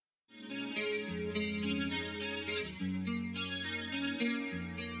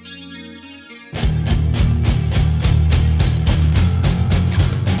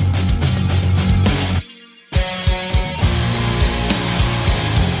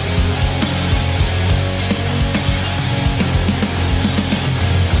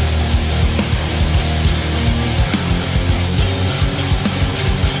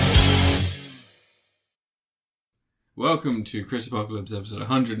welcome to Chris Apocalypse episode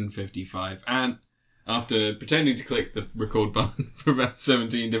 155. And after pretending to click the record button for about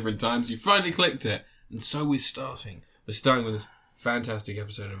 17 different times, you finally clicked it. And so we're starting. We're starting with this fantastic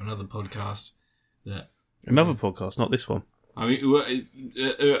episode of another podcast. Another podcast, not this one. I mean,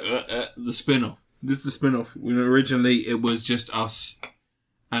 the spin-off. This is the spin-off. Originally, it was just us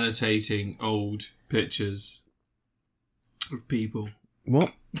annotating old pictures of people.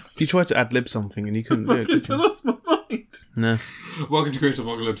 What? You tried to ad-lib something and you couldn't do it, could I you? lost my mind. No. Welcome to Chris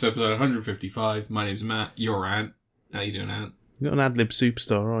Apocalypse episode 155. My name's Matt. You're Ant. How you doing, Ant? You're not an ad-lib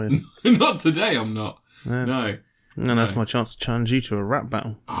superstar, are you? Not today, I'm not. No. And that's my chance to challenge you to a rap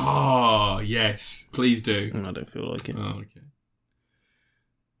battle. Oh, yes. Please do. I don't feel like it. Oh,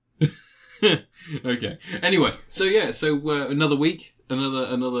 okay. Okay. Anyway, so another week.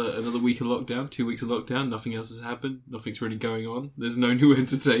 Another week of lockdown, 2 weeks of lockdown, nothing else has happened, nothing's really going on, there's no new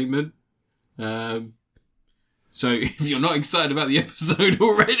entertainment. So if you're not excited about the episode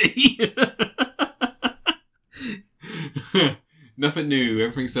already, nothing new,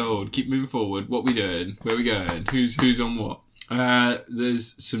 everything's old, keep moving forward, what we doing, where we going, who's on what.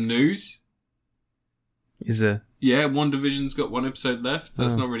 There's some news. Is there? Yeah, WandaVision's got one episode left.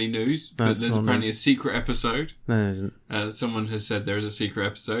 That's not really news, but there's apparently a secret episode. No, there isn't. Someone has said there is a secret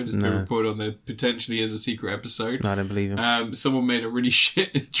episode. It's been reported on there potentially is a secret episode. No, I don't believe him. Someone made a really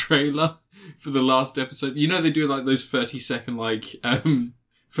shit trailer for the last episode. You know they do like those 30-second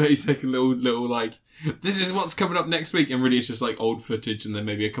little like, this is what's coming up next week, and really it's just like old footage and then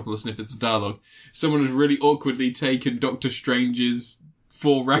maybe a couple of snippets of dialogue. Someone has really awkwardly taken Doctor Strange's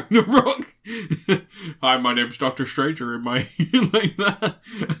for Ragnarok. Hi, my name's Doctor Strange, or am I like that?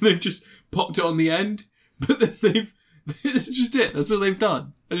 And they've just popped it on the end, but then it's just it. That's all they've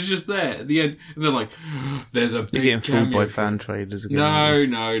done. And it's just there at the end. And they're like, there's a big You're getting fooled by cameo. fan trailers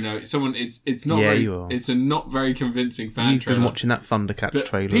again. No. Someone, it's not Yeah, very, you are. it's a not very convincing fan You've trailer. been watching that Thundercats But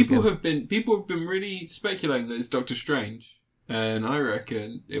trailer people again. have been really speculating that it's Doctor Strange. And I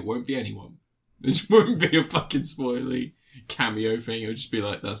reckon it won't be anyone. It won't be a fucking spoily cameo thing. It'll just be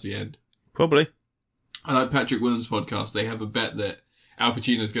like, that's the end. Probably. I like Patrick Williams' podcast. They have a bet that Al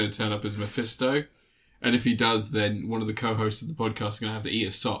Pacino's going to turn up as Mephisto. And if he does, then one of the co-hosts of the podcast is going to have to eat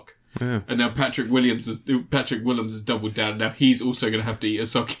a sock. Yeah. And now Patrick Williams has doubled down. Now he's also going to have to eat a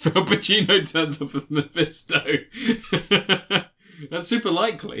sock if Al Pacino turns up as Mephisto. That's super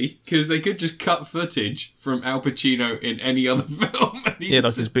likely, because they could just cut footage from Al Pacino in any other film. And Yeah,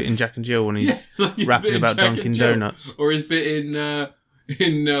 like his bit in Jack and Jill when he's rapping about Dunkin' Donuts. Or his bit in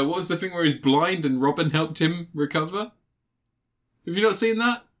what was the thing where he's blind and Robin helped him recover? Have you not seen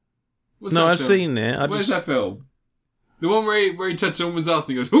that? What's No, that I've film? seen it. Where's that film? The one where he touches a woman's ass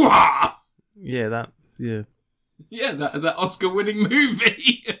and he goes, hoo-ah! Yeah, yeah. Yeah, that Oscar-winning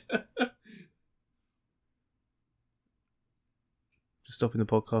movie. Just stopping the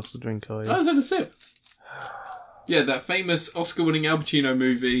podcast to drink, are you? I was at a sip. Yeah, that famous Oscar-winning Al Pacino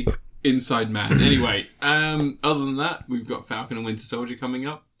movie, Inside Man. Anyway, other than that, we've got Falcon and Winter Soldier coming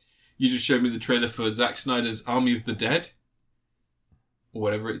up. You just showed me the trailer for Zack Snyder's Army of the Dead, or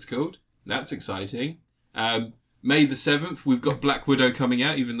whatever it's called. That's exciting. May the 7th, we've got Black Widow coming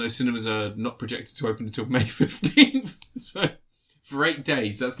out, even though cinemas are not projected to open until May 15th. So, for 8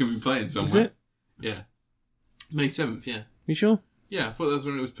 days, that's going to be playing somewhere. Is it? Yeah. May 7th, yeah. You sure? Yeah, I thought that was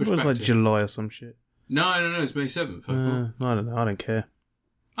when it was pushed It was back like to. July or some shit. No, it's May 7th, I thought. I don't know. I don't care.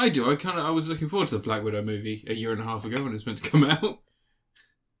 I do. I was looking forward to the Black Widow movie a year and a half ago when it was meant to come out.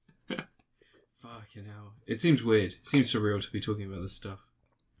 Fucking hell. It seems weird. It seems surreal to be talking about this stuff.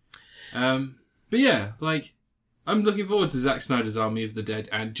 But yeah, like, I'm looking forward to Zack Snyder's Army of the Dead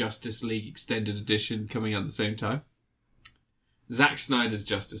and Justice League Extended Edition coming out at the same time. Zack Snyder's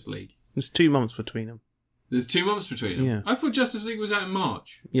Justice League. There's 2 months between them. There's 2 months between them. Yeah. I thought Justice League was out in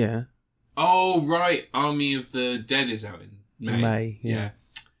March. Yeah. Oh, right. Army of the Dead is out in May. Yeah.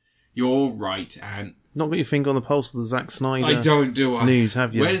 You're right, Ant. Not got your finger on the pulse of the Zack Snyder I don't, do I? news,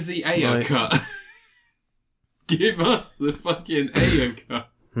 have you? Where's the Ayo Like- cut? Give us the fucking Ayo cut.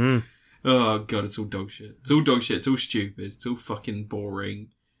 Oh, God, it's all dog shit. It's all dog shit. It's all stupid. It's all fucking boring.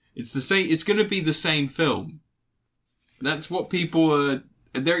 It's the same. It's going to be the same film. That's what people are.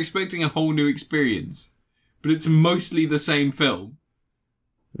 They're expecting a whole new experience. But it's mostly the same film.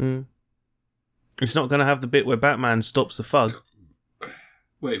 It's not going to have the bit where Batman stops the thug.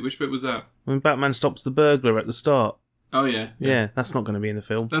 Wait, which bit was that? When Batman stops the burglar at the start. Oh, yeah. Yeah, that's not going to be in the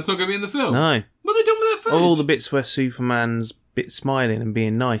film. That's not going to be in the film? No. What are they done with that footage? All the bits where Superman's bit smiling and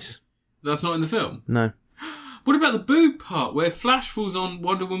being nice. That's not in the film? No. What about the boob part, where Flash falls on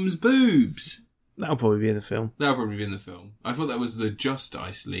Wonder Woman's boobs? That'll probably be in the film. That'll probably be in the film. I thought that was the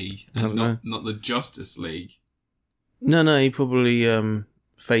Justice League, I don't and know. not the Justice League. No, he probably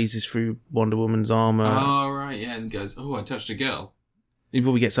phases through Wonder Woman's armour. Oh, right, yeah, and goes, oh, I touched a girl. He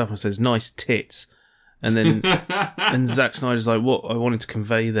probably gets up and says, nice tits. And then and Zack Snyder's like, what I wanted to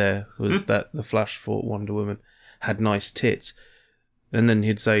convey there was that the Flash thought Wonder Woman had nice tits. And then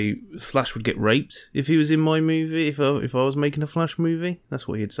he'd say, Flash would get raped if he was in my movie, if I was making a Flash movie. That's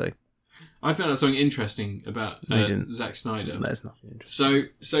what he'd say. I found out something interesting about Zack Snyder. There's nothing interesting.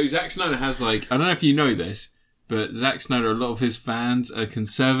 So Zack Snyder has, like, I don't know if you know this, but Zack Snyder, a lot of his fans are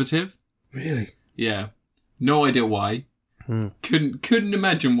conservative. Really? Yeah. No idea why. Couldn't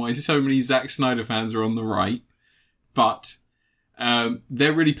imagine why so many Zack Snyder fans are on the right. But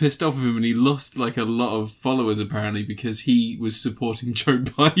they're really pissed off with him, and he lost like a lot of followers apparently because he was supporting Joe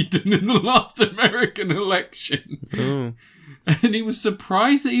Biden in the last American election. Oh. And he was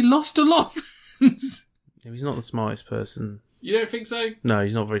surprised that he lost a lot of fans. Yeah, he's not the smartest person. You don't think so? No,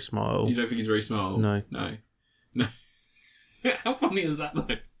 he's not very smart at all. You don't think he's very smart? No. How funny is that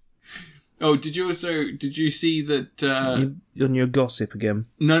though? Oh, did you see that... on your gossip again?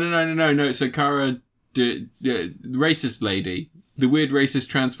 No. So Cara, the racist lady, the weird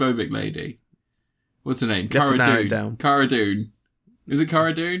racist transphobic lady. What's her name? Cara Dune. Cara Dune. Is it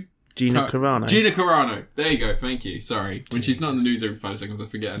Cara Dune? Gina Carano. Gina Carano. There you go. Thank you. Sorry. When she's not in the news every 5 seconds, I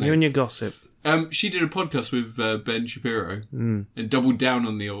forget her name. You and your gossip. She did a podcast with Ben Shapiro and doubled down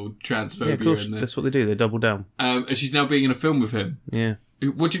on the old transphobia. Yeah, of course. That's what they do. They double down. And she's now being in a film with him. Yeah.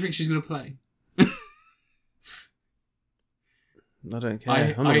 What do you think she's going to play? I don't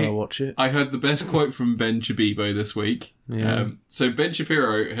care. I'm not going to watch it. I heard the best quote from Ben Chabibo this week. Yeah. So Ben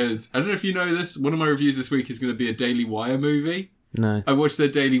Shapiro has... I don't know if you know this. One of my reviews this week is going to be a Daily Wire movie. No. I watched their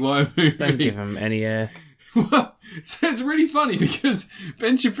Daily Wire movie. Don't give him any air. Well, so it's really funny because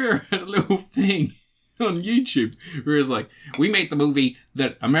Ben Shapiro had a little thing on YouTube where he was like, we made the movie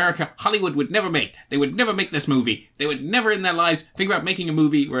that Hollywood would never make. They would never make this movie. They would never in their lives think about making a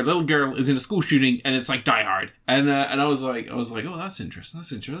movie where a little girl is in a school shooting and it's like Die Hard. And I was like, oh, that's interesting.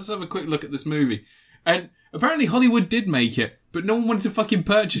 Let's have a quick look at this movie. And apparently Hollywood did make it, but no one wanted to fucking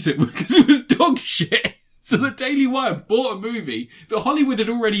purchase it because it was dog shit. So the Daily Wire bought a movie that Hollywood had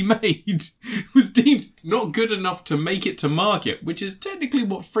already made, was deemed not good enough to make it to market, which is technically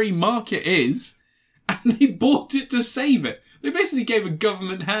what free market is, and they bought it to save it. They basically gave a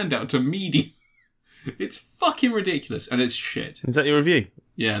government handout to media. It's fucking ridiculous, and it's shit. Is that your review?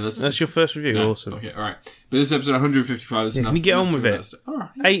 Yeah, that's your first review. No, awesome. Okay, all right. But this is episode 155. That's enough. Can we get on with it? All right.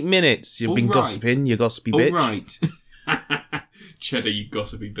 8 minutes. You've been gossiping, you gossipy bitch. All right. Cheddar, you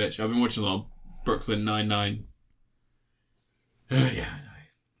gossipy bitch. I've been watching a lot of Brooklyn Nine-Nine. Yeah, I know.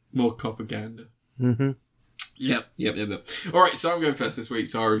 More propaganda. Mm-hmm. Yep. All right, so I'm going first this week,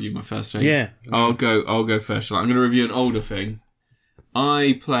 so I'll review my first thing. Yeah. I'll go first. I'm going to review an older thing.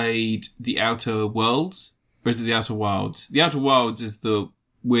 I played The Outer Worlds, or is it The Outer Wilds? The Outer Wilds is the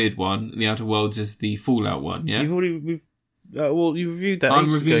weird one, and The Outer Worlds is the Fallout one, yeah? You reviewed that.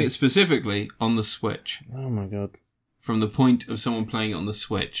 I'm reviewing it specifically on the Switch. Oh my god. From the point of someone playing it on the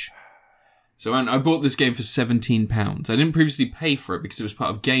Switch. So I bought this game for £17. I didn't previously pay for it because it was part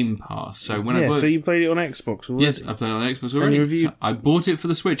of Game Pass. So so you played it on Xbox already? Yes, I played it on Xbox already. So I bought it for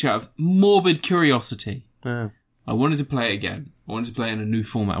the Switch out of morbid curiosity. Oh. I wanted to play it again. I wanted to play it in a new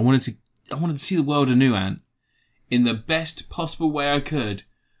format. I wanted to see the world anew, Ant, in the best possible way I could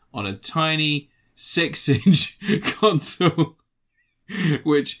on a tiny 6-inch console,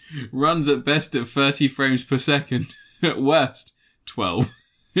 which runs at best at 30 frames per second, at worst 12.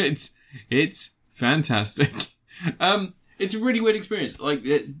 It's fantastic. It's a really weird experience. Like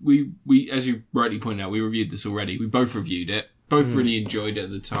we, as you rightly pointed out, we reviewed this already. We both reviewed it. Both really enjoyed it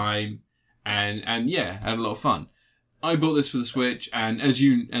at the time, and yeah, had a lot of fun. I bought this for the Switch, and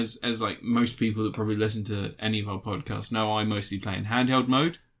as like most people that probably listen to any of our podcasts know, I mostly play in handheld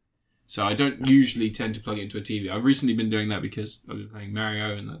mode. So I don't usually tend to plug it into a TV. I've recently been doing that because I've been playing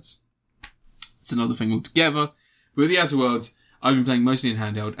Mario, and it's another thing altogether. But with The Outer Worlds, I've been playing mostly in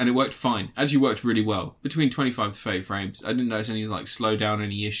handheld, and it worked fine. Actually worked really well. Between 25 to 30 frames. I didn't notice any, slow down,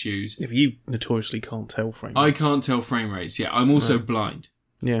 any issues. Yeah, but you notoriously can't tell frame rates. I can't tell frame rates, yeah. I'm also blind.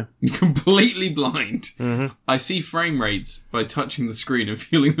 Yeah. Completely blind. Mm-hmm. I see frame rates by touching the screen and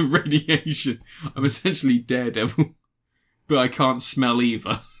feeling the radiation. I'm essentially Daredevil. But I can't smell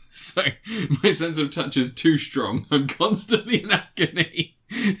either. So, my sense of touch is too strong. I'm constantly in agony.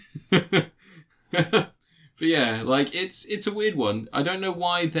 But yeah, it's a weird one. I don't know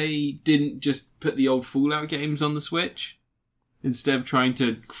why they didn't just put the old Fallout games on the Switch instead of trying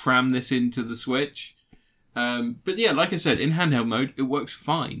to cram this into the Switch. But yeah, like I said, in handheld mode, it works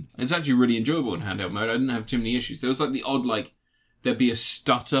fine. It's actually really enjoyable in handheld mode. I didn't have too many issues. There was the odd, there'd be a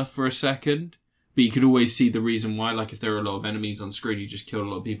stutter for a second, but you could always see the reason why. Like, if there are a lot of enemies on screen, you just killed a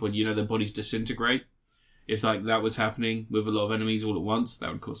lot of people, and their bodies disintegrate. If like that was happening with a lot of enemies all at once,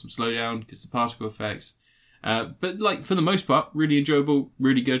 that would cause some slowdown because the particle effects. But like for the most part, really enjoyable,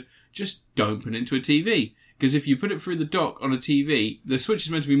 really good. Just don't put it into a TV. Because if you put it through the dock on a TV, the Switch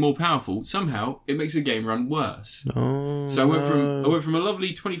is meant to be more powerful. Somehow, it makes the game run worse. Oh, so I went from a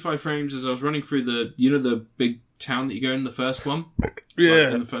lovely 25 frames as I was running through the big town that you go in the first one. Yeah.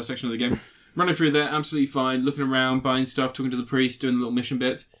 Like in the first section of the game. Running through there, absolutely fine. Looking around, buying stuff, talking to the priest, doing the little mission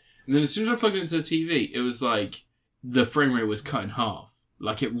bits. And then as soon as I plugged it into the TV, it was like the frame rate was cut in half.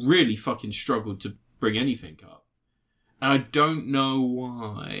 Like it really fucking struggled to bring anything up. And I don't know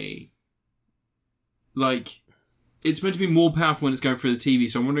why. Like, it's meant to be more powerful when it's going through the TV,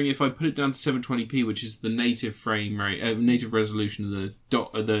 so I'm wondering if I put it down to 720p, which is the native frame rate, native resolution of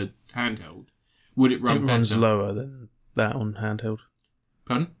the handheld, would it run better? It runs lower than that on handheld.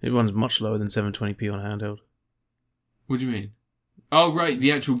 Pardon? It runs much lower than 720p on handheld. What do you mean? Oh, right,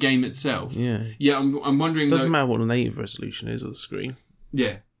 the actual game itself. Yeah. Yeah, I'm wondering... It doesn't matter what the native resolution is of the screen.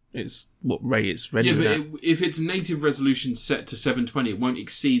 Yeah. It's what rate it's rendered at. If its native resolution set to 720, it won't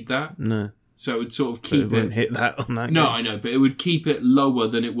exceed that. No. So it would sort of keep it won't hit that on that No, game. I know, but it would keep it lower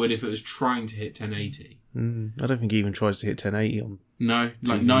than it would if it was trying to hit 1080. I don't think it even tries to hit 1080 on... No,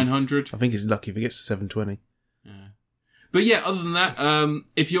 like TVs. 900. I think it's lucky if it gets to 720. Yeah. But yeah, other than that,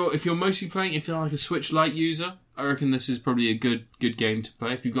 if you're mostly playing, if you're like a Switch Lite user, I reckon this is probably a good game to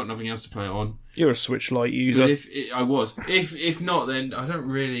play if you've got nothing else to play it on. You're a Switch Lite user. But if not, then I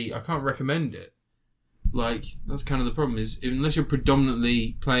can't recommend it. Like, that's kind of the problem, is unless you're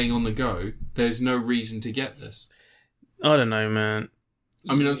predominantly playing on the go, there's no reason to get this. I don't know, man.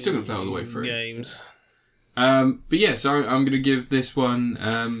 I mean, I'm still going to play all the way through. Games. But yeah, so I'm going to give this one,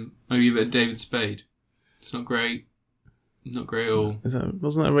 I'm going to give it a David Spade. It's not great. Not great at all. Wasn't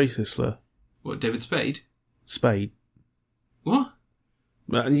that a racist slur? What, David Spade? Spade. What?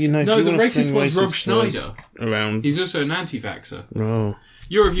 No, the racist one's Rob Schneider. Around. He's also an anti-vaxxer. Oh.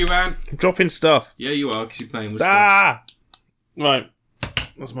 Your review, Ant. Dropping stuff. Yeah, you are, because you're playing with stuff. Right.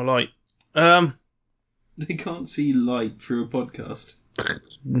 That's my light. They can't see light through a podcast.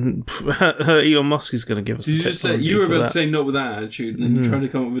 Elon Musk is going to give us Did you just say, you were about to say not with that attitude, and then you're trying to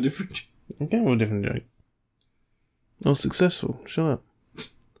come up with a different joke. I'm going with a different joke. I was successful. Shut up.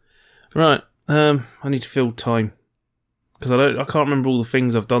 Right. I need to fill time. Because I can't remember all the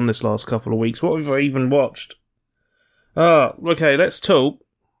things I've done this last couple of weeks. What have I even watched? Okay, let's talk.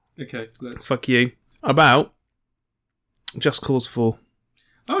 Okay, let's. Fuck you. About Just Cause 4.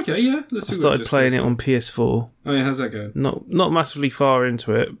 Okay, yeah. I started playing it on PS4. Oh yeah, how's that going? Not massively far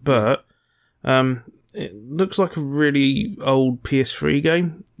into it, but it looks like a really old PS3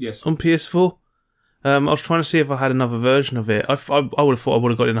 game. Yes. On PS4. I was trying to see if I had another version of it. I would have thought I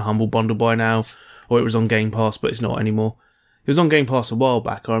would have got it in a Humble Bundle by now, or it was on Game Pass, but it's not anymore. It was on Game Pass a while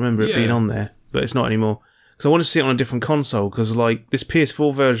back. I remember it being on there, but it's not anymore. Because I want to see it on a different console, because like this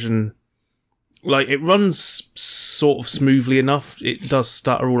PS4 version, like it runs sort of smoothly enough. It does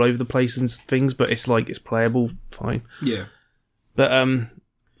stutter all over the place and things, but it's playable fine. Yeah. But and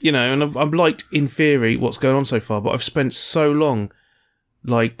I've liked in theory what's going on so far, but I've spent so long,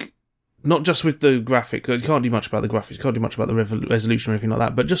 like, not just with the graphic, you can't do much about the graphics, you can't do much about the resolution or anything like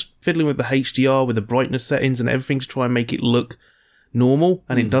that, but just fiddling with the HDR, with the brightness settings and everything to try and make it look normal,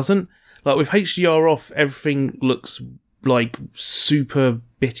 and it doesn't. Like, with HDR off, everything looks, like, super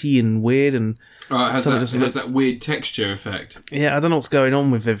bitty and weird, and... Oh, it has that weird texture effect. Yeah, I don't know what's going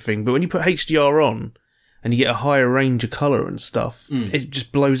on with everything, but when you put HDR on, and you get a higher range of colour and stuff, it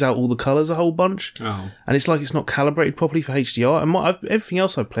just blows out all the colours a whole bunch. Oh. And it's like it's not calibrated properly for HDR. And everything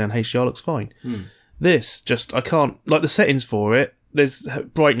else I play on HDR looks fine. This, I can't... Like, the settings for it, there's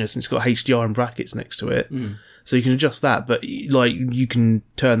brightness and it's got HDR in brackets next to it. So you can adjust that, but, like, you can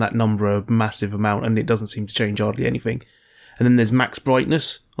turn that number a massive amount and it doesn't seem to change hardly anything. And then there's max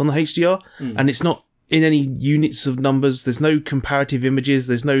brightness on the HDR, and it's not in any units of numbers. There's no comparative images.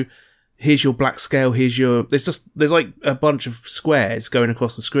 There's no... Here's your black scale, there's like a bunch of squares going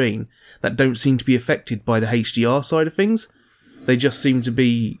across the screen that don't seem to be affected by the HDR side of things. They just seem to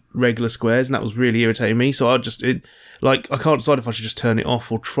be regular squares, and that was really irritating me. So I can't decide if I should just turn it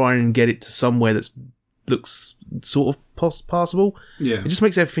off or try and get it to somewhere that looks sort of passable. Yeah. It just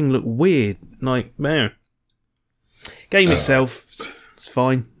makes everything look weird. Like, man. Game itself, it's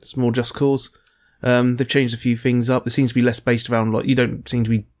fine. It's more Just Cause. They've changed a few things up. It seems to be less based around, like, you don't seem to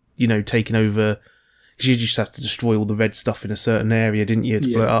be taking over, because you just have to destroy all the red stuff in a certain area, didn't you,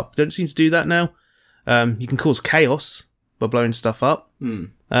 to blow it up. Don't seem to do that now. You can cause chaos by blowing stuff up. But,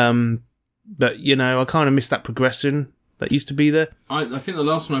 I kind of miss that progression that used to be there. I think the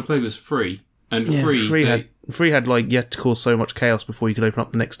last one I played was free, And Yeah, Free Free had like you had to cause so much chaos before you could open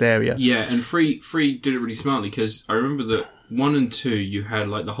up the next area. Yeah, and Free did it really smartly, because I remember that 1 and 2 you had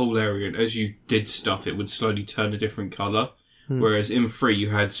like the whole area, and as you did stuff it would slowly turn a different colour. Whereas in Free you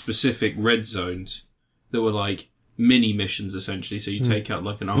had specific red zones that were like mini missions essentially, so you take out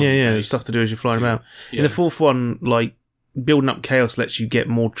like an army base. Stuff to do as you're flying around. Yeah. In the fourth one, like building up chaos lets you get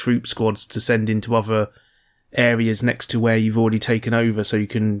more troop squads to send into other areas next to where you've already taken over, so you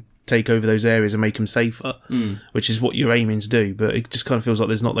can take over those areas and make them safer, which is what you're aiming to do. But it just kind of feels like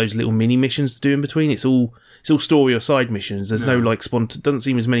there's not those little mini missions to do in between. It's all story or side missions. There's no like doesn't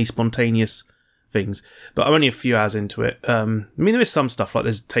seem as many spontaneous things. But I'm only a few hours into it. I mean, there is some stuff like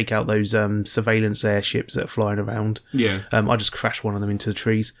there's take out those surveillance airships that are flying around. Yeah. I just crashed one of them into the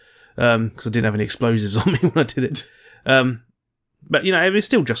trees because I didn't have any explosives on me when I did it. But you know, it was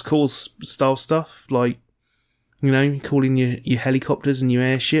still Just Cause style stuff, like, you know, calling your helicopters and your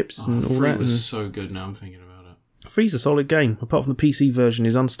airships and all Free that. was so good now I'm thinking about it. Free's a solid game. Apart from the PC version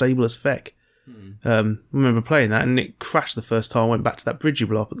is unstable as feck. I remember playing that and it crashed the first time I went back to that bridge you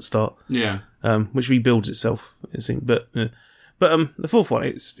blew up at the start. Yeah. Which rebuilds itself, it seems. But the fourth one,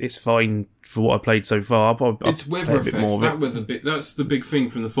 it's fine for what I played so far. It's weather effects. That's the big thing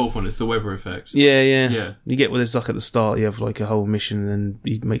from the fourth one. It's the weather effects. Yeah. You get where there's like at the start, you have like a whole mission, and then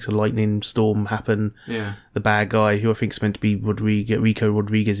he makes a lightning storm happen. Yeah. The bad guy, who I think is meant to be Rico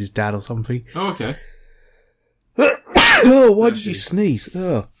Rodriguez's dad or something. Oh, okay. Oh, why did you sneeze?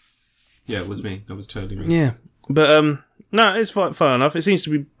 Oh. Yeah, it was me. That was totally me. Yeah, but no, it's fun enough. It seems to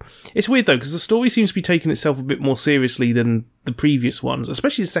be. It's weird though, because the story seems to be taking itself a bit more seriously than the previous ones,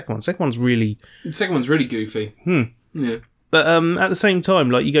 especially the second one. The second one's really goofy. Yeah. But at the same time,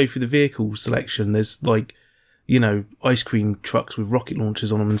 like you go through the vehicle selection, there's like, you know, ice cream trucks with rocket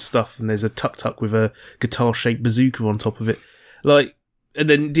launchers on them and stuff, and there's a tuk-tuk with a guitar-shaped bazooka on top of it. Like, and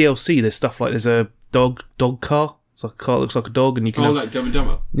then DLC, there's stuff like there's a dog car. It's like a car that looks like a dog, and you can like Dumb and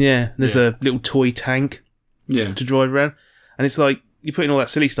Dumber. Yeah, there's a little toy tank. Yeah. To drive around, and it's like you're putting all that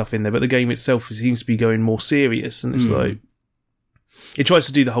silly stuff in there, but the game itself seems to be going more serious, and it's like it tries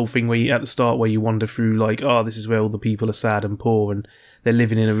to do the whole thing where you, at the start where you wander through like, this is where all the people are sad and poor and they're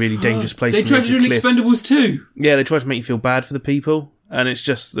living in a really dangerous place. They tried to do an Expendables 2. Yeah, they tried to make you feel bad for the people, and it's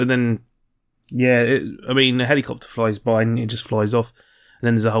just, and then a helicopter flies by and it just flies off. And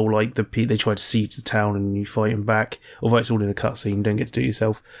then there's a whole, like, they try to siege the town and you fight them back. Although it's all in a cutscene, you don't get to do it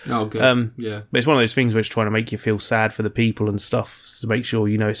yourself. Oh, good. Yeah. But it's one of those things where it's trying to make you feel sad for the people and stuff to make sure,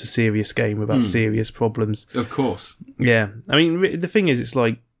 you know, it's a serious game about serious problems. Of course. Yeah. I mean, the thing is, it's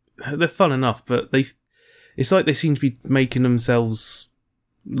like, they're fun enough, but it's like they seem to be making themselves,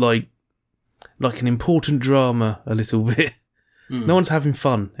 like an important drama a little bit. No one's having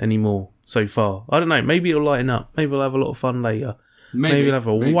fun anymore so far. I don't know. Maybe it'll lighten up. Maybe we'll have a lot of fun later. Maybe we'll have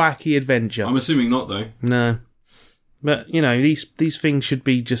a wacky adventure. I'm assuming not, though. No. But, you know, these things should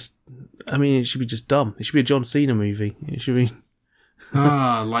be just... I mean, it should be just dumb. It should be a John Cena movie. It should be...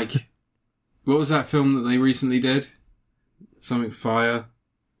 like... What was that film that they recently did? Something Fire.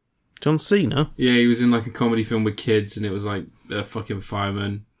 John Cena? Yeah, he was in like a comedy film with kids and it was like a fucking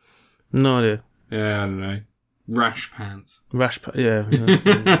fireman. No idea. Yeah, I don't know. Rash Pants. Yeah.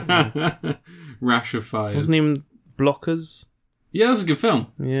 Rash of Fires. Wasn't he in Blockers? Yeah, that was a good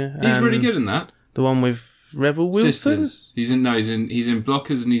film. Yeah. He's really good in that. The one with Rebel Wilson? Sisters. He's in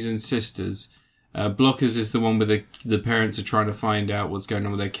Blockers and he's in Sisters. Blockers is the one where the parents are trying to find out what's going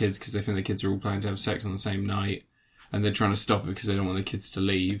on with their kids because they think the kids are all planning to have sex on the same night, and they're trying to stop it because they don't want the kids to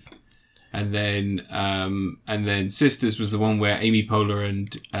leave. And then Sisters was the one where Amy Poehler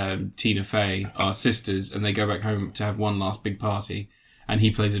and Tina Fey are sisters, and they go back home to have one last big party, and he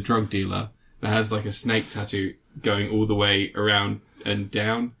plays a drug dealer that has like a snake tattoo going all the way around and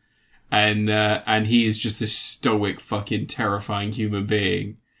down, and he is just this stoic, fucking terrifying human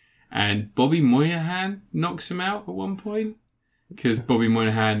being. And Bobby Moynihan knocks him out at one point because Bobby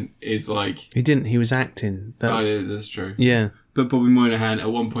Moynihan is like he was acting. That's true. Yeah. But Bobby Moynihan at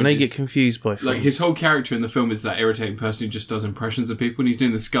one point... And they get confused by films. Like, his whole character in the film is that irritating person who just does impressions of people, and he's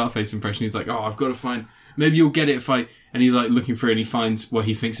doing the Scarface impression. He's like, I've got to find... Maybe you'll get it if I... And he's, like, looking for it, and he finds what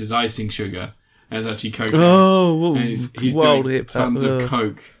he thinks is icing sugar. And it's actually cocaine. Oh, and he's doing tons of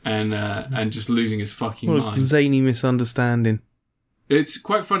coke and just losing his fucking mind. A zany misunderstanding. It's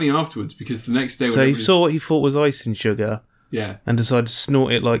quite funny afterwards, because the next day... So he saw what he thought was icing sugar. Yeah. And decided to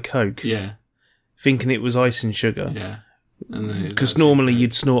snort it like coke. Yeah. Thinking it was icing sugar. Yeah. Because normally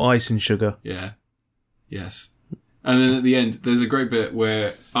you'd snort ice and sugar. Yeah. Yes. And then at the end, there's a great bit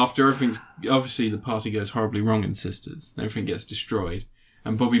where after everything's... Obviously, the party goes horribly wrong in Sisters. And everything gets destroyed.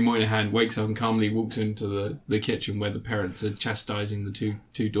 And Bobby Moynihan wakes up and calmly walks into the kitchen where the parents are chastising the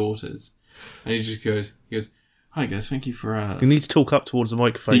two daughters. And he just goes, "Hi guys, thank you for." You need to talk up towards the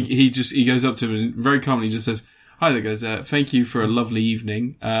microphone. He goes up to him and very calmly just says, "Hi there guys, thank you for a lovely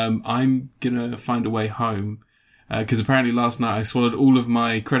evening. I'm gonna find a way home because apparently last night I swallowed all of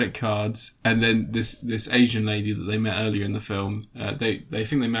my credit cards, and then this Asian lady that they met earlier in the film, they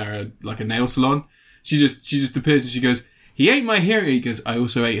think they met her at like a nail salon. She just appears and she goes, 'He ate my hearing aid,' because I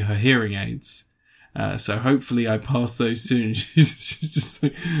also ate her hearing aids. So hopefully I pass those soon." She's just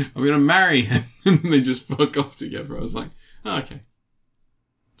like, "I'm gonna marry him," and they just fuck off together. I was like, oh, okay,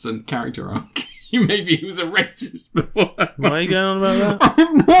 it's a character arc. Maybe he was a racist before. Why are you going on about that? I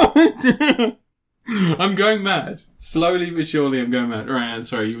have no idea. I'm going mad. Slowly but surely I'm going mad. Right, I'm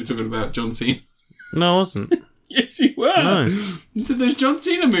sorry, you were talking about John Cena. No, I wasn't. Yes, you were. No. You said there's John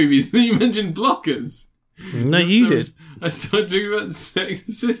Cena movies, then you mentioned Blockers. No, you did. I started talking about the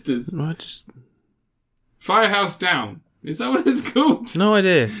Sisters. I just... Firehouse Down. Is that what it's called? No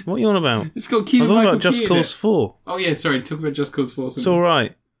idea. What are you on about? It's called I Keegan was on Michael about Just Key in Cause it. 4. Oh yeah, sorry, talk about Just Cause 4. It's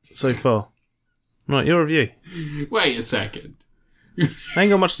alright so far. Right, your review. Wait a second. I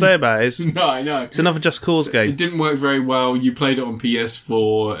ain't got much to say about it. No, I know. It's another Just Cause game. It didn't work very well. You played it on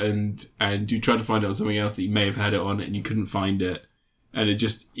PS4 and you tried to find it on something else that you may have had it on and you couldn't find it. And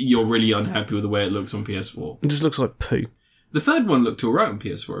you're really unhappy with the way it looks on PS4. It just looks like poo. The third one looked alright on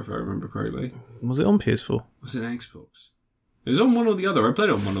PS4 if I remember correctly. Was it on PS4? Was it Xbox? It was on one or the other. I played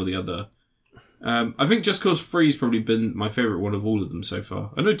it on one or the other. I think Just Cause 3's probably been my favourite one of all of them so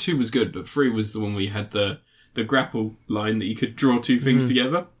far. I know 2 was good, but 3 was the one where you had the grapple line that you could draw two things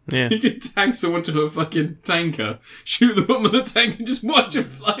together. Yeah. So you could tag someone to a fucking tanker, shoot the bottom of the tank and just watch it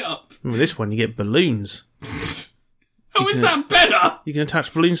fly up. Well, this one you get balloons. How is that better? You can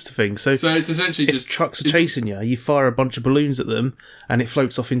attach balloons to things. So it's essentially if just... trucks are chasing you, you fire a bunch of balloons at them and it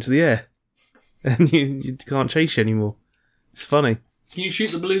floats off into the air. And you can't chase you anymore. It's funny. Can you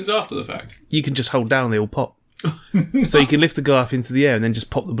shoot the balloons after the fact? You can just hold down, they all pop. So you can lift the guy up into the air and then just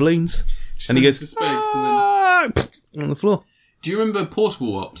pop the balloons. Just and he goes into space and then... on the floor. Do you remember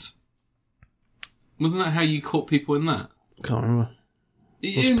Portable Ops? Wasn't that how you caught people in that? Can't remember.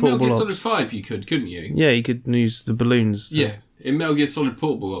 In Metal Portable Gear Ops? Solid 5 you could, couldn't you? Yeah, you could use the balloons. Yeah. In Metal Gear Solid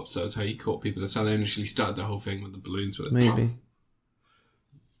Portable Ops, that was how you caught people. That's how they initially started the whole thing with the balloons. With it. Maybe.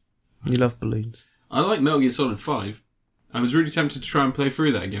 You love balloons. I like Metal Gear Solid 5. I was really tempted to try and play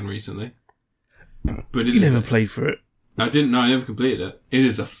through that again recently. But You never played for it. I didn't know, I never completed it. It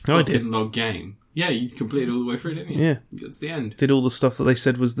is a I did. fucking long game. Yeah, you completed all the way through, didn't you? Yeah. You got to the end. Did all the stuff that they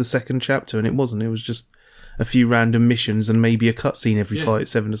said was the second chapter, and it wasn't. It was just a few random missions and maybe a cutscene every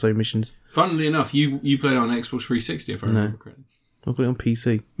 7 or so missions. Funnily enough, you played it on Xbox 360 if I remember correctly. I put it on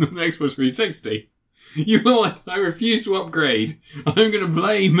PC. On Xbox 360. You were like, I refuse to upgrade. I'm going to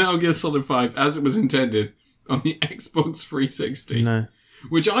play Metal Gear Solid 5 as it was intended on the Xbox 360. No.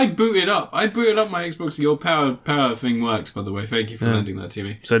 Which I booted up. I booted up my Xbox. Your power thing works, by the way. Thank you for lending that to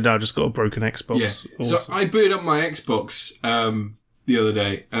me. So now I just got a broken Xbox. Yeah. Also. So I booted up my Xbox the other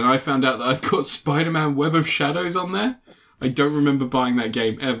day, and I found out that I've got Spider-Man Web of Shadows on there. I don't remember buying that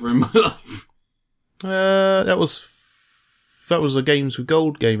game ever in my life. That was a Games with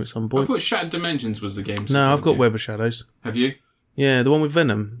Gold game at some I point. thought Shattered Dimensions was the game. No, I've got Web of Shadows. Have you? Yeah, the one with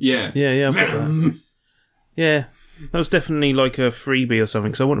Venom. Yeah. Yeah, I've got that. Venom. Yeah, that was definitely like a freebie or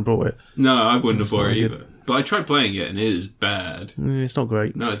something, because I wouldn't have brought it. No, I wouldn't have bought it not either. But I tried playing it, and it is bad. It's not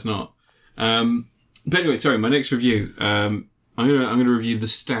great. No, it's not. But anyway, sorry, my next review. I'm gonna review The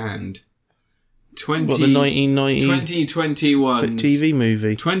Stand. The 1990 2021 TV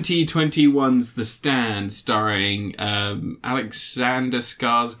movie. 2021's The Stand, starring Alexander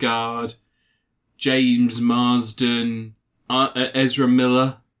Skarsgård, James Marsden, Ezra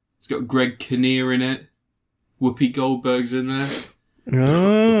Miller. It's got Greg Kinnear in it. Whoopi Goldberg's in there.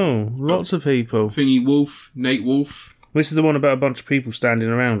 Oh, lots of people. Thingy Wolf, Nate Wolf. This is the one about a bunch of people standing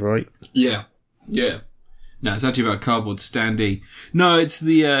around, right? Yeah. No, it's actually about a cardboard standee. No, it's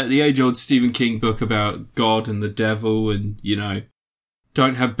the age-old Stephen King book about God and the devil, and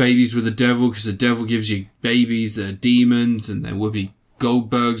don't have babies with the devil because the devil gives you babies that are demons, and then Whoopi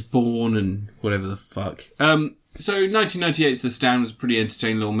Goldberg's born and whatever the fuck. So 1998's The Stand was a pretty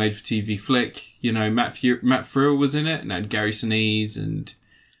entertaining little made-for-TV flick. Matt Friel was in it, and had Gary Sinise, and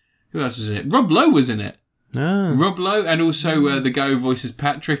who else was in it? Rob Lowe was in it. Oh. Rob Lowe, and also the guy who voices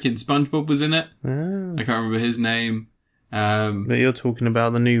Patrick in SpongeBob was in it. Oh. I can't remember his name. But you're talking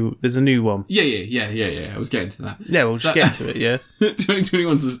about there's a new one. Yeah. I was getting to that. Yeah, we'll just get to it, yeah.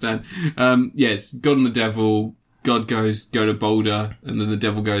 2021's The Stand. It's God and the devil. God goes, go to Boulder, and then the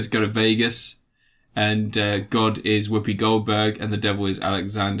devil goes, go to Vegas. And God is Whoopi Goldberg, and the devil is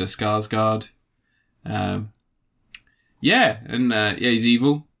Alexander Skarsgård. He's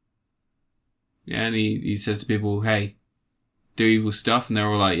evil. Yeah, and he says to people, hey, do evil stuff, and they're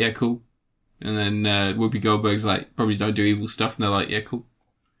all like, yeah, cool. And then Whoopi Goldberg's like, probably don't do evil stuff, and they're like, yeah, cool.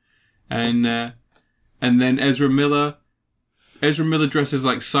 And then Ezra Miller dresses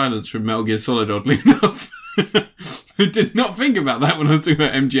like Silence from Metal Gear Solid, oddly enough. I did not think about that when I was talking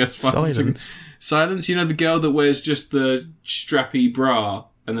about MGS5. Silence, you know, the girl that wears just the strappy bra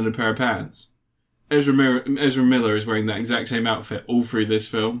and then a pair of pants. Ezra Miller is wearing that exact same outfit all through this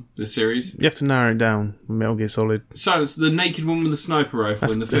series. You have to narrow it down. Metal Gear Solid. Silence, the naked woman with the sniper rifle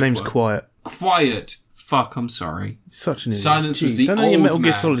in the fifth one. The name's Quiet. Quiet. Fuck, I'm sorry. Such an idiot. Silence was the don't old know your Metal man.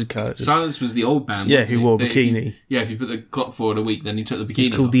 Gear Solid character. Silence was the old man. Yeah, who wore a bikini. If you put the clock forward a week, then he took the bikini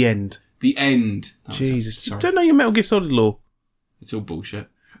It's called off. The End. The End. Jesus. You don't know your Metal Gear Solid lore. It's all bullshit.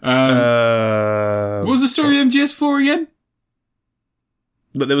 What was the story of MGS4 again?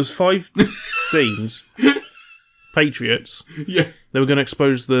 But there was 5 scenes. Patriots. Yeah. They were going to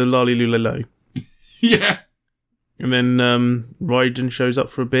expose the Lali Lulelo. Yeah. And then Raiden shows up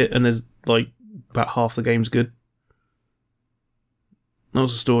for a bit, and there's like about half the game's good. That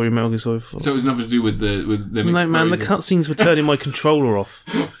was the story of Metal Gear Solid 4. So it was nothing to do with them exposing. No, man, the cutscenes were turning my controller off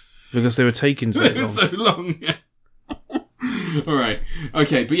because they were taking so long. So long, yeah. Alright.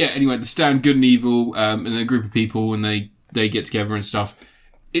 Okay, but yeah, anyway, the stand good and evil, and a group of people, and they get together and stuff.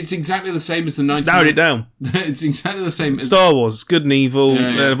 It's exactly the same as the 19... Narrowed it down. It's exactly the same as... Star Wars, good and evil,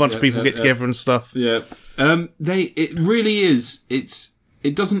 a bunch of people get together and stuff. Yeah. It really is.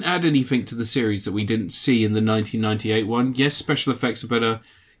 It doesn't add anything to the series that we didn't see in the 1998 one. Yes, special effects are better.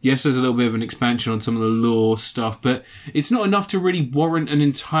 Yes, there's a little bit of an expansion on some of the lore stuff, but it's not enough to really warrant an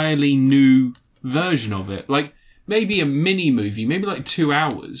entirely new version of it. Like, maybe a mini movie, maybe like 2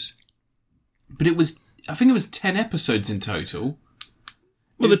 hours. But I think it was 10 episodes in total.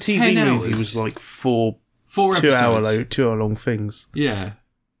 Well, the TV movie was like 4 2 hour long things. Yeah.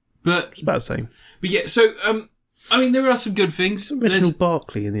 But it's about the same. But yeah, so, I mean, there are some good things. Reginald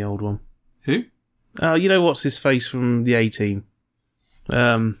Barkley in the old one. Who? You know what's his face from the A-Team?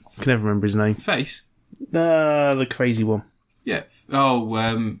 Can never remember his name. Face? The crazy one. Yeah.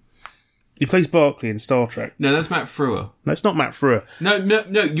 Oh, he plays Barkley in Star Trek. No, that's Matt Frewer. No, it's not Matt Frewer. No,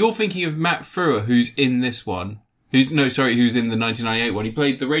 you're thinking of Matt Frewer, who's in this one. Who's in the 1998 one. He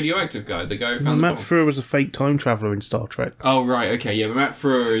played the radioactive guy, the guy who found the bomb. Matt Frewer was a fake time traveller in Star Trek. Oh, right, okay, yeah, but Matt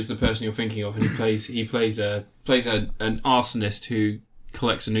Frewer is the person you're thinking of, and he plays an arsonist who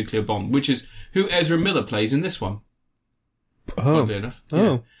collects a nuclear bomb, which is who Ezra Miller plays in this one. Oh. Oddly enough.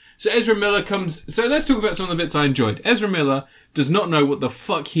 Oh. Yeah. So Ezra Miller comes... So let's talk about some of the bits I enjoyed. Ezra Miller does not know what the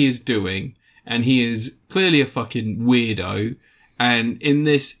fuck he is doing, and he is clearly a fucking weirdo, and in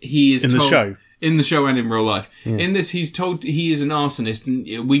this, he is told... In the show? In the show and in real life. Yeah. In this, he's told he is an arsonist,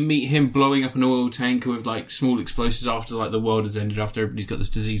 and we meet him blowing up an oil tanker with, like, small explosives after, like, the world has ended, after everybody's got this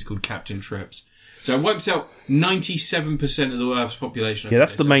disease called Captain Trips. So it wipes out 97% of the Earth's population. Yeah,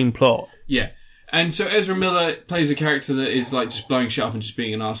 that's the main plot. Yeah. And so Ezra Miller plays a character that is, like, just blowing shit up and just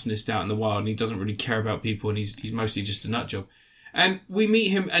being an arsonist out in the wild, and he doesn't really care about people, and he's mostly just a nutjob. And we meet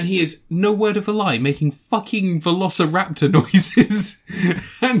him, and he is, no word of a lie, making fucking Velociraptor noises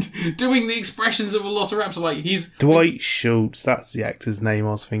and doing the expressions of Velociraptor like he's... Dwight Schultz, that's the actor's name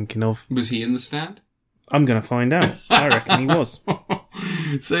I was thinking of. Was he in The Stand? I'm going to find out. I reckon he was.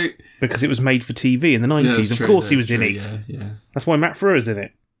 So... Because it was made for TV in the 90s. Of course he was in it. Yeah. That's why Matt Frewer's in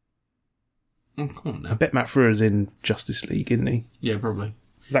it. Oh, come on now. I bet Matt Frewer's in Justice League, isn't he? Yeah, probably.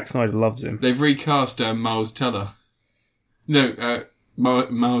 Zack Snyder loves him. They've recast Miles Teller. No,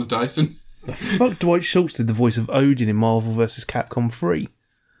 Miles Dyson. The fuck Dwight Schultz did the voice of Odin in Marvel vs. Capcom 3?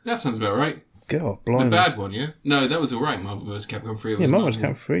 That sounds about right. God, blimey. The bad one, yeah? No, that was alright, Marvel vs. Capcom 3. Yeah, Marvel vs.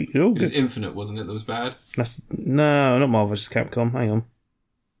 Capcom 3. It was Infinite, wasn't it, that was bad? No, not Marvel vs. Capcom. Hang on.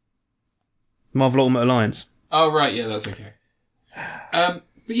 Marvel Ultimate Alliance. Oh, right, yeah, that's okay.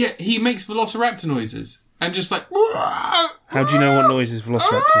 But yeah, he makes Velociraptor noises. And just like... How do you know what noises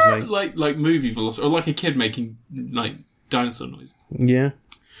Velociraptors make? Like movie Velociraptor, or like a kid making, like, dinosaur noises. Yeah.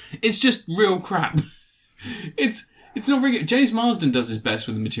 It's just real crap. It's not very good. James Marsden does his best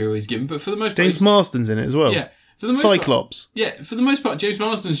with the material he's given, but for the most part... James Marsden's in it as well. Yeah. For the most Cyclops. For the most part, James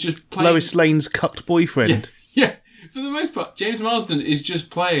Marsden's just playing... Lois Lane's cucked boyfriend. Yeah. For the most part, James Marsden is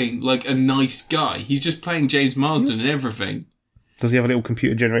just playing, like, a nice guy. He's just playing James Marsden and everything. Does he have a little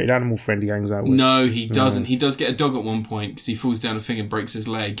computer-generated animal friend he hangs out with? No, he doesn't. He does get a dog at one point because he falls down a thing and breaks his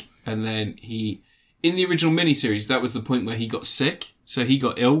leg. And then he... In the original miniseries, that was the point where he got sick. So he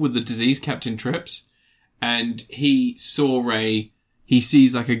got ill with the disease, Captain Trips. And he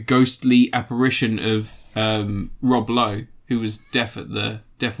sees like a ghostly apparition of Rob Lowe, who was deaf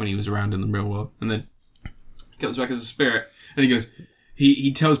when he was around in the real world. And then he comes back as a spirit. And he goes,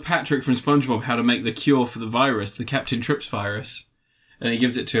 he tells Patrick from SpongeBob how to make the cure for the virus, the Captain Trips virus. And he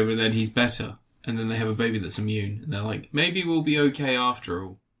gives it to him and then he's better. And then they have a baby that's immune. And they're like, maybe we'll be okay after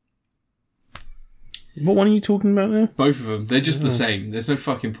all. What one are you talking about now? Both of them. They're just the same. There's no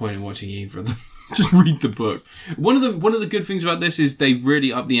fucking point in watching either of them. Just read the book. One of the good things about this is they've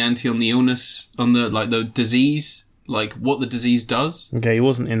really upped the ante on the illness, on the disease, like what the disease does. Okay, he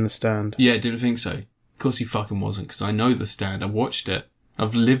wasn't in The Stand. Yeah, didn't think so. Of course he fucking wasn't, because I know The Stand. I've watched it.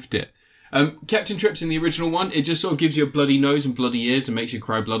 I've lived it. Captain Trips in the original one, it just sort of gives you a bloody nose and bloody ears and makes you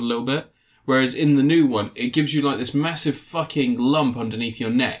cry blood a little bit. Whereas in the new one, it gives you like this massive fucking lump underneath your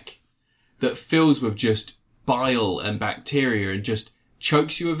neck that fills with just bile and bacteria and just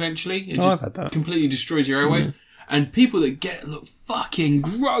chokes you eventually. It just completely destroys your airways. And people that get it look fucking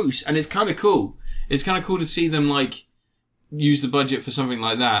gross. And it's kind of cool. It's kind of cool to see them like use the budget for something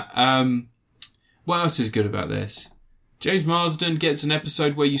like that. What else is good about this? James Marsden gets an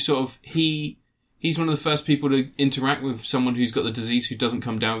episode where you sort of, he's one of the first people to interact with someone who's got the disease who doesn't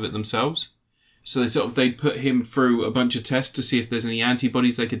come down with it themselves. So they put him through a bunch of tests to see if there's any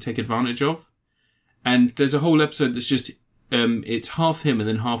antibodies they could take advantage of. And there's a whole episode that's just, it's half him and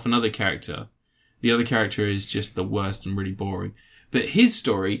then half another character. The other character is just the worst and really boring. But his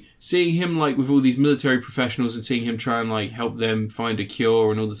story, seeing him like with all these military professionals and seeing him try and like help them find a cure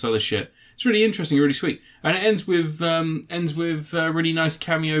and all this other shit, it's really interesting, really sweet. And it ends with a really nice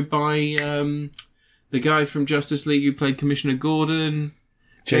cameo by, the guy from Justice League who played Commissioner Gordon.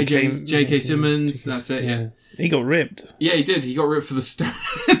 J.K. Simmons, that's it, yeah. He got ripped. Yeah, he did. He got ripped for The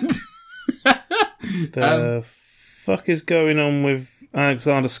Stand. The fuck is going on with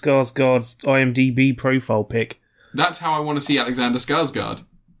Alexander Skarsgård's IMDb profile pic? That's how I want to see Alexander Skarsgård.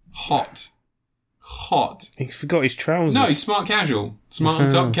 Hot. He's forgot his trousers. No, he's smart casual. Smart on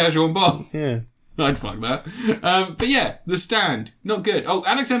top, casual on bottom. Yeah. I'd fuck that. But yeah, The Stand. Not good. Oh,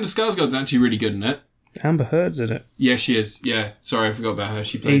 Alexander Skarsgård's actually really good in it. Amber Heard's in it. Yeah, she is. Yeah, sorry, I forgot about her.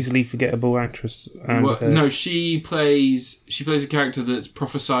 She plays easily forgettable actress. Amber Heard. No, she plays a character that's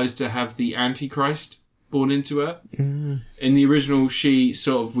prophesized to have the Antichrist born into her. In the original, she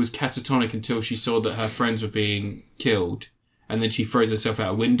sort of was catatonic until she saw that her friends were being killed, and then she throws herself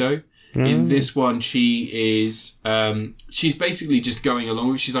out a window. In this one, she is she's basically just going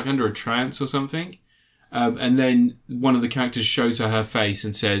along. She's like under a trance or something. And then one of the characters shows her face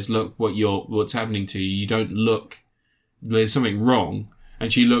and says, look what's happening to you. You don't look, there's something wrong.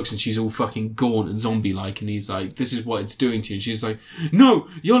 And she looks and she's all fucking gaunt and zombie-like. And he's like, this is what it's doing to you. And she's like, no,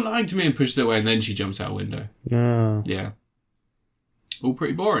 you're lying to me, and pushes it away. And then she jumps out a window. Oh. Yeah. All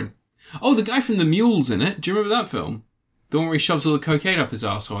pretty boring. Oh, the guy from The Mule's in it. Do you remember that film? The one where he shoves all the cocaine up his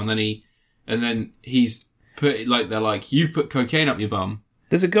arsehole and then he's put, like, they're like, you've put cocaine up your bum.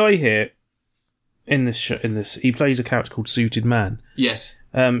 There's a guy here in this, he plays a character called Suited Man. Yes.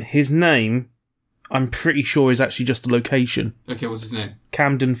 His name, I'm pretty sure, is actually just a location. Okay, what's his name?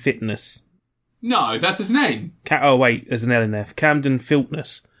 Camden Fitness. No, that's his name. Oh wait, there's an L in there. Camden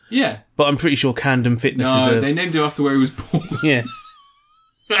Filtness. Yeah. But I'm pretty sure Camden Fitness is No, they named him after where he was born. Yeah.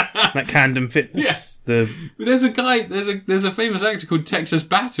 Like Camden Fitness. Yeah. There's a guy, there's a famous actor called Texas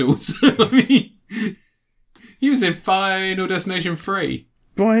Battles. I mean, he was in Final Destination 3.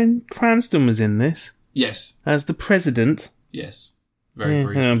 Bryan Cranston was in this. Yes. As the president. Yes. Very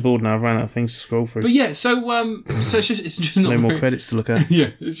briefly. I'm bored now. I've run out of things to scroll through. But yeah, so it's just not no more credits to look at. Yeah,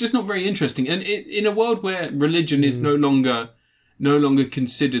 it's just not very interesting. And in a world where religion is no longer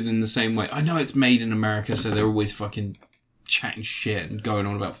considered in the same way. I know it's made in America, so they're always fucking chatting shit and going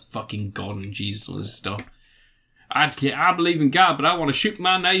on about fucking God and Jesus and all this stuff. I believe in God, but I want to shoot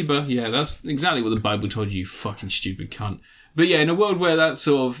my neighbour. Yeah, that's exactly what the Bible told you fucking stupid cunt. But yeah, in a world where that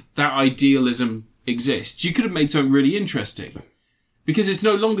idealism exists, you could have made something really interesting. Because it's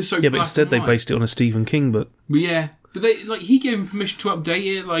no longer so black and white. Yeah, but instead they based it on a Stephen King book. Yeah. But he gave him permission to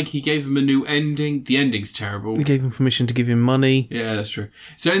update it, like he gave him a new ending. The ending's terrible. They gave him permission to give him money. Yeah, that's true.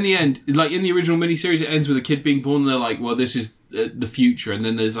 So in the end, like in the original miniseries, it ends with a kid being born and they're like, well, this is the future. And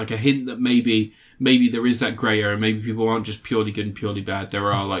then there's like a hint that maybe there is that grey area. Maybe people aren't just purely good and purely bad.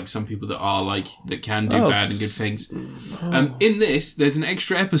 There are like some people that are like, that can do bad and good things. In this, there's an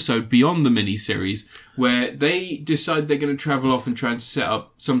extra episode beyond the miniseries where they decide they're going to travel off and try and set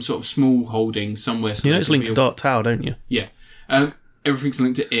up some sort of small holding somewhere. So you know it's linked to Dark Tower, don't you? Yeah. Everything's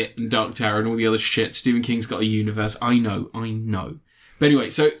linked to it and Dark Tower and all the other shit. Stephen King's got a universe. I know. But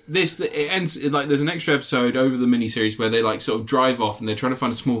anyway, so it ends, like, there's an extra episode over the miniseries where they, like, sort of drive off and they're trying to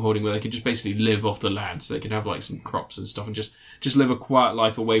find a small holding where they can just basically live off the land so they can have, like, some crops and stuff and just live a quiet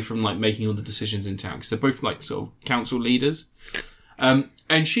life away from, like, making all the decisions in town. Because they're both, like, sort of council leaders.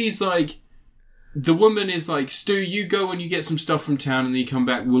 And she's like, the woman is like, Stu, you go and you get some stuff from town and then you come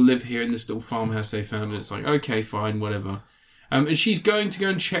back, we'll live here in this little farmhouse they found. And it's like, okay, fine, whatever. And she's going to go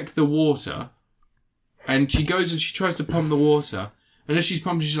and check the water. And she goes and she tries to pump the water. And as she's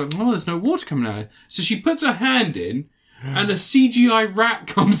pumping, she's like, oh, there's no water coming out. So she puts her hand in, and a CGI rat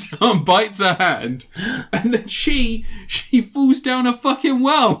comes out and bites her hand. And then she falls down a fucking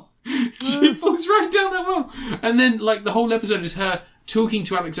well. She falls right down that well. And then, like, the whole episode is her talking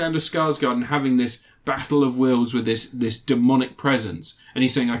to Alexander Skarsgård and having this battle of wills with this demonic presence. And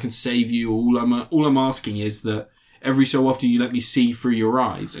he's saying, I can save you. All I'm asking is that every so often you let me see through your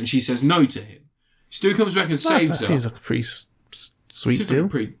eyes. And she says no to him. Stu comes back and saves her. That seems like a pretty sweet deal.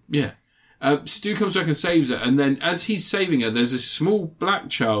 Stu comes back and saves her, and then as he's saving her, there's a small black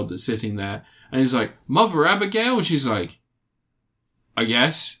child that's sitting there, and he's like, Mother Abigail? And she's like, I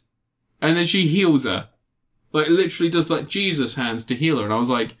guess. And then she heals her. Like, literally does like Jesus hands to heal her, and I was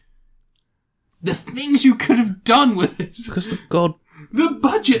like, the things you could have done with this. Because the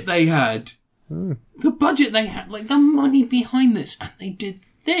budget they had. The budget they had, like the money behind this, and they did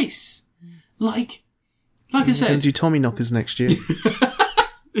this. Like I said, going to do Tommy Knockers next year.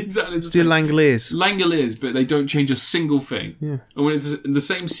 Exactly. Still Langoliers. Langoliers, but they don't change a single thing. Yeah. And when it's the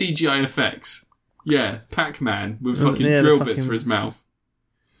same CGI effects. Yeah, Pac-Man with fucking drill bits for his mouth.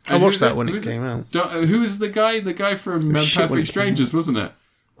 I watched that when it came out. Who was the guy? The guy from Perfect Strangers, wasn't it?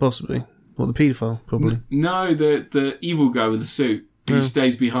 Possibly. What, the paedophile? Probably. No, the evil guy with the suit who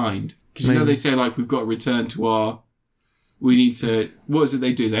stays behind. Because you know they say, like, we've got to return to our... We need to... What is it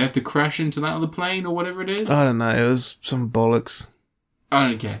they do? They have to crash into that other plane or whatever it is? I don't know. It was some bollocks. I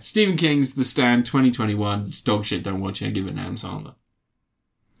don't care. Stephen King's The Stand 2021. It's dog shit. Don't watch it. Give it an Adam Sandler.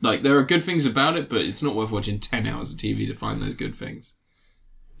 Like, there are good things about it, but it's not worth watching 10 hours of TV to find those good things.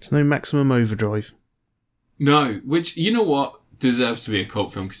 It's no Maximum Overdrive. No, which, you know what? Deserves to be a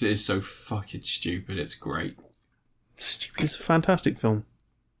cult film because it is so fucking stupid. It's great. Stupid. It's a fantastic film.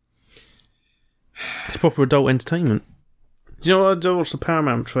 It's proper adult entertainment. Do you know what? I watched the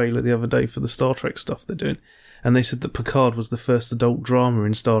Paramount trailer the other day for the Star Trek stuff they're doing, and they said that Picard was the first adult drama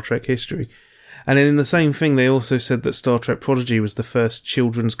in Star Trek history. And then in the same thing, they also said that Star Trek Prodigy was the first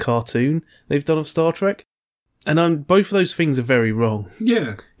children's cartoon they've done of Star Trek. And both of those things are very wrong.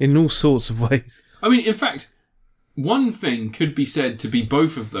 Yeah. In all sorts of ways. I mean, in fact, one thing could be said to be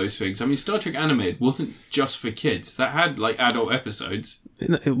both of those things. I mean, Star Trek Animated wasn't just for kids. That had, like, adult episodes.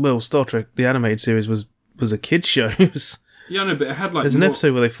 Well, Star Trek, the animated series, was a kid's show. Yeah, no, but it had, like... There's an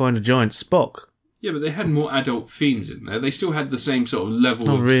episode where they find a giant Spock. Yeah, but they had more adult themes in there. They still had the same sort of level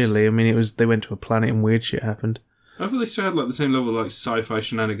Not really. I mean, they went to a planet and weird shit happened. I thought they still had, like, the same level of, like, sci-fi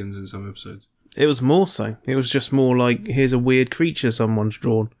shenanigans in some episodes. It was more so. It was just more like, here's a weird creature someone's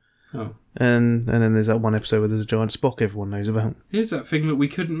drawn. Oh. And then there's that one episode where there's a giant Spock everyone knows about. Here's that thing that we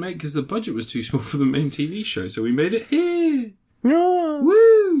couldn't make because the budget was too small for the main TV show, so we made it here. Yeah.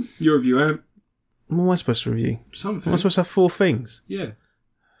 Woo! Your review out. What am I supposed to review? Something. Am I supposed to have 4 things? Yeah.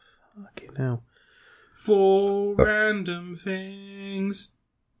 Fucking hell. 4 random things.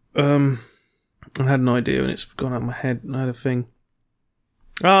 I had an idea and it's gone out of my head. I had a thing.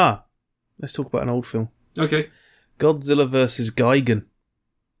 Let's talk about an old film. Okay. Godzilla vs. Gigan.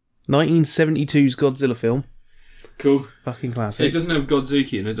 1972's Godzilla film. Cool. Fucking classic. It doesn't have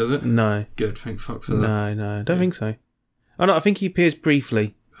Godzuki in it, does it? No. Good, thank fuck for that. No, don't think so. Oh no, I think he appears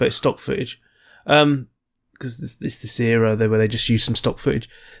briefly, but it's stock footage. Because this era where they just use some stock footage.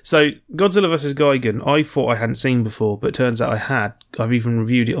 So, Godzilla vs. Gigan, I thought I hadn't seen before, but it turns out I had. I've even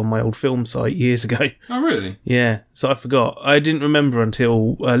reviewed it on my old film site years ago. Oh, really? Yeah, so I forgot. I didn't remember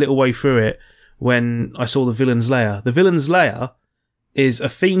until a little way through it when I saw the Villain's Lair. The Villain's Lair is a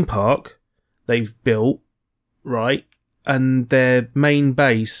theme park they've built, right? And their main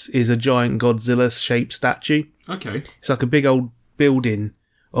base is a giant Godzilla-shaped statue. Okay. It's like a big old building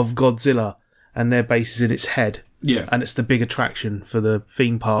of Godzilla, and their base is in its head. Yeah. And it's the big attraction for the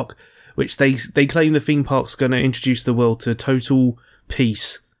theme park, which they claim the theme park's going to introduce the world to total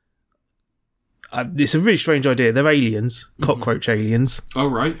peace. It's a really strange idea. They're aliens, cockroach aliens. Oh,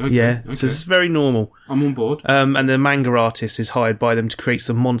 right. Okay. Yeah, okay. so it's very normal. I'm on board. And the manga artist is hired by them to create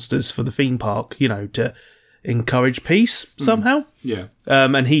some monsters for the theme park, to encourage peace somehow. Yeah.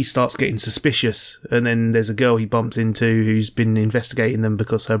 And he starts getting suspicious, and then there's a girl he bumps into who's been investigating them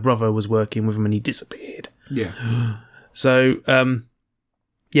because her brother was working with him and he disappeared. Yeah. So,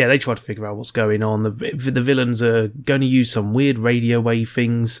 they try to figure out what's going on. The villains are going to use some weird radio wave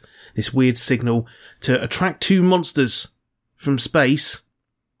things, this weird signal, to attract 2 monsters from space.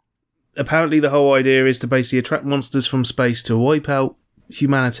 Apparently the whole idea is to basically attract monsters from space to wipe out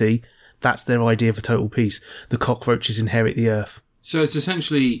humanity. That's their idea for total peace. The cockroaches inherit the Earth. So it's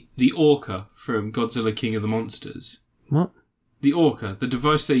essentially the orca from Godzilla King of the Monsters. What? The orca, the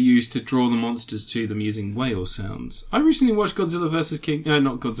device they use to draw the monsters to them using whale sounds. I recently watched Godzilla vs. King...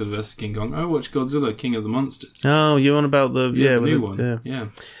 not Godzilla vs. King Kong. I watched Godzilla King of the Monsters. Oh, you're on about the... the new one. Yeah.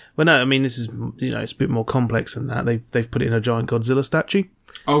 Well, no, I mean, this is, it's a bit more complex than that. They've put it in a giant Godzilla statue.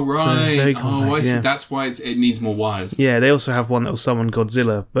 Oh, right. So very complex, I see. yeah. That's why it needs more wires. Yeah, they also have one that will summon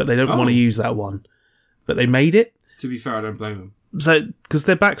Godzilla, but they don't want to use that one. But they made it. To be fair, I don't blame them. So, because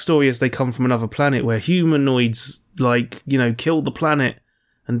their backstory is they come from another planet where humanoids, killed the planet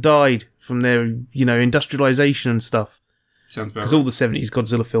and died from their, industrialization and stuff. Sounds about Because all the 70s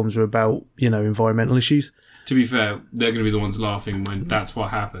Godzilla films are about, environmental issues. To be fair, they're going to be the ones laughing when that's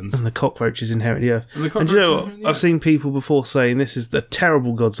what happens. And the cockroaches inherit the earth. And you know what? I've seen people before saying this is the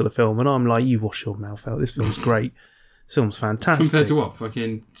terrible Godzilla film, and I'm like, you wash your mouth out. This film's great. This film's fantastic. Compared to what?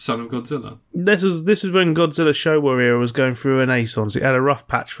 Fucking Son of Godzilla? This was when Godzilla Showa era was going through a renaissance. It had a rough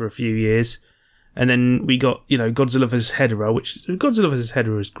patch for a few years. And then we got, Godzilla vs. Hedorah, which Godzilla vs.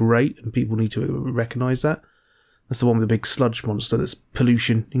 Hedorah is great, and people need to recognise that. That's the one with the big sludge monster that's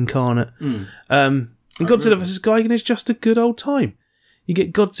pollution incarnate. And Godzilla vs. Gigan is just a good old time. You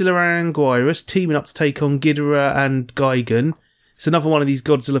get Godzilla and Anguirus teaming up to take on Ghidorah and Gigan. It's another one of these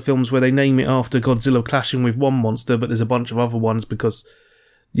Godzilla films where they name it after Godzilla clashing with one monster, but there's a bunch of other ones because,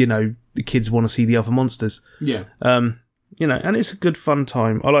 the kids want to see the other monsters. Yeah. And it's a good fun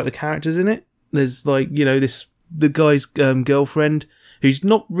time. I like the characters in it. There's the guy's girlfriend, who's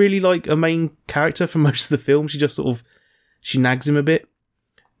not really like a main character for most of the film. She just she nags him a bit.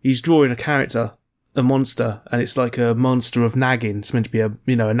 He's drawing a character, a monster, and it's like a monster of nagging. It's meant to be a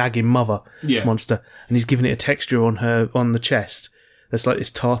nagging mother monster, and he's giving it a texture on the chest. There's like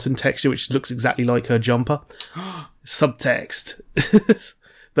this tartan texture which looks exactly like her jumper. Subtext.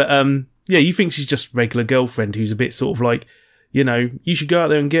 But you think she's just regular girlfriend who's a bit sort of like, you should go out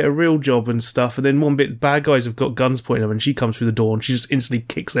there and get a real job and stuff. And then one bit, the bad guys have got guns pointing at them, and she comes through the door and she just instantly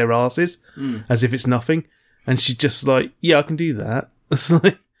kicks their asses as if it's nothing. And she's just like, yeah, I can do that. It's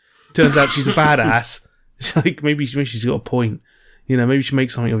like, turns out she's a badass. It's like, maybe she's got a point. Maybe she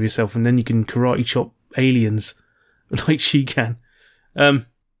makes something of yourself and then you can karate chop aliens like she can. But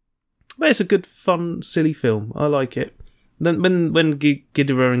it's a good, fun, silly film. I like it. Then when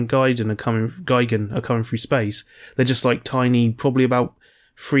Ghidorah and Gigan are coming through space, they're just like tiny, probably about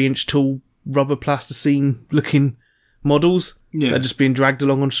 3-inch tall rubber plasticine looking models. Yeah. That are just being dragged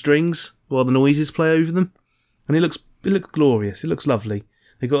along on strings while the noises play over them. And it looks glorious. It looks lovely.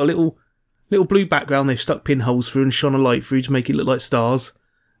 They've got a little blue background they've stuck pinholes through and shone a light through to make it look like stars.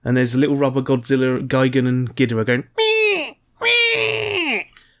 And there's a little rubber Godzilla, Gigan and Ghidorah going, meh, meh.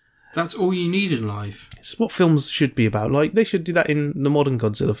 That's all you need in life. It's what films should be about. Like, they should do that in the modern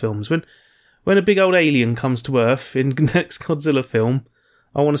Godzilla films. When a big old alien comes to Earth in the next Godzilla film,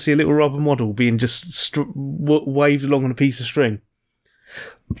 I want to see a little rubber model being just waved along on a piece of string.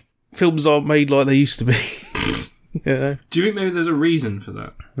 Films aren't made like they used to be. Yeah. Do you think maybe there's a reason for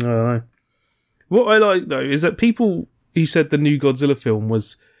that? I don't know. What I like, though, is that people who said the new Godzilla film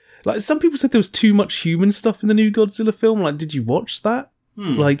was... Like, some people said there was too much human stuff in the new Godzilla film. Like, did you watch that?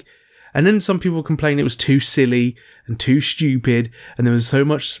 And then some people complained it was too silly and too stupid, and there was so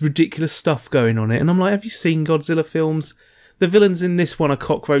much ridiculous stuff going on it. And I'm like, have you seen Godzilla films? The villains in this one are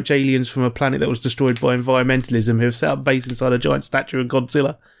cockroach aliens from a planet that was destroyed by environmentalism who have set up base inside a giant statue of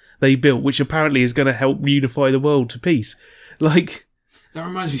Godzilla they built, which apparently is going to help unify the world to peace. Like... That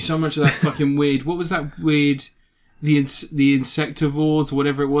reminds me so much of that fucking weird... What was that weird... The Insectivores,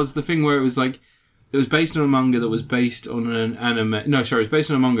 whatever it was. The thing where it was like... It was based on a manga that was based on an anime... No, sorry, it was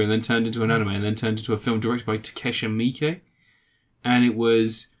based on a manga and then turned into an anime and then turned into a film directed by Takeshi Miike. And it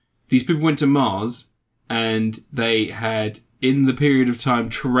was... These people went to Mars and they had, in the period of time,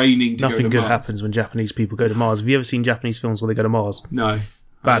 training to go to Mars. Nothing good happens when Japanese people go to Mars. Have you ever seen Japanese films where they go to Mars? No.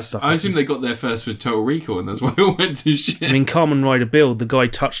 Bad stuff. I assume they got there first with Total Recall and that's why it all went to shit. I mean, Kamen Rider Build, the guy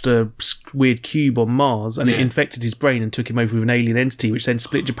touched a weird cube on Mars and it infected his brain and took him over with an alien entity, which then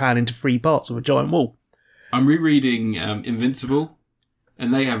split Japan into 3 parts with a giant wall. I'm rereading Invincible,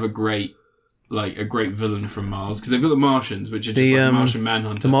 and they have a great villain from Mars, because they've got the Martians, which are just like Martian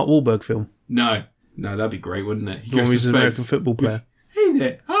Manhunter. The Mark Wahlberg film. No, that'd be great, wouldn't it? He goes to space. An American football player. Hey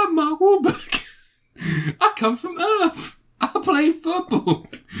there, I'm Mark Wahlberg. I come from Earth. I play football.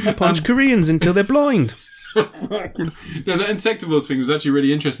 I punch Koreans until they're blind. No, that Insectivores thing was actually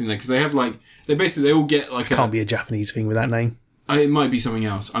really interesting there, because they have they all get like Can't be a Japanese thing with that name. It might be something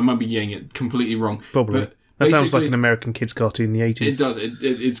else. I might be getting it completely wrong. Probably. But that sounds like an American kids cartoon in the 80s. It does.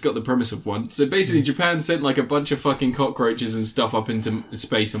 It's got the premise of one. So basically, Japan sent like a bunch of fucking cockroaches and stuff up into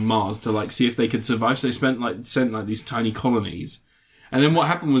space and Mars to like see if they could survive. So they sent like these tiny colonies And then what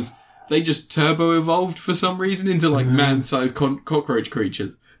happened was they just turbo evolved for some reason into like man-sized cockroach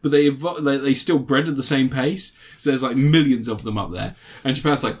creatures. But they still bred at the same pace. So there's like millions of them up there. And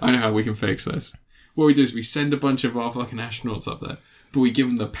Japan's like, I know how we can fix this. What we do is we send a bunch of our fucking astronauts up there, but we give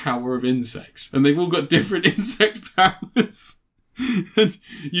them the power of insects. And they've all got different insect powers. And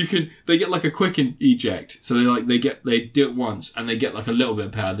they get like a quick eject. So they do it once and they get like a little bit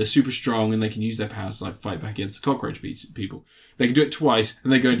of power. They're super strong and they can use their powers to like fight back against the cockroach people. They can do it twice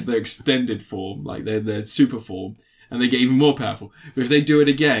and they go into their extended form, like their super form, and they get even more powerful. But if they do it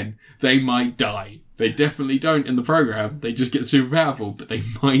again, they might die. They definitely don't in the program. They just get super powerful, but they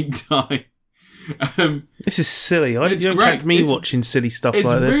might die. This is silly. You don't catch me watching silly stuff like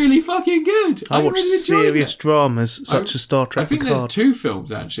this. It's really fucking good. I watch really serious dramas such as Star Trek. I think there's 2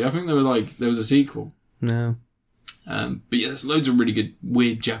 films actually. I think there was a sequel. No. But yeah, there's loads of really good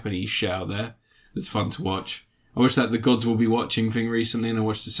weird Japanese shit out there that's fun to watch. I watched that The Gods Will Be Watching thing recently, and I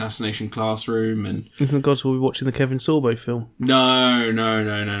watched Assassination Classroom, and The Gods Will Be Watching the Kevin Sorbo film. No, God no.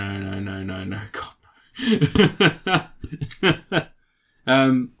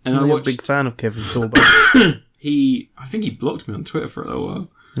 And I watched... a big fan of Kevin Sorbo. I think he blocked me on Twitter for a little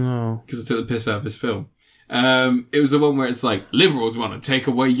while. Oh. Because I took the piss out of his film. It was the one where it's like, liberals want to take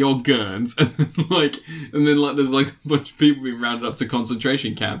away your guns. And then there's like a bunch of people being rounded up to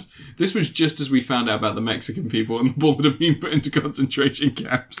concentration camps. This was just as we found out about the Mexican people on the border being put into concentration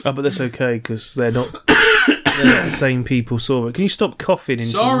camps. Oh, but that's okay, because they're not the same people. Sorry. Can you stop coughing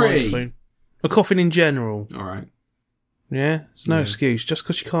into the microphone? Or coughing in general. Alright. Yeah? It's no excuse, just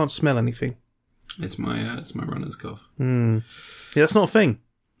because you can't smell anything. It's my runner's cough. Yeah, that's not a thing.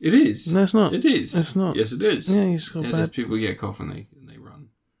 It is. No, it's not. It is. It's not. Yes, it is. Yeah, you just got there's people who get cough and they run.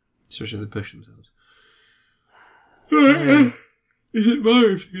 Especially if they push themselves. Is it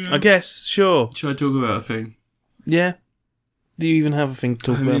my I guess, sure. Should I talk about a thing? Yeah. Do you even have a thing to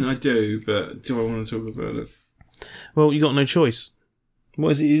talk about? I mean, I do, but do I want to talk about it? Well, you got no choice. What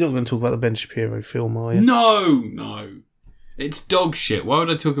is it? You're not going to talk about the Ben Shapiro film, are you? No. It's dog shit. Why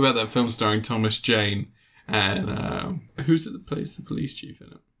would I talk about that film starring Thomas Jane and who's it that plays the police chief in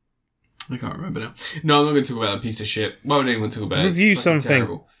it? I can't remember now. No, I'm not going to talk about that piece of shit. Why would anyone talk about it? Review something.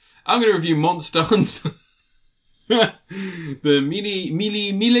 Terrible. I'm going to review Monster Hunter. The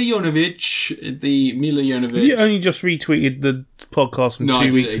Mila Jovovich. You only just retweeted the podcast from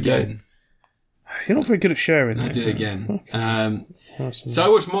 2 weeks ago. Again. You're not very good at sharing. I did again. Okay. So I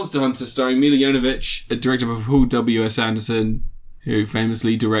watched Monster Hunter starring Mila Jovovich, directed by Paul W.S. Anderson, who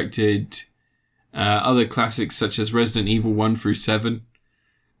famously directed other classics such as Resident Evil 1 through 7.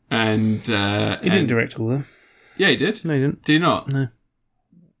 And he didn't direct all of them. Yeah, he did. No, he didn't. Did he not? No.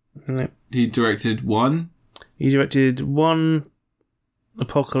 He directed 1. He directed 1,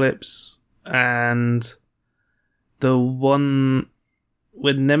 Apocalypse, and the one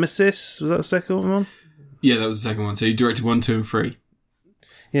with Nemesis. Was that the second one? Yeah, that was the second one. So he directed 1, 2, and 3.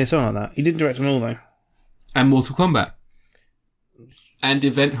 Yeah, something like that. He didn't direct them all, though. And Mortal Kombat. And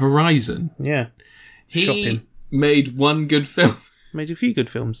Event Horizon. Yeah. He made 1 good film. Made a few good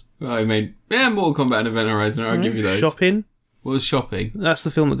films. Well, he made Mortal Kombat and Event Horizon. I'll give you those. Shopping. What was Shopping? That's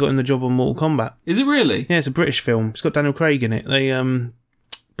the film that got him the job on Mortal Kombat. Is it really? Yeah, it's a British film. It's got Daniel Craig in it. They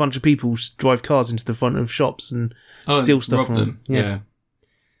bunch of people drive cars into the front of shops and steal stuff from them. Yeah.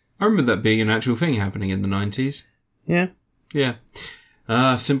 I remember that being an actual thing happening in the 90s. Yeah. Yeah.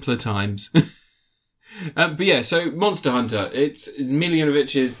 Simpler times. But yeah, so Monster Hunter. It's Mila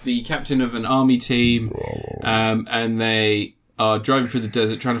Jovovich is the captain of an army team, and they are driving through the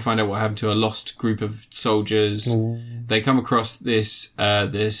desert trying to find out what happened to a lost group of soldiers. They come across this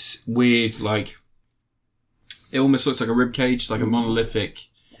weird, like, it almost looks like a ribcage, like a monolithic.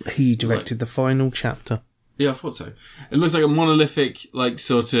 He directed the final chapter. Yeah, I thought so. It looks like a monolithic, like,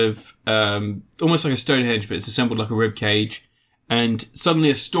 sort of, almost like a Stonehenge, but it's assembled like a ribcage. And suddenly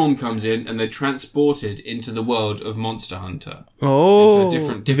a storm comes in and they're transported into the world of Monster Hunter. Oh, into a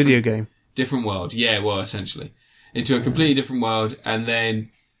different video game. Different world. Yeah, well, essentially. Into a completely different world, and then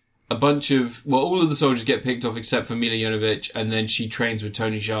all of the soldiers get picked off except for Mila Jovovich, and then she trains with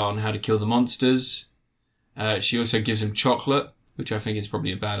Tony Jaa on how to kill the monsters. She also gives him chocolate, which I think is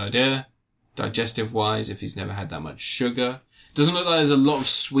probably a bad idea, digestive-wise, if he's never had that much sugar. Doesn't look like there's a lot of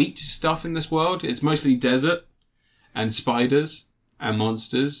sweet stuff in this world. It's mostly desert and spiders and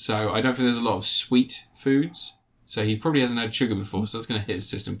monsters, so I don't think there's a lot of sweet foods. So he probably hasn't had sugar before, so that's going to hit his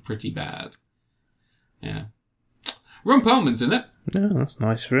system pretty bad. Yeah. Ron Perlman's in it. Yeah, that's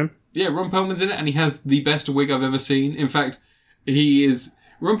nice for him. Yeah, Ron Perlman's in it, and he has the best wig I've ever seen. In fact,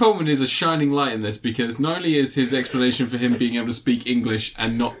 Ron Perlman is a shining light in this, because not only is his explanation for him being able to speak English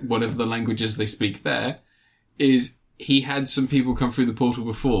and not whatever the languages they speak there, is he had some people come through the portal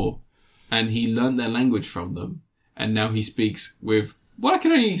before, and he learned their language from them, and now he speaks with what I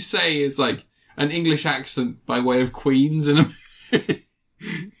can only say is like an English accent by way of Queens, and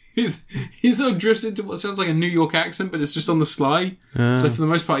he's sort of drifts into what sounds like a New York accent, but it's just on the sly. So for the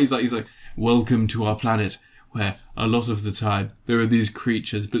most part, he's like, welcome to our planet, where a lot of the time there are these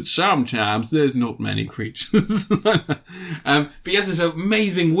creatures, but sometimes there's not many creatures. But he has this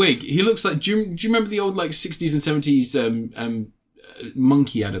amazing wig. He looks like, do you remember the old like 60s and 70s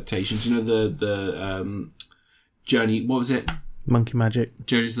monkey adaptations? You know, the Journey, what was it? Monkey Magic.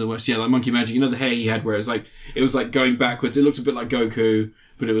 Journey to the West. Yeah, like Monkey Magic. You know the hair he had where it was like going backwards. It looked a bit like Goku,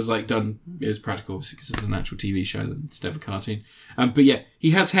 but it was like done, it was practical obviously because it was an actual TV show instead of a cartoon. But yeah,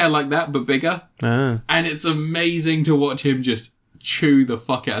 he has hair like that, but bigger. And it's amazing to watch him just chew the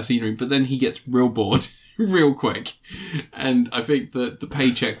fuck out of scenery, but then he gets real bored real quick. And I think that the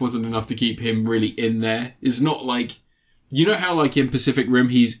paycheck wasn't enough to keep him really in there. It's not like, you know how like in Pacific Rim,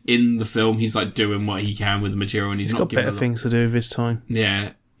 he's in the film, he's like doing what he can with the material and he's not got better things to do with his time.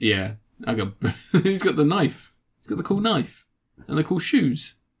 Yeah. He's got the knife. He's got the cool knife. And the cool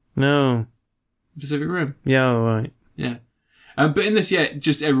shoes. No. Pacific Rim. Yeah, all right. Yeah. But in this,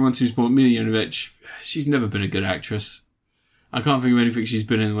 just everyone seems more. Mila Jovovich, she's never been a good actress. I can't think of anything she's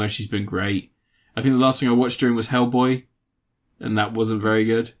been in where she's been great. I think the last thing I watched during was Hellboy. And that wasn't very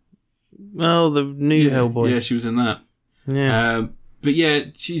good. Oh, the new Hellboy. Yeah, she was in that. Yeah. But yeah,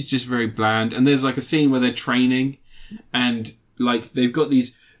 she's just very bland. And there's like a scene where they're training and like they've got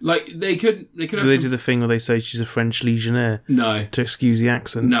these, like they could have do they do the thing where they say she's a French legionnaire? No. To excuse the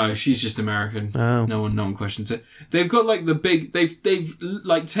accent? No, she's just American. Oh. No one questions it. They've got like they've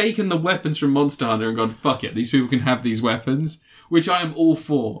like taken the weapons from Monster Hunter and gone, fuck it, these people can have these weapons, which I am all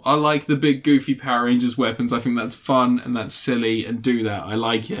for. I like the big goofy Power Rangers weapons. I think that's fun and that's silly and do that. I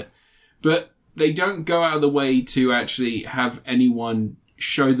like it. But they don't go out of the way to actually have anyone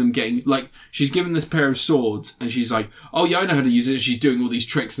show them getting, like, she's given this pair of swords and she's like, oh yeah, I know how to use it. She's doing all these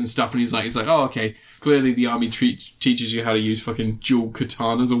tricks and stuff. And he's like, oh, okay. Clearly the army teaches you how to use fucking dual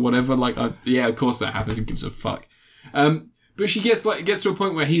katanas or whatever. Like, yeah, of course that happens. Who gives a fuck? But she gets to a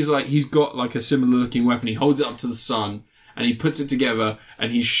point where he's got like a similar looking weapon. He holds it up to the sun and he puts it together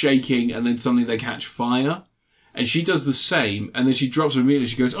and he's shaking and then suddenly they catch fire. And she does the same, and then she drops it immediately.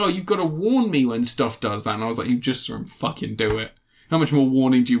 She goes, oh, you've got to warn me when stuff does that. And I was like, you just sort of fucking do it. How much more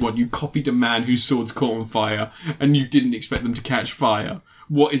warning do you want? You copied a man whose sword's caught on fire, and you didn't expect them to catch fire.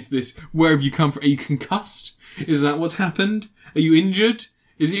 What is this? Where have you come from? Are you concussed? Is that what's happened? Are you injured?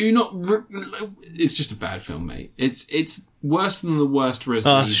 Is you not... It's just a bad film, mate. It's worse than the worst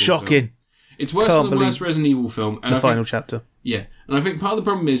Resident Evil shocking. film. It's worse than the worst Resident Evil film. And the final chapter. Yeah. And I think part of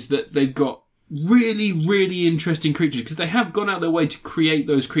the problem is that they've got really, really interesting creatures because they have gone out their way to create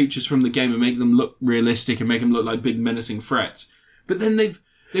those creatures from the game and make them look realistic and make them look like big menacing threats. But then they've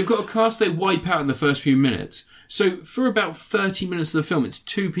got a cast they wipe out in the first few minutes. So for about 30 minutes of the film, it's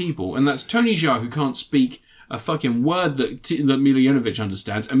two people, and that's Tony Jaa, who can't speak a fucking word that Mila Jovovich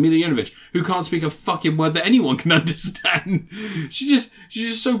understands, and Mila Jovovich, who can't speak a fucking word that anyone can understand. She's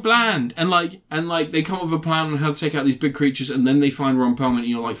just so bland. And they come up with a plan on how to take out these big creatures, and then they find Ron Perlman, and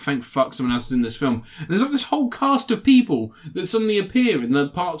you're like, thank fuck someone else is in this film. And there's like this whole cast of people that suddenly appear in the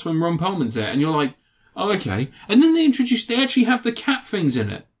parts when Ron Perlman's there, and you're like, oh, okay. And then they actually have the cat things in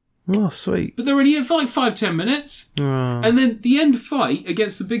it. Oh, sweet. But they're only in for like 5-10 minutes. Oh. And then the end fight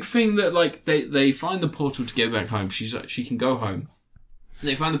against the big thing that, like, they find the portal to go back home. She can go home.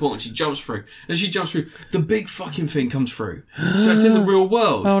 They find the portal and she jumps through. And she jumps through. The big fucking thing comes through. So it's in the real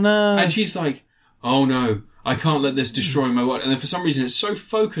world. Oh, no. And she's like, oh, no. I can't let this destroy my world. And then for some reason it's so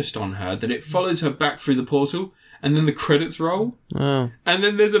focused on her that it follows her back through the portal. And then the credits roll. Oh. And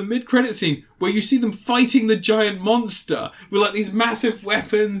then there's a mid-credit scene where you see them fighting the giant monster with like these massive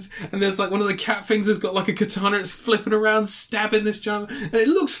weapons. And there's like one of the cat things has got like a katana. It's flipping around, stabbing this giant. And it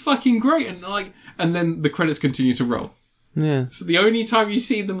looks fucking great. And then the credits continue to roll. Yeah. So the only time you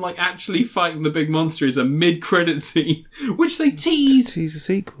see them like actually fighting the big monster is a mid-credit scene, which they tease. Tease a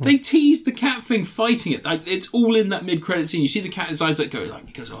sequel. They tease the cat thing fighting it. Like, it's all in that mid-credit scene. You see the cat, his eyes like go, like,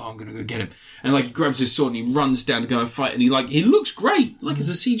 he goes, oh, I'm gonna go get him. And like, he grabs his sword and he runs down to go and fight. And he looks great. Like, it's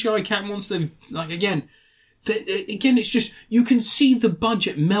a CGI cat monster. Like, again, it's just, you can see the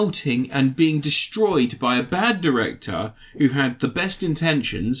budget melting and being destroyed by a bad director who had the best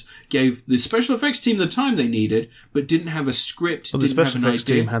intentions, gave the special effects team the time they needed, but didn't have a script, well, didn't have an idea. The special effects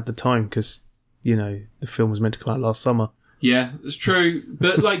team had the time because, you know, the film was meant to come out last summer. Yeah, that's true.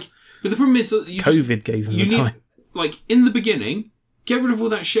 But the problem is that COVID gave them the time. Like, in the beginning, get rid of all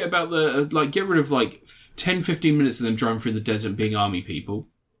that shit about get rid of 10, 15 minutes of them driving through the desert being army people.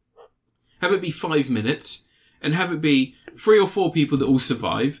 Have it be 5 minutes. and have it be 3 or 4 people that all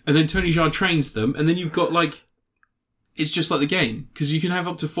survive, and then Tony Jaa trains them, and then you've got like, it's just like the game, because you can have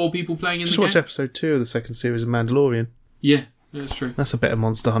up to 4 people playing in Just the game. watch episode 2 of the second series of Mandalorian. Yeah, that's true. That's a better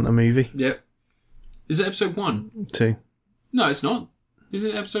Monster Hunter movie. Yeah. Is it episode 1? 2. No, it's not. Is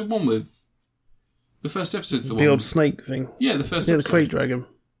it episode 1 with... The first episode's the one... The old snake thing. Yeah, the first Yeah, episode. the Crate Dragon.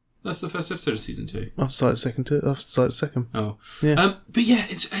 That's the first episode of season 2. I've started second. Oh. Yeah. But yeah,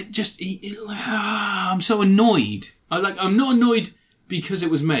 I'm so annoyed. I'm not annoyed because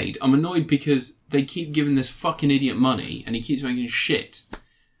it was made. I'm annoyed because they keep giving this fucking idiot money and he keeps making shit.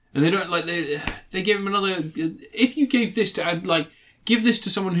 And they don't, like, they give him another... If you gave this to, give this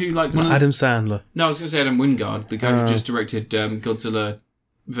to someone who, like... Adam Sandler. No, I was going to say Adam Wingard, the guy who just directed Godzilla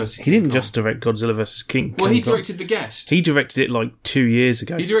vs. He didn't just direct Godzilla vs. King Kong. Well, he directed The Guest. He directed it like 2 years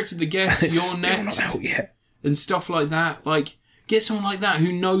ago. He directed The Guest, It's You're still Next, not out yet. and stuff like that. Like, get someone like that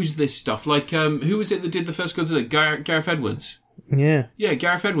who knows this stuff. Like, who was it that did the first Godzilla? Gareth Edwards. Yeah. Yeah,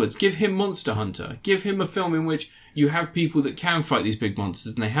 Gareth Edwards. Give him Monster Hunter. Give him a film in which you have people that can fight these big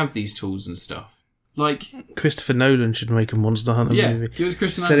monsters and they have these tools and stuff. Like... Christopher Nolan should make a Monster Hunter movie. Give us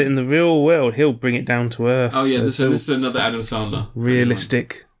Christopher Set Nolan. it in the real world. He'll bring it down to earth. Oh, yeah, so this is another Adam Sandler.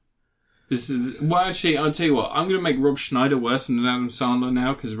 realistic. Well, actually, I'll tell you what. I'm going to make Rob Schneider worse than Adam Sandler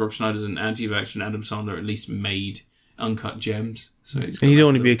now, because Rob Schneider's an anti-vaxxer and Adam Sandler at least made Uncut Gems. So he's And you don't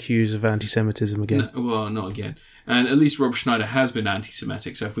want to be accused of anti-Semitism again. No, well, not again. And at least Rob Schneider has been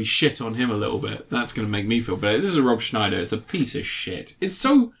anti-Semitic, so if we shit on him a little bit, that's going to make me feel better. This is Rob Schneider. It's a piece of shit. It's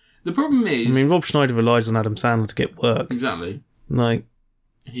so... The problem is... I mean, Rob Schneider relies on Adam Sandler to get work. Exactly. Like,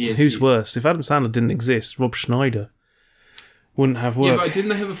 who's worse? If Adam Sandler didn't exist, Rob Schneider wouldn't have work. Yeah, but didn't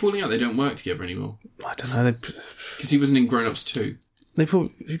they have a falling out? They don't work together anymore. I don't know. Because he wasn't in Grown Ups 2. He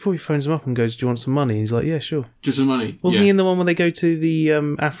probably phones him up and goes, "Do you want some money?" And he's like, "Yeah, sure." Just some money. Wasn't he in the one where they go to the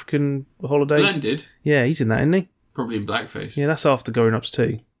African holiday? Blended? Yeah, he's in that, isn't he? Probably in blackface. Yeah, that's after Grown Ups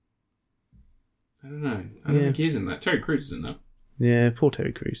 2. I don't know. I don't think he's in that. Terry Crews is in that. Yeah, poor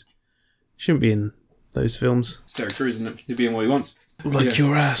Terry Crews. Shouldn't be in those films. It's Terry Crews, isn't it? He'd be in what he wants. Like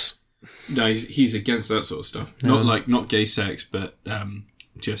your ass. No, he's against that sort of stuff. Not gay sex, but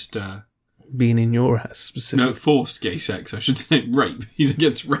just... Being in your ass, specifically. No, forced gay sex, I should say. Rape. He's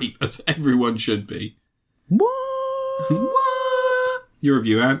against rape, as everyone should be. What? Your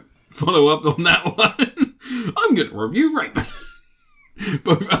review, Anne. Follow up on that one. I'm going to review rape.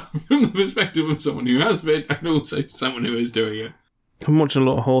 Both from the perspective of someone who has been, and also someone who is doing it. I'm watching a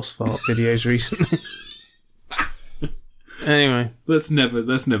lot of horse fart videos recently. Anyway, let's never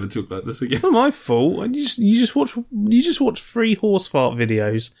talk about this again. It's not my fault. You just watch 3 horse fart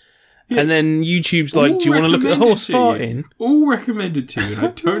videos, and then YouTube's like, "Do you want to look at the horse farting?" All recommended to you, and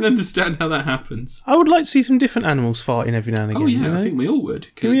I don't understand how that happens. I would like to see some different animals farting every now and again. Oh yeah, you know? I think we all would.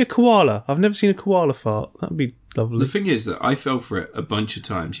 Give me a koala. I've never seen a koala fart. That'd be lovely. The thing is that I fell for it a bunch of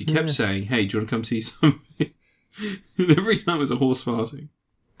times. She kept saying, "Hey, do you want to come see something?" And every time it was a horse farting.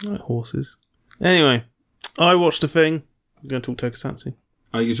 I like horses. Anyway, I watched a thing. I'm going to talk Tokusatsu.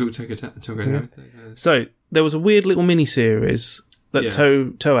 Oh, you can talk So, there was a weird little mini-series that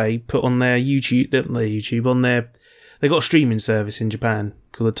Toei put on their YouTube, they got a streaming service in Japan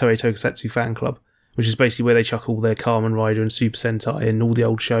called the Toei Tokusatsu Fan Club, which is basically where they chuck all their Kamen Rider and Super Sentai and all the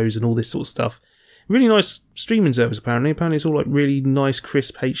old shows and all this sort of stuff. Really nice streaming service, apparently. Apparently it's all like really nice,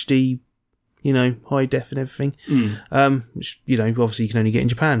 crisp HD, high def and everything. Which, obviously you can only get in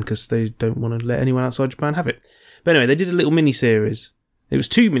Japan because they don't want to let anyone outside Japan have it. But anyway, they did a little mini-series. It was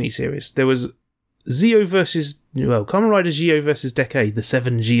 2 mini-series. There was Kamen Rider Zio versus Decade, the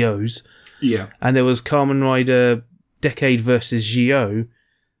 7 Gios. Yeah. And there was Kamen Rider Decade versus Gio,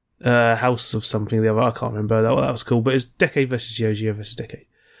 House of something, the other, I can't remember that was called, but it was Decade versus Gio, Gio versus Decade.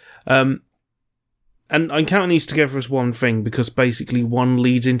 And I'm counting these together as one thing because basically one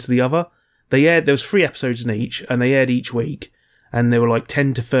leads into the other. There was 3 episodes in each, and they aired each week, and they were like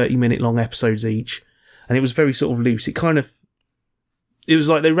 10 to 30 minute long episodes each. And it was very sort of loose. It was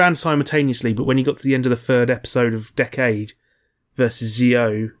like they ran simultaneously, but when you got to the end of the 3rd episode of Decade versus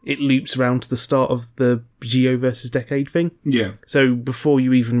Zio, it loops around to the start of the Gio versus Decade thing. Yeah. So before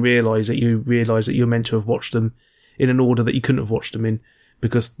you even realise that you're meant to have watched them in an order that you couldn't have watched them in,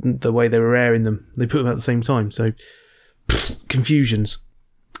 because the way they were airing them, they put them at the same time. So, confusions.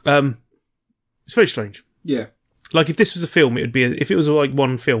 It's very strange. Yeah. Like if this was a film, it would be, if it was like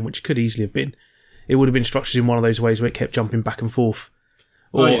one film, which could easily have been, it would have been structured in one of those ways where it kept jumping back and forth.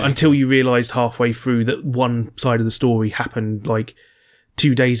 Or until you realised halfway through that one side of the story happened like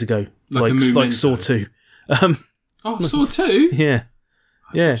 2 days ago. Like Saw 2. Saw 2? Yeah.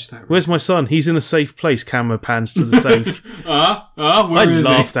 Yeah. Where's my son? He's in a safe place. Camera pans to the safe. Where is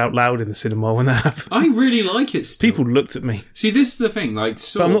he? I laughed out loud in the cinema when that happened. I really like it still. People looked at me. See, this is the thing, like,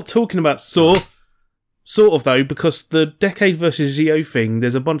 But I'm not talking about Saw. Sort of, though, because the Decade versus Zio thing,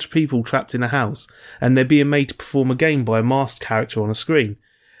 there's a bunch of people trapped in a house, and they're being made to perform a game by a masked character on a screen.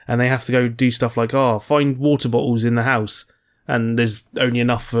 And they have to go do stuff like, find water bottles in the house. And there's only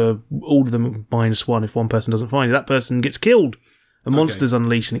enough for all of them -1 if one person doesn't find it. That person gets killed. A monster's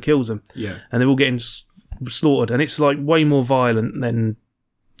unleashed and it kills them. Yeah. And they're all getting slaughtered. And it's like way more violent than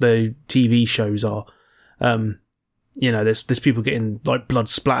the TV shows are. There's people getting like blood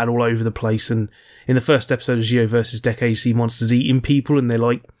splattered all over the place. And in the first episode of Zio versus Decade, you see monsters eating people and they're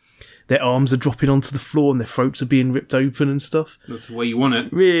like, their arms are dropping onto the floor and their throats are being ripped open and stuff. That's the way you want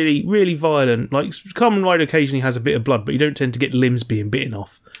it. Really, really violent. Like, Kamen Rider occasionally has a bit of blood, but you don't tend to get limbs being bitten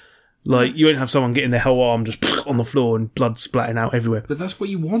off. Like, you won't have someone getting their whole arm just on the floor and blood splatting out everywhere. But that's what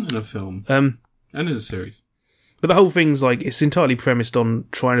you want in a film. And in a series. But the whole thing's like, it's entirely premised on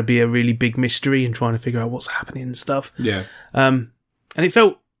trying to be a really big mystery and trying to figure out what's happening and stuff. Yeah. And it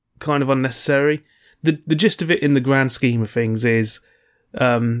felt kind of unnecessary. The gist of it in the grand scheme of things is...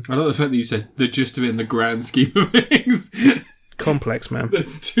 I like the fact that you said the gist of it in the grand scheme of things. Complex, man.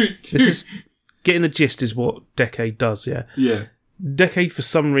 That's too... Getting the gist is what Decade does, yeah. Yeah. Decade, for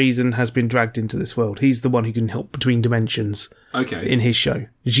some reason, has been dragged into this world. He's the one who can help between dimensions. Okay. In his show.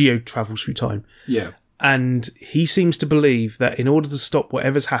 Zio travels through time. Yeah. And he seems to believe that in order to stop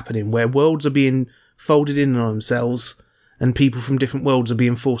whatever's happening, where worlds are being folded in on themselves and people from different worlds are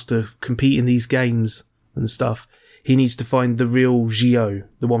being forced to compete in these games and stuff, he needs to find the real Zio,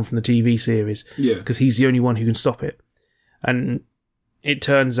 the one from the TV series. Yeah. Because he's the only one who can stop it. And it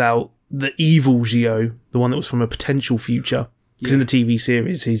turns out the evil Zio, the one that was from a potential future, because in the TV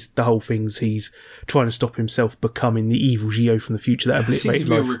series, he's trying to stop himself becoming the evil Zio from the future that obliterated life. Seems to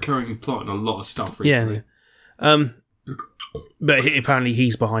be a recurring plot in a lot of stuff recently. Yeah. But apparently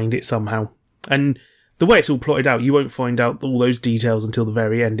he's behind it somehow. And the way it's all plotted out, you won't find out all those details until the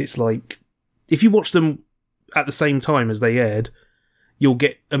very end. It's like, if you watch them at the same time as they aired, you'll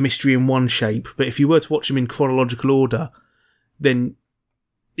get a mystery in one shape. But if you were to watch them in chronological order, then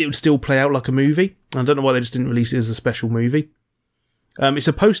it would still play out like a movie. I don't know why they just didn't release it as a special movie. It's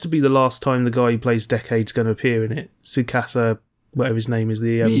supposed to be the last time the guy who plays Decade's going to appear in it. Tsukasa, whatever his name is,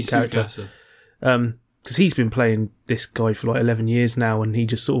 the character. Because he's been playing this guy for like 11 years now, and he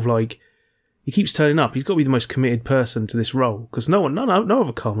just sort of like, he keeps turning up. He's got to be the most committed person to this role, because no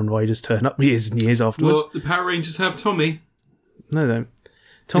other Kamen Riders turn up years and years afterwards. Well, the Power Rangers have Tommy. No, they don't.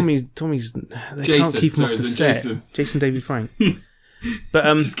 Tommy's they Jason, can't keep him off the set. Jason David Frank.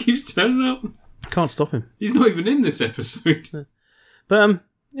 But just keeps turning up. Can't stop him. He's not even in this episode. No. But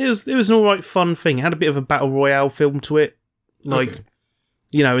it was an alright fun thing. It had a bit of a battle royale film to it. Like,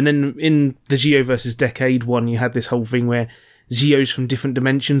 and then in the Zio versus Decade one, you had this whole thing where Zios from different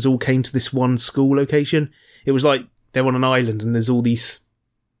dimensions all came to this one school location. It was like they're on an island and there's all these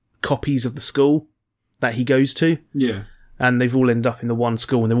copies of the school that he goes to. Yeah. And they've all ended up in the one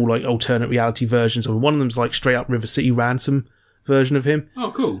school, and they're all like alternate reality versions of him. One of them's like straight up River City Ransom version of him.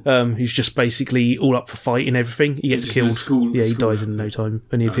 Oh, cool. He's just basically all up for fighting everything. He gets killed. He dies in no time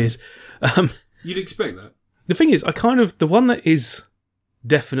when he appears. You'd expect that. The thing is, the one that is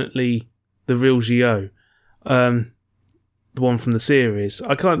definitely the real Zio, the one from the series,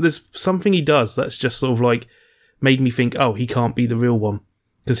 there's something he does that's just sort of like made me think, oh, he can't be the real one,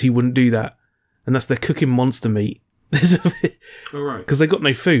 because he wouldn't do that. And that's they're cooking monster meat. All right. Because they've got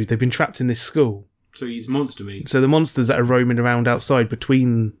no food. They've been trapped in this school. So he eats monster meat. So the monsters that are roaming around outside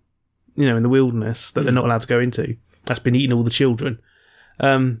between, in the wilderness that they're not allowed to go into, that's been eating all the children.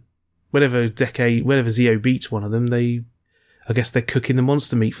 Whenever Zio beats one of them, I guess they're cooking the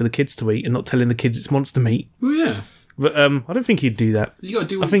monster meat for the kids to eat and not telling the kids it's monster meat. Well, yeah. But I don't think he'd do that. You gotta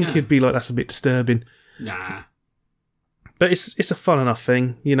do what I think he'd be like, that's a bit disturbing. Nah. But it's a fun enough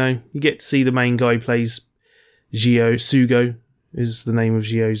thing, You get to see the main guy plays Zio. Sugo is the name of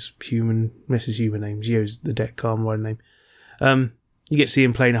Zio's human name. Zio's the Kamen Rider name. You get to see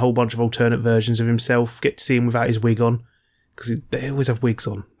him playing a whole bunch of alternate versions of himself. Get to see him without his wig on, because they always have wigs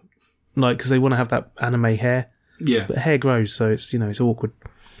on, because they want to have that anime hair. Yeah, but hair grows, so it's it's awkward.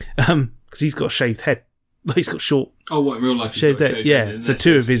 Because he's got a shaved head. He's got short. Oh, what in real life? Shaved head. Yeah. So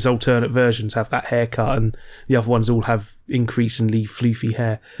two of his alternate versions have that haircut, and the other ones all have increasingly floofy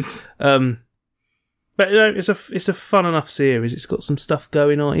hair. But it's a fun enough series. It's got some stuff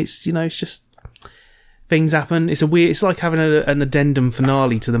going on. It's it's just things happen. It's like having an addendum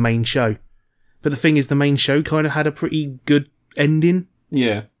finale to the main show. But the thing is, the main show kind of had a pretty good ending.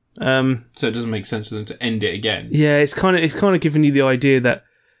 Yeah. So it doesn't make sense for them to end it again. Yeah, it's kind of giving you the idea that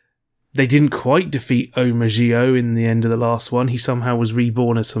they didn't quite defeat Oma Gio in the end of the last one. He somehow was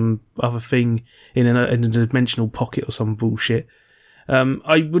reborn as some other thing in a dimensional pocket or some bullshit.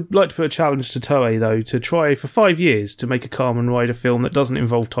 I would like to put a challenge to Toei, though, to try for 5 years to make a Kamen Rider film that doesn't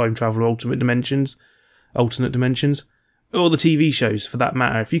involve time travel or alternate dimensions, or the TV shows for that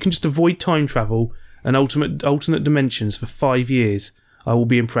matter. If you can just avoid time travel and alternate dimensions for 5 years, I will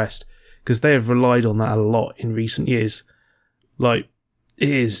be impressed, because they have relied on that a lot in recent years. Like, it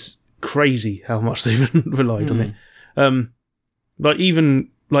is crazy how much they've relied on it.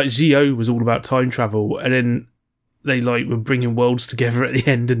 Even Zio was all about time travel, and then they were bringing worlds together at the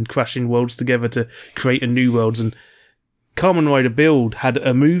end and crashing worlds together to create a new worlds. And Kamen Rider Build had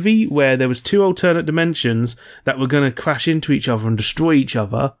a movie where there was 2 alternate dimensions that were going to crash into each other and destroy each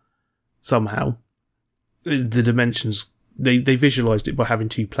other somehow. The dimensions, they visualised it by having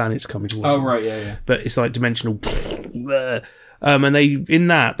 2 planets coming towards them. Oh, right, yeah. But it's like dimensional. And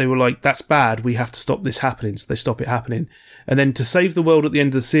they were like, that's bad, we have to stop this happening. So they stop it happening. And then to save the world at the end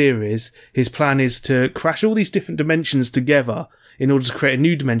of the series, his plan is to crash all these different dimensions together in order to create a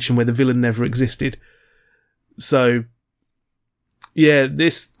new dimension where the villain never existed. So, yeah,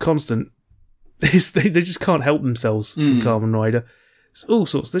 this constant, they just can't help themselves in Kamen Rider. It's all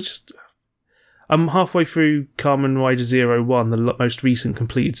sorts. I'm halfway through Kamen Rider 01, the most recent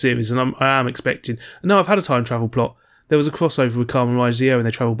completed series, and I am expecting. No, I've had a time travel plot. There was a crossover with Kamen Rider Zio, and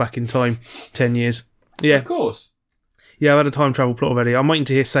they travel back in time 10 years. Yeah, of course. Yeah, I've had a time travel plot already. I'm waiting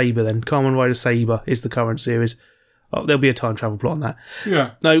to hear Saber then. Kamen Rider Saber is the current series. Oh, there'll be a time travel plot on that.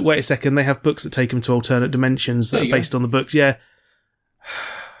 Yeah. No, wait a second. They have books that take them to alternate dimensions that are based on the books. Yeah.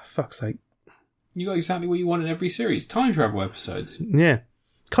 Fuck's sake. You got exactly what you want in every series. Time travel episodes. Yeah.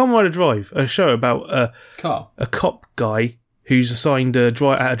 Kamen Rider Drive, a show about a cop guy who's assigned at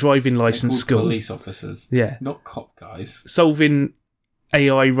a driving license school. Police officers. Yeah. Not cop guys. Solving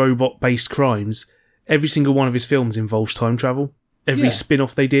AI robot-based crimes. Every single one of his films involves time travel. Every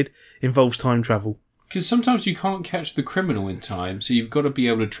spin-off they did involves time travel. Because sometimes you can't catch the criminal in time, so you've got to be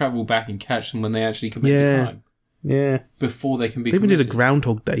able to travel back and catch them when they actually commit the crime. Yeah. Before they can be They even committed. did a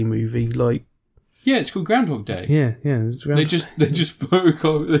Groundhog Day movie, Yeah, it's called Groundhog Day. Yeah. They just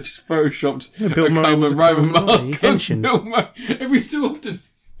photoshopped Bill a Murray was Kamen Rider mask. mentioned. Bill Murray. Every so often,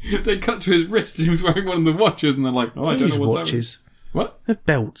 they cut to his wrist and he was wearing one of the watches, and they're like, "Oh, I don't know what's watches. happening." What? They have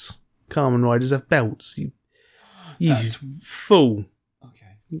belts. Kamen Riders have belts. You That's fool.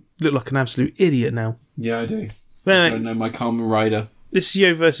 Okay. Look like an absolute idiot now. Yeah, I do. But I anyway, don't know my Kamen Rider. this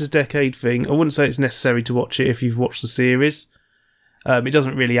Yo versus Decade thing, I wouldn't say it's necessary to watch it if you've watched the series. It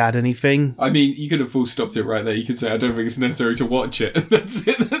doesn't really add anything. I mean, you could have full stopped it right there. You could say, "I don't think it's necessary to watch it." That's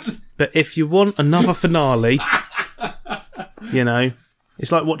it. But if you want another finale,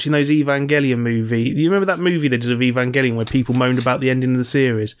 it's like watching those Evangelion movie. You remember that movie they did of Evangelion where people moaned about the ending of the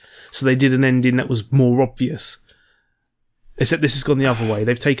series? So they did an ending that was more obvious. Except this has gone the other way.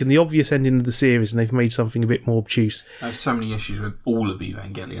 They've taken the obvious ending of the series and they've made something a bit more obtuse. I have so many issues with all of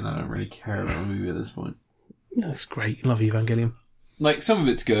Evangelion. I don't really care about the movie at this point. That's great. I love Evangelion. Like, some of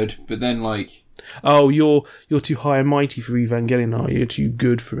it's good, but then, like... Oh, you're too high and mighty for Evangelion, are you? You're too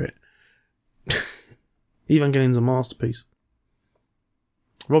good for it. Evangelion's a masterpiece.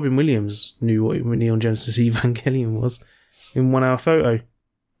 Robin Williams knew what Neon Genesis Evangelion was in 1 Hour Photo.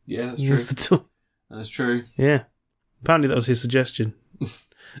 Yeah, that's true. That's true. Yeah. Apparently that was his suggestion.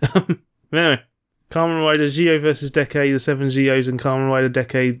 Anyway, Kamen Rider Zio versus Decade, the 7 Zios, and Kamen Rider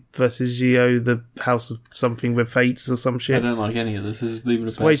Decade versus Zio, the House of something with Fates or some shit. I don't like any of this. This is leaving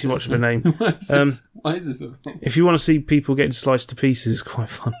It's way too much of a name. Why is this a thing? If you want to see people getting sliced to pieces, it's quite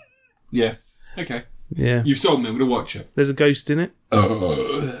fun. Yeah. Okay. Yeah. You've sold me. I'm going to watch it. There's a ghost in it.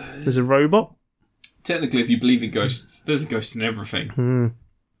 There's a robot. Technically, if you believe in ghosts, there's a ghost in everything.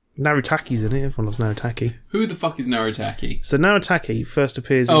 Narutaki's in it. Everyone loves Narutaki. Who the fuck is Narutaki? So Narutaki first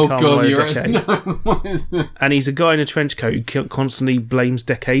appears in Kamen Rider Decade. No, what is that? And he's a guy in a trench coat who constantly blames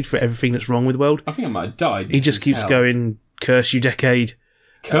Decade for everything that's wrong with the world. I think I might have died. He just keeps going, curse you, Decade.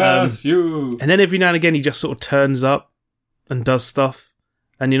 Curse you. And then every now and again he just sort of turns up and does stuff.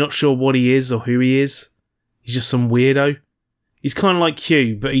 And you're not sure what he is or who he is. He's just some weirdo. He's kind of like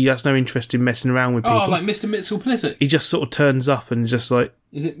Q, but he has no interest in messing around with people. Oh, like Mr. Mixel-Plitzic. He just sort of turns up and just like...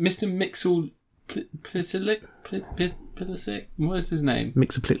 Is it Mr. Mixel-Plitzic? What is his name?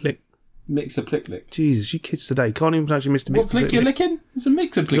 Mixer-Plick-Lick. Mixer-Plick-Lick. Jesus, you kids today can't even pronounce your Mr. What Plick you're Mixer-Plick-Lick. licking? It's a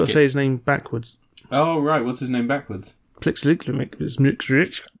Mixer-Plick. You've got to say his name backwards. Oh, right. What's his name backwards? Plick-Lick-Lick. It's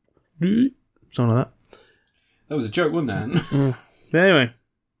Mixer-Rich. Something like that. That was a joke, wasn't it? But anyway.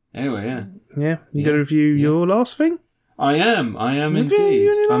 Anyway, yeah. Yeah, you got to review your last thing? I am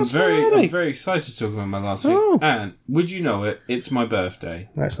indeed. I'm very excited to talk about my last week. Oh. And would you know it? It's my birthday.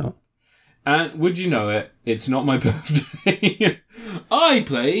 That's not. And would you know it? It's not my birthday. I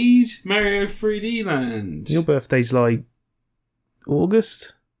played Mario 3D Land. Your birthday's like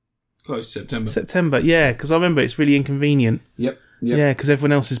August? Close September. September, yeah, because I remember it's really inconvenient. Yep. Yeah, because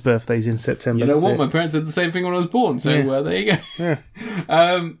everyone else's birthday's in September. You know what? My parents did the same thing when I was born, so there you go. Yeah.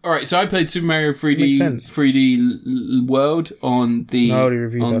 Alright, so I played Super Mario 3D World on the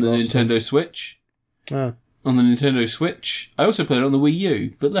Nintendo Switch. Oh. On the Nintendo Switch. I also played it on the Wii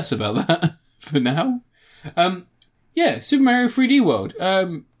U, but less about that for now. Super Mario 3D World.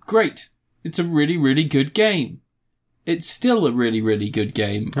 Great. It's a really, really good game. It's still a really, really good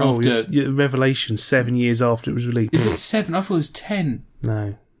game. Revelation 7 years after it was released. Is it 7? I thought it was 10.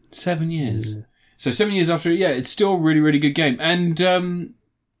 No. 7 years. Yeah. So 7 years after, it's still a really, really good game. And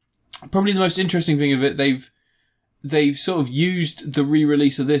probably the most interesting thing of it, they've sort of used the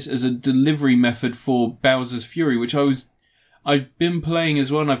re-release of this as a delivery method for Bowser's Fury, which I've been playing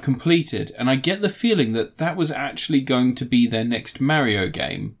as well and I've completed. And I get the feeling that was actually going to be their next Mario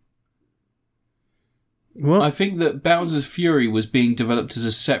game. What? I think that Bowser's Fury was being developed as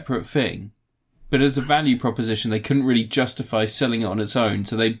a separate thing, but as a value proposition, they couldn't really justify selling it on its own,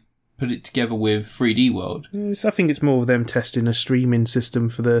 so they put it together with 3D World. I think it's more of them testing a streaming system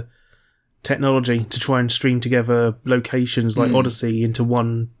for the technology to try and stream together locations like Odyssey into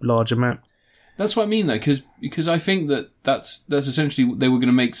one larger map. That's what I mean, though, because I think that's essentially they were going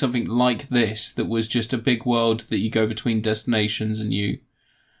to make something like this that was just a big world that you go between destinations and you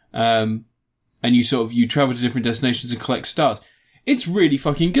travel to different destinations and collect stars. It's really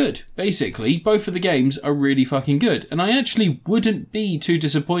fucking good. Basically, both of the games are really fucking good. And I actually wouldn't be too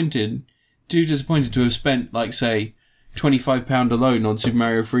disappointed to have spent, like, say, £25 alone on Super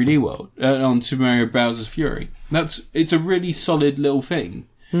Mario 3D World, on Super Mario Bowser's Fury. It's a really solid little thing.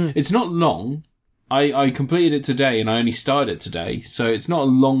 It's not long. I completed it today and I only started it today, so it's not a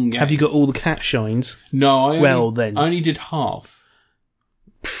long game. Have you got all the cat shines? No, I only did half.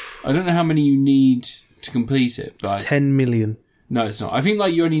 I don't know how many you need to complete it. But it's 10 million. No, it's not. I think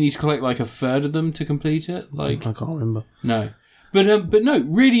you only need to collect like a third of them to complete it. I can't remember. No, but no,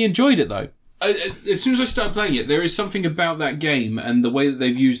 really enjoyed it though. As soon as I started playing it, there is something about that game and the way that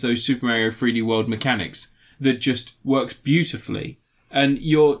they've used those Super Mario 3D World mechanics that just works beautifully, and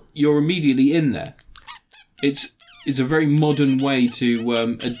you're immediately in there. It's a very modern way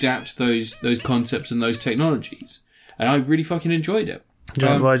to adapt those concepts and those technologies, and I really fucking enjoyed it.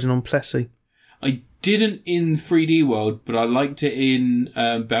 Riding on Plessy. I didn't in 3D World, but I liked it in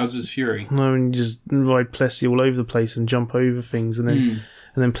Bowser's Fury. No, and you just ride Plessy all over the place and jump over things, and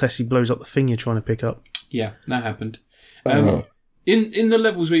then Plessy blows up the thing you're trying to pick up. Yeah, that happened. In the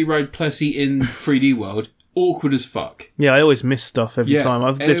levels where you ride Plessy in 3D World, awkward as fuck. Yeah, I always miss stuff every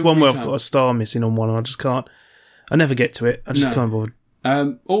time. There's one where I've got a star missing on one, and I just can't. I never get to it. I just can't bother.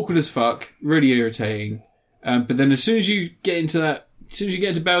 Awkward as fuck, really irritating. But then as soon as you get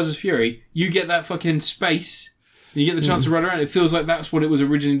into Bowser's Fury, you get that fucking space, and you get the chance to run around. It feels like that's what it was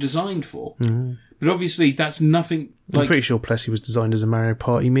originally designed for. But obviously, that's nothing. I'm pretty sure Plessy was designed as a Mario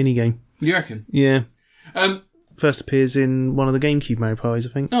Party minigame. You reckon? Yeah. First appears in one of the GameCube Mario Parties, I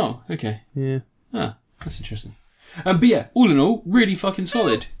think. Oh, okay. Yeah. Ah, that's interesting. But yeah, all in all, really fucking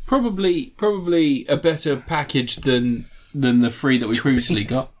solid. Probably a better package than the 3 that we previously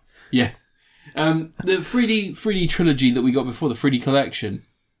got. Yeah. The 3D trilogy that we got before, the 3D collection,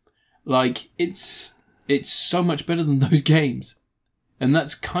 like, it's so much better than those games. And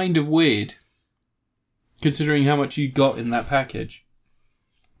that's kind of weird, considering how much you got in that package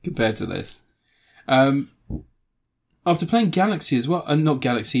compared to this. After playing Galaxy as well, not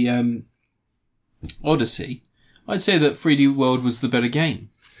Galaxy, Odyssey, I'd say that 3D World was the better game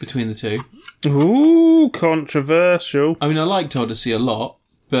between the two. Ooh, controversial. I mean, I liked Odyssey a lot,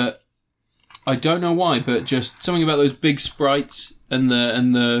 but I don't know why, but just something about those big sprites and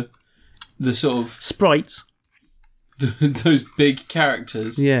the sort of sprites, those big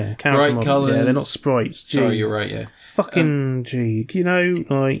characters. Yeah, bright colours. Yeah, they're not sprites. Jeez. Sorry, you're right. Yeah, fucking gee. You know,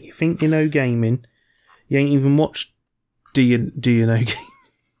 like you think you know gaming, you ain't even watched. Do you know gaming?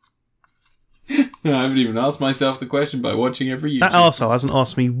 I haven't even asked myself the question by watching every YouTube. That arsehole hasn't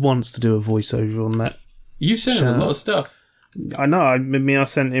asked me once to do a voiceover on that. You've sent him a lot of stuff. I know. I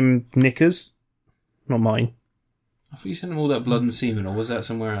sent him knickers. Not mine. I thought you sent him all that blood and semen, or was that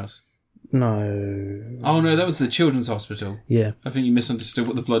somewhere else? No. Oh, no, that was the Children's Hospital. Yeah. I think you misunderstood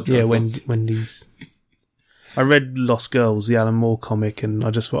what the blood drive was. Yeah, Wendy's. I read Lost Girls, the Alan Moore comic, and I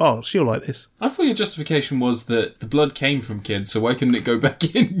just thought, oh, she'll like this. I thought your justification was that the blood came from kids, so why couldn't it go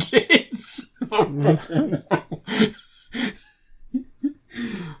back in kids?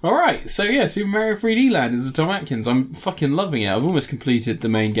 Alright, so yeah, Super Mario 3D Land is Tom Atkins. I'm fucking loving it. I've almost completed the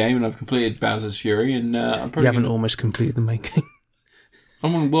main game, and I've completed Bowser's Fury, and I'm probably You haven't almost completed the main game.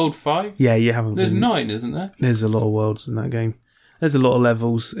 I'm on World 5? Yeah, you haven't. There's 9, isn't there? There's a lot of worlds in that game. There's a lot of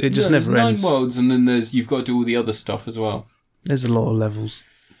levels. It just never ends. There's 9 worlds, and then you've got to do all the other stuff as well. There's a lot of levels.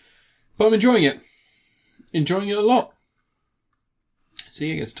 But I'm enjoying it. Enjoying it a lot. So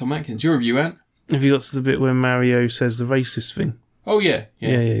yeah, it's Tom Atkins. Your review, Ant? Have you got to the bit where Mario says the racist thing? Oh, yeah.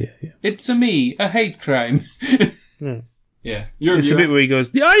 Yeah. It's a hate crime. Yeah. Yeah. It's the bit where he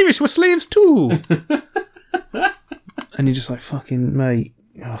goes, the Irish were slaves too! And you're just like, fucking mate,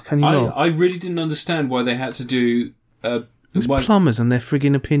 can you not? I really didn't understand why they had to do... It's plumbers and their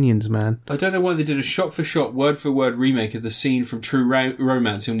frigging opinions, man. I don't know why they did a shot-for-shot, word-for-word remake of the scene from True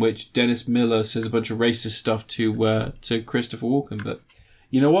Romance in which Dennis Miller says a bunch of racist stuff to Christopher Walken, but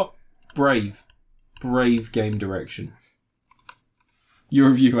you know what? Brave game direction. Your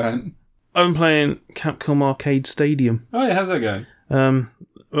review, Ant? I'm playing Capcom Arcade Stadium. Oh yeah, how's that going?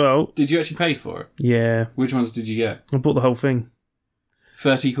 Well... Did you actually pay for it? Yeah. Which ones did you get? I bought the whole thing.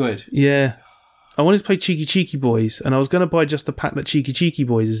 30 quid? Yeah. I wanted to play Cheeky Cheeky Boys, and I was going to buy just the pack that Cheeky Cheeky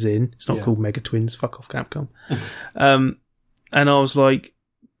Boys is in. It's not called Mega Twins. Fuck off, Capcom. And I was like,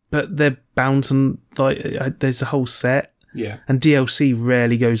 but they're bound to... there's a whole set. Yeah. And DLC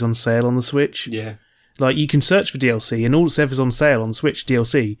rarely goes on sale on the Switch. Yeah. Like, you can search for DLC, and all that's ever on sale on Switch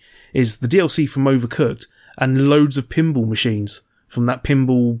DLC is the DLC from Overcooked and loads of pinball machines from that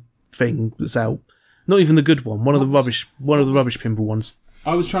pinball thing that's out. Not even the good one. One of the rubbish pinball ones.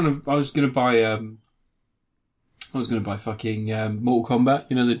 I was going to buy fucking Mortal Kombat.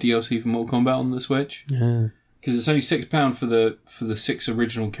 You know, the DLC for Mortal Kombat on the Switch. Yeah. Because it's only £6 for the 6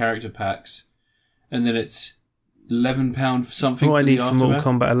 original character packs, and then it's £11 for something. What for I need the for Mortal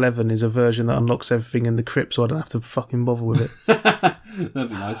Kombat 11 is a version that unlocks everything in the crypt, so I don't have to fucking bother with it. That'd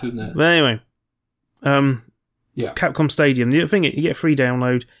be nice, wouldn't it? But anyway, it's Capcom Stadium. The thing, you get a free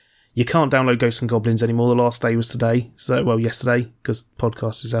download. You can't download Ghosts and Goblins anymore. The last day was today. Yesterday, because the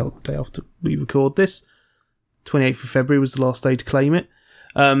podcast is out the day after we record this. 28th of February was the last day to claim it.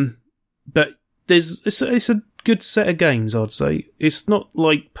 But it's a good set of games, I'd say. It's not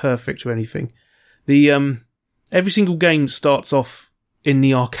like perfect or anything. Every single game starts off in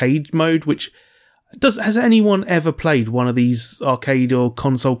the arcade mode, which has anyone ever played one of these arcade or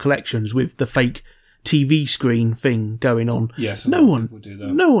console collections with the fake TV screen thing going on? Yes, no one do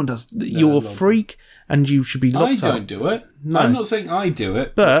that. No one does. You're a freak, and you should be locked up. I don't do it. No. I'm not saying I do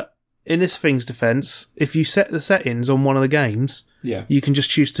it. But in this thing's defence, if you set the settings on one of the games, you can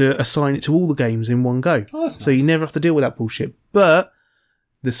just choose to assign it to all the games in one go. Oh, that's nice. So you never have to deal with that bullshit. But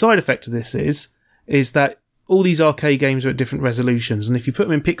the side effect of this is that all these arcade games are at different resolutions, and if you put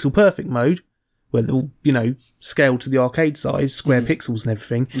them in pixel perfect mode, where they're all, scaled to the arcade size, square pixels and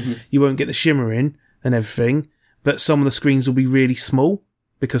everything, you won't get the shimmering and everything, but some of the screens will be really small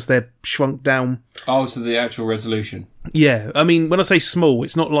because they're shrunk down. Oh, so the actual resolution. Yeah, I mean, when I say small,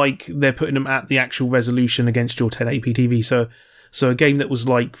 it's not like they're putting them at the actual resolution against your 1080p TV. So a game that was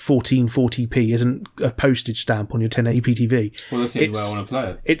like 1440p isn't a postage stamp on your 1080p TV. Well, that's the only way I want to play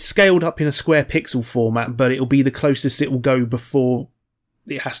it. It's scaled up in a square pixel format, but it'll be the closest it will go before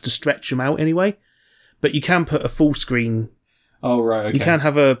it has to stretch them out anyway. But you can put a full screen. Oh, right, okay. You can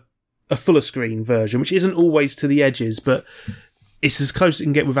have a fuller screen version, which isn't always to the edges, but it's as close as it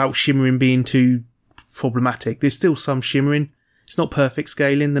can get without shimmering being too problematic. There's still some shimmering. It's not perfect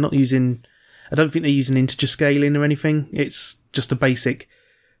scaling. They're not using... I don't think they're using integer scaling or anything. It's just a basic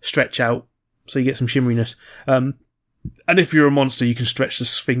stretch out, so you get some shimmeriness. And if you're a monster, you can stretch the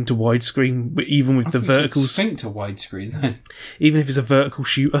thing to widescreen, even with the vertical... Sync to widescreen, then. Even if it's a vertical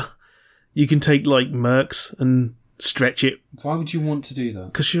shooter, you can take, mercs and stretch it. Why would you want to do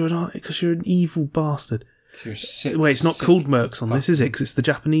that? Because you're an evil bastard. Wait, it's not called Mercs on this, is it? Because it's the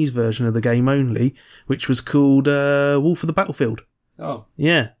Japanese version of the game only, which was called Wolf of the Battlefield. Oh.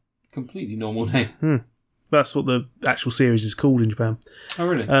 Yeah. Completely normal name. That's what the actual series is called in Japan. Oh,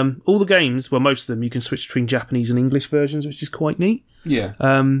 really? All the games, well, most of them, you can switch between Japanese and English versions, which is quite neat. Yeah.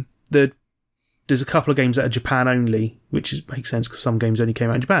 There's a couple of games that are Japan only, which makes sense because some games only came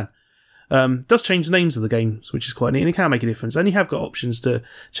out in Japan. Does change the names of the games, which is quite neat, and it can make a difference. And you have got options to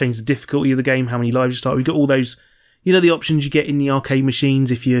change the difficulty of the game, how many lives you start. We've got all those, the options you get in the arcade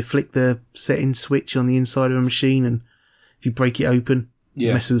machines if you flick the setting switch on the inside of a machine, and if you break it open,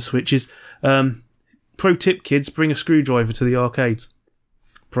 mess with the switches. Pro tip, kids, bring a screwdriver to the arcades.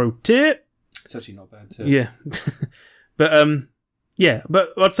 Pro tip! It's actually not bad, too. Yeah. But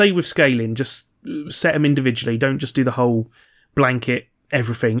I'd say with scaling, just set them individually. Don't just do the whole blanket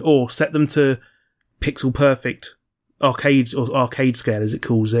everything, or set them to pixel perfect arcade or arcade scale as it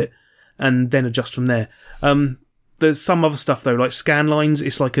calls it, and then adjust from there. There's some other stuff though, like scan lines.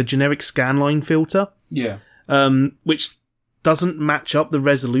 It's like a generic scanline filter. Yeah. Which doesn't match up the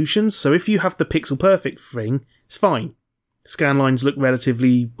resolutions. So if you have the pixel perfect thing, it's fine. Scan lines look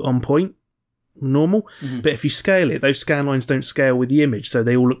relatively on point, normal. Mm-hmm. But if you scale it, those scan lines don't scale with the image, so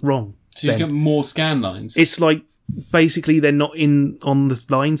they all look wrong. So you get more scan lines? It's like, basically they're not on the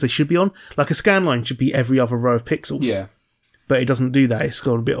lines they should be on. Like a scan line should be every other row of pixels. Yeah. But it doesn't do that. It's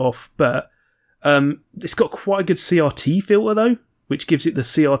got a bit off. But it's got quite a good CRT filter though, which gives it the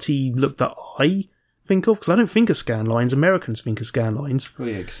CRT look that I think of, because I don't think of scan lines. Americans think of scan lines. Well,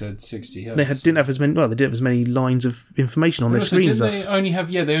 yeah, because they had 60 hertz. They didn't have as many. Well, they didn't have as many lines of information on their screens. They only had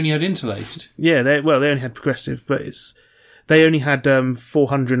interlaced. Yeah, they only had progressive, but they only had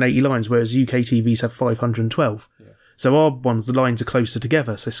 480 lines, whereas UK TVs have 512. Yeah. So our ones, the lines are closer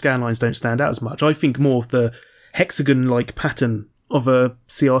together, so scan lines don't stand out as much. I think more of the hexagon-like pattern of a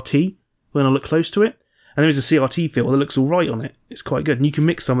CRT when I look close to it. And there is a CRT filter that looks all right on it. It's quite good, and you can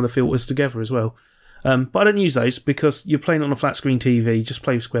mix some of the filters together as well. But I don't use those because you're playing on a flat screen TV. Just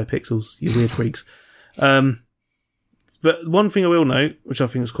play with square pixels, you weird freaks. But one thing I will note, which I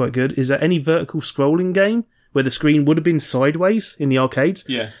think is quite good, is that any vertical scrolling game where the screen would have been sideways in the arcades,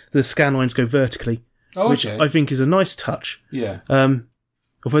 the scan lines go vertically, which I think is a nice touch. Yeah.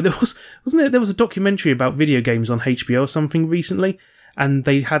 Although there was a documentary about video games on HBO or something recently, and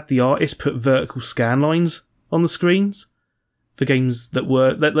they had the artist put vertical scan lines on the screens for games that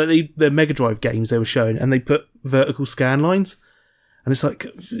were the Mega Drive games they were showing, and they put vertical scan lines, and it's like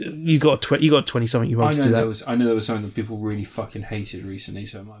you got 20-something year olds to do that. I know there was something that people really fucking hated recently,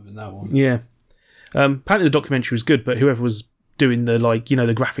 so it might have been that one. Yeah. Apparently the documentary was good, but whoever was doing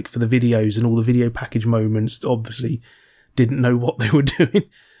the graphic for the videos and all the video package moments obviously didn't know what they were doing.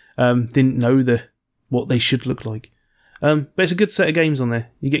 Didn't know what they should look like. But it's a good set of games on there.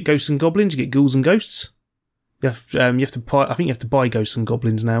 You get Ghosts and Goblins, you get Ghouls and Ghosts. You have to buy Ghosts and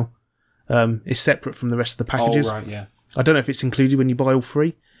Goblins now. It's separate from the rest of the packages. Oh, right, yeah. I don't know if it's included when you buy all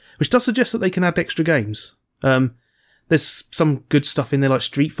three, which does suggest that they can add extra games. There's some good stuff in there like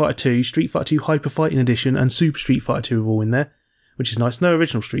Street Fighter 2, Street Fighter 2 Hyper Fighting Edition, and Super Street Fighter 2 are all in there, which is nice. No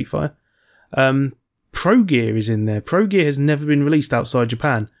original Street Fighter. Pro Gear is in there. Pro Gear has never been released outside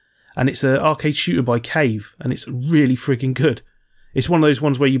Japan, and it's an arcade shooter by Cave, and it's really freaking good. It's one of those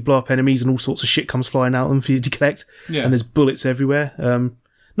ones where you blow up enemies and all sorts of shit comes flying out of them for you to collect, and there's bullets everywhere.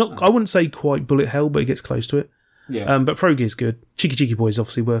 I wouldn't say quite bullet hell, but it gets close to it. Yeah. But Pro Gear's good. Cheeky Cheeky Boy is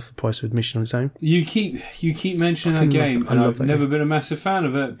obviously worth the price of admission on its own. You keep mentioning that game, and I've never been a massive fan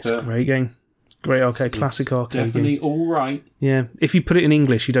of it. It's a great game. Great arcade, classic arcade definitely game. All right. Yeah. If you put it in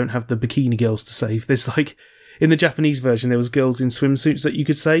English, you don't have the bikini girls to save. There's in the Japanese version, there was girls in swimsuits that you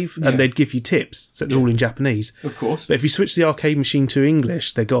could save, and they'd give you tips, except they're all in Japanese. Of course. But if you switch the arcade machine to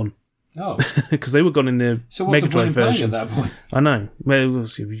English, they're gone. Oh. Because they were gone in the Mega Drive version. At that point? I know. Well,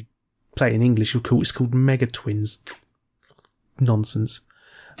 if you play it in English, it's called Mega Twins. Nonsense.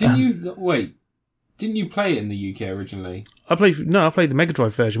 Didn't you play it in the UK originally? I played the Mega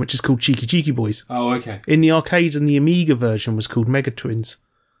Drive version, which is called Cheeky Cheeky Boys. Oh, okay. In the arcades, and the Amiga version was called Mega Twins.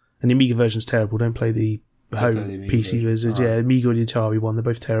 And the Amiga version's terrible. Don't play the home PC version. Yeah, Amiga or the Atari one. They're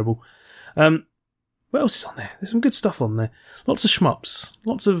both terrible. What else is on there? There's some good stuff on there. Lots of shmups.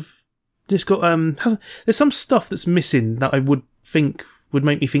 Lots of... It's got... there's some stuff that's missing that I would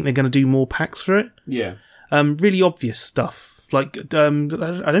make me think they're going to do more packs for it. Yeah. Really obvious stuff. Like, I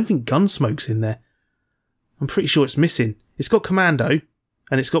don't think Gunsmoke's in there. I'm pretty sure it's missing. It's got Commando,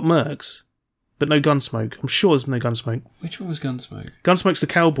 and it's got Mercs, but no Gunsmoke. I'm sure there's no Gunsmoke. Which one was Gunsmoke? Gunsmoke's the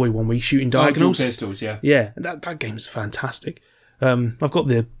cowboy one where you shoot in diagonals. Dual pistols, yeah. Yeah, that game's fantastic. I've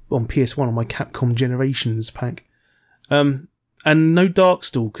got on PS1 on my Capcom Generations pack. And no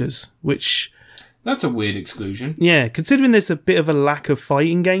Darkstalkers, which... That's a weird exclusion. Yeah, considering there's a bit of a lack of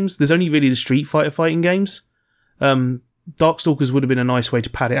fighting games, there's only really the Street Fighter fighting games. Darkstalkers would have been a nice way to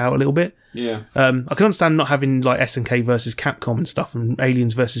pad it out a little bit. Yeah. I can understand not having like SNK versus Capcom and stuff, and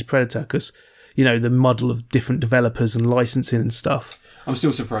Aliens versus Predator, because the muddle of different developers and licensing and stuff. I'm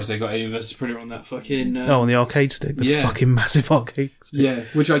still surprised they got Alien vs Predator on that fucking... on the arcade stick. The fucking massive arcade stick. Yeah,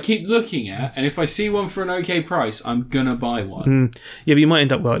 which I keep looking at, and if I see one for an okay price, I'm gonna buy one. Yeah, but you might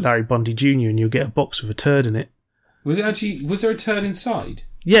end up like Larry Bundy Jr. and you'll get a box with a turd in it. Was there a turd inside?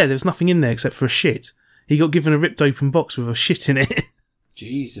 Yeah, there was nothing in there except for a shit. He got given a ripped open box with a shit in it.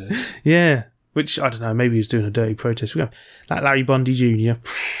 Jesus. Yeah, which, I don't know, maybe he was doing a dirty protest. Like Larry Bundy Jr.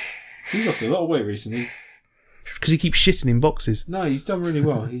 He's lost a lot of weight recently. Because he keeps shitting in boxes. No, he's done really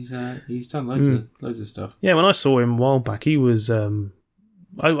well. He's done loads of stuff. Yeah, when I saw him a while back, he was...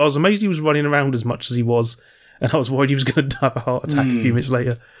 I was amazed he was running around as much as he was, and I was worried he was going to die of a heart attack a few minutes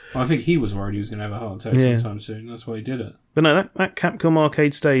later. I think he was worried he was going to have a heart attack sometime soon. That's why he did it. But no, that Capcom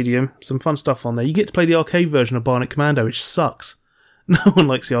Arcade Stadium, some fun stuff on there. You get to play the arcade version of Bionic Commando, which sucks. No one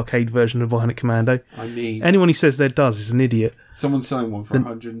likes the arcade version of Bionic Commando. I mean, anyone who says there does is an idiot. Someone's selling one for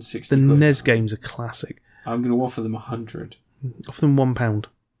 160 The quid. NES games are classic. I'm going to offer them 100. Offer them £1.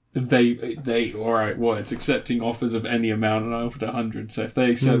 They all right. Well, it's accepting offers of any amount, and I offered 100. So if they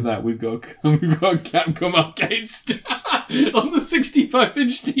accept that, we've got Capcom Arcade on the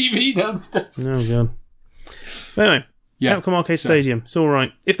 65-inch TV downstairs. Oh god. Anyway, Capcom Arcade Stadium. It's all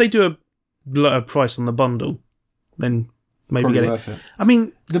right. If they do a price on the bundle, then maybe Probably get worth it. I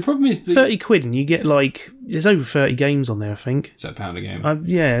mean, the problem is 30 quid, and you get there's over 30 games on there. I think. Is that £1 a game?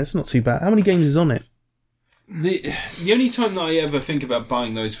 Yeah, it's not too bad. How many games is on it? The only time that I ever think about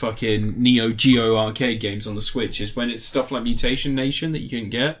buying those fucking Neo Geo arcade games on the Switch is when it's stuff like Mutation Nation that you can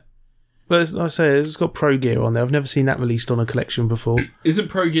get. Well, like I say, it's got Pro Gear on there. I've never seen that released on a collection before. Isn't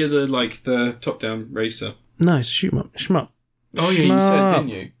Pro Gear the top-down racer? No, it's shoot 'em up. Shmup. Oh yeah, you said, didn't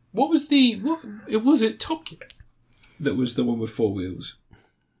you? What was it Top Gear that was the one with 4 wheels?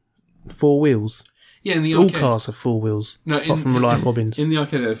 4 wheels. Yeah, in the all arcade. cars have 4 wheels. No, apart from Reliant Robbins. In the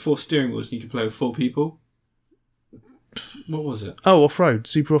arcade, it had 4 steering wheels, and you could play with 4 people. What was it? Oh, off-road.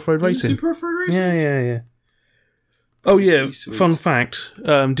 Super off-road Was it racing. Super Off-Road Racing? Yeah. Oh, yeah. Sweet. Fun fact.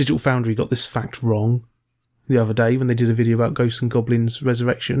 Digital Foundry got this fact wrong the other day when they did a video about Ghosts and Goblins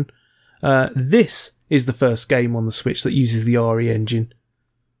Resurrection. This is the first game on the Switch that uses the RE engine.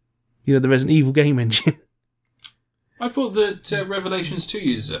 You know, the Resident Evil game engine. I thought that Revelations 2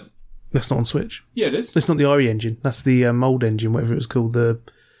 uses it. That's not on Switch. Yeah, it is. That's not the RE engine. That's the mold engine, whatever it was called. The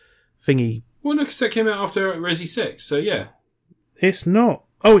thingy. Well, no, because that came out after Resi 6, so yeah. It's not.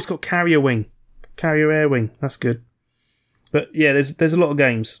 Oh, it's got Carrier Wing. Carrier Air Wing. That's good. But yeah, there's a lot of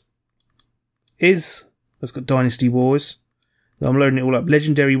games. That's got Dynasty Wars. I'm loading it all up.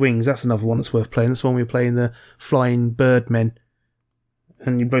 Legendary Wings, that's another one that's worth playing. That's the one we were playing, the Flying Birdmen.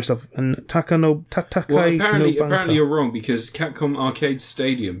 And you blow stuff. And Takai. Well, apparently you're wrong, because Capcom Arcade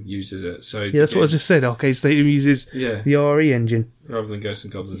Stadium uses it. So yeah, that's what I just said. Arcade Stadium uses the RE engine. Rather than Ghosts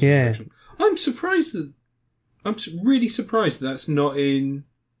and Goblins. Yeah. I'm really surprised that's not used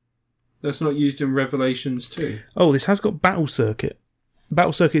in Revelations 2. Oh, this has got Battle Circuit.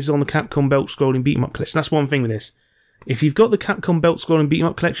 Battle Circuit is on the Capcom Belt Scrolling Beat 'em Up collection. That's one thing with this. If you've got the Capcom Belt Scrolling Beat 'em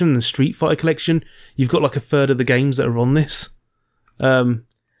Up collection and the Street Fighter collection, you've got like a third of the games that are on this.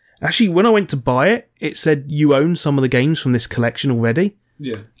 Actually, when I went to buy it, it said you own some of the games from this collection already.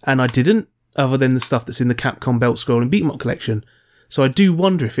 Yeah. And I didn't, other than the stuff that's in the Capcom Belt Scrolling Beat 'em Up collection. So I do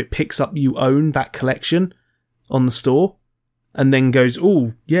wonder if it picks up you own that collection on the store and then goes,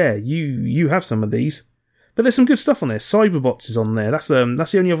 oh, yeah, you have some of these. But there's some good stuff on there. Cyberbots is on there. That's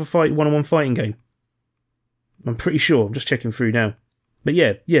the only other one-on-one fighting game. I'm pretty sure. I'm just checking through now. But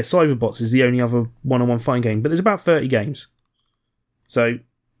yeah, Cyberbots is the only other one-on-one fighting game. But there's about 30 games. So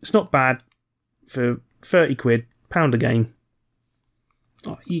it's not bad for 30 quid, £1 a game.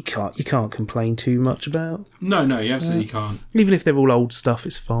 Oh, you can't complain too much about. No, you absolutely can't. Even if they're all old stuff,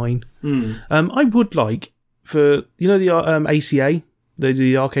 it's fine. I would like for the ACA,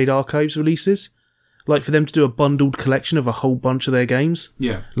 the Arcade Archives releases, like for them to do a bundled collection of a whole bunch of their games.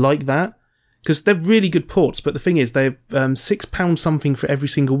 Yeah, like that, because they're really good ports. But the thing is, they're £6 something for every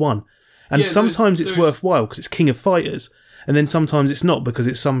single one, and sometimes it's worthwhile because it's King of Fighters, and then sometimes it's not because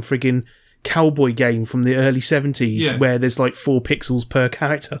it's some friggin' cowboy game from the early 70s where there's like 4 pixels per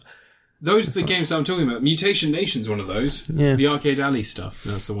character. Those are the games that I'm talking about. Mutation Nation's one of those. Yeah. The Arcade Alley stuff.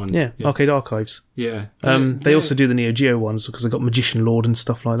 That's the one. Yeah. Arcade Archives. Yeah. They also do the Neo Geo ones because they've got Magician Lord and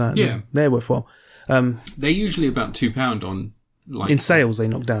stuff like that. Yeah. They're worthwhile. They're usually about £2 on... in sales, they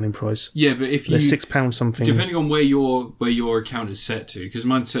knock down in price. Yeah, but if you... They're £6 something. Depending on where your account is set to, because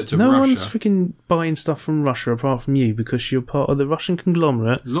mine's set to Russia. No Russia. one's freaking buying stuff from Russia apart from you because you're part of the Russian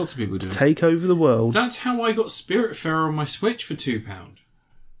conglomerate. Lots of people do. Take over the world. That's how I got Spiritfarer on my Switch for £2.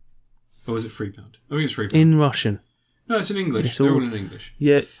 Or was it £3? I think it's £3. In Russian. No, it's in English. They're all in English.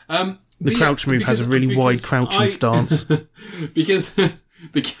 Yeah. The crouch move has a really wide crouching stance. Because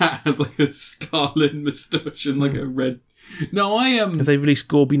the cat has like a Stalin moustache and like a red... No, I am... Have they released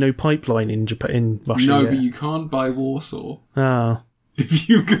Gorby No Pipeline in Russia No, yet? but you can't buy Warsaw. Ah. If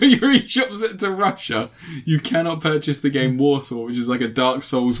you go your eShop set to Russia, you cannot purchase the game Warsaw, which is like a Dark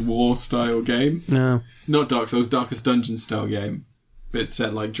Souls War style game. No. Not Dark Souls, Darkest Dungeon style game. But it's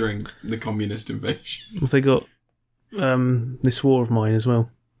set like during the communist invasion. Have they got This War of Mine as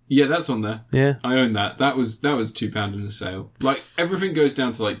well? Yeah, that's on there. Yeah. I own that. That was £2 in the sale. Like, everything goes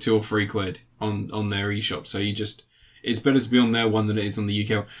down to like £2 or £3 on their eShop. So you just... it's better to be on their one than it is on the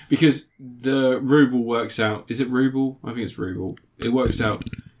UK one. Because the ruble works out... Is it ruble? I think it's ruble. It works out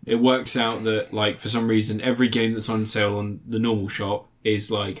that, like, for some reason, every game that's on sale on the normal shop is,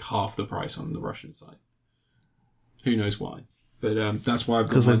 like, half the price on the Russian site. Who knows why? But that's why I've got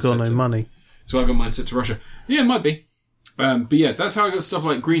because they've got no money. So I've got mine set to Russia. Yeah, it might be. But yeah, that's how I got stuff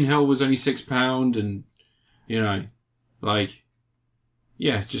like Green Hell was only £6 and, you know, like...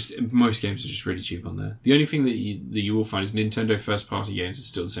 Yeah, just most games are just really cheap on there. The only thing that you will find is Nintendo first-party games are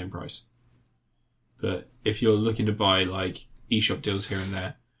still the same price. But if you're looking to buy like eShop deals here and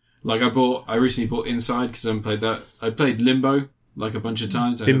there, like I recently bought Inside because I haven't played that. I played Limbo like a bunch of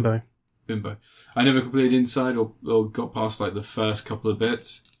times. Bimbo. I never completed Inside or got past like the first couple of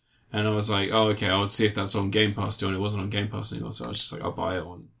bits, and I was like, oh okay, I'll see if that's on Game Pass still, and it wasn't on Game Pass anymore. So I was just like, I'll buy it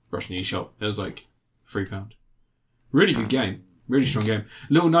on Russian eShop. It was like £3. Really good game. Really strong game.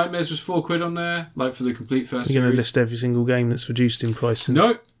 Little Nightmares was £4 on there, like for the complete first series. You're going to list every single game that's reduced in price.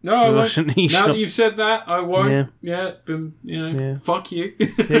 No, I won't. Now that you've said that, I won't. Yeah. Fuck you.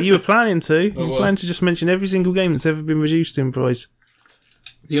 Yeah, you were planning to. You were planning to just mention every single game that's ever been reduced in price.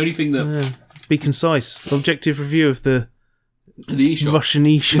 The only thing that... Be concise. Objective review of the eShop. Russian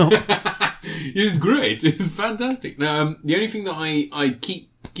eShop. It was great. It was fantastic. Now, the only thing that I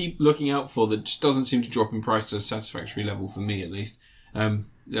keep looking out for that just doesn't seem to drop in price to a satisfactory level for me, at least.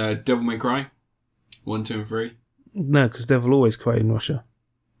 Devil May Cry 1, 2, and 3. No, because Devil always cry in Russia.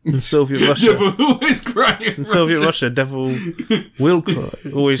 In Soviet Russia. Devil always cry in Soviet Russia, Devil will cry.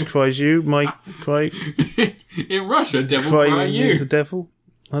 Always cries you, Mike cry. In Russia, Devil cry you. Is the devil?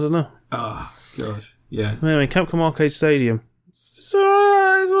 I don't know. Oh, God. Yeah. Anyway, Capcom Arcade Stadium. It's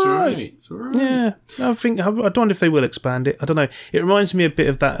alright. Yeah. I wonder if they will expand it. I don't know. It reminds me a bit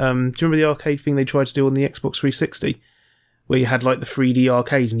of that, do you remember the arcade thing they tried to do on the Xbox 360? Where you had like the 3D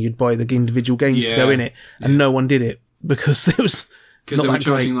arcade and you'd buy the individual games to go in it, and no one did it because there was... Because they were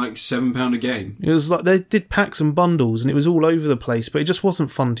charging like £7 a game. It was like they did packs and bundles, and it was all over the place, but it just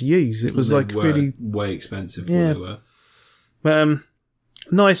wasn't fun to use. It was like really way expensive. Yeah, they were.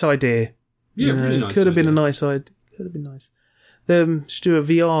 Nice idea. Yeah, really nice. Could have been a nice idea. Could have been nice. Just do a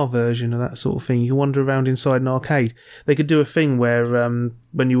VR version of that sort of thing. You can wander around inside an arcade. They could do a thing where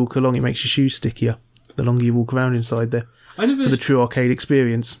when you walk along, it makes your shoes stickier the longer you walk around inside there. For the true arcade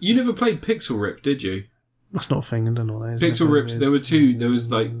experience. You never played Pixel Rip, did you? That's not a thing. I don't know what that is. Pixel Rips. There were two. There was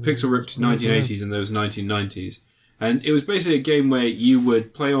like Pixel Ripped 1980s and there was 1990s, and it was basically a game where you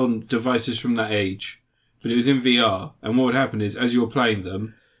would play on devices from that age, but it was in VR. And what would happen is, as you were playing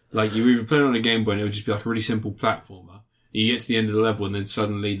them, like you were either playing on a Game Boy, and it would just be like a really simple platformer. You get to the end of the level, and then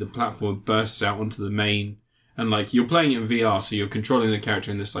suddenly the platform bursts out onto the main, and like you're playing it in VR, so you're controlling the character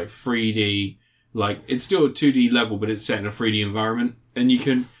in this like 3D, like it's still a 2D level, but it's set in a 3D environment, and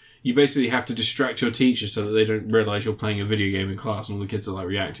you basically have to distract your teacher so that they don't realise you're playing a video game in class and all the kids are like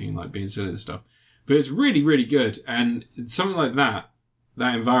reacting and like being silly and stuff. But it's really, really good. And something like that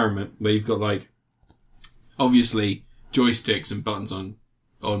environment where you've got like, obviously joysticks and buttons on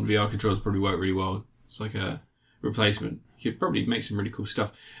VR controllers probably work really well. It's like a replacement. You could probably make some really cool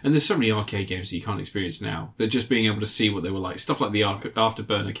stuff. And there's so many arcade games that you can't experience now. That just being able to see what they were like. Stuff like the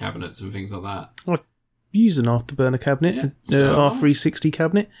Afterburner cabinets and things like that. Use an Afterburner cabinet, R360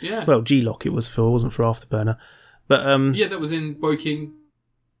 cabinet. Yeah. Well, G-Lock it was for, it wasn't for Afterburner. But yeah, that was in Woking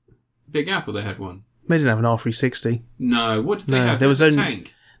Big Apple. They had one. They didn't have an R360. No, what did they have? There was only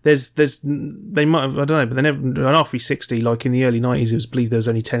tank. They might have, I don't know, but they never an R360 like in the early 90s. It was believed there was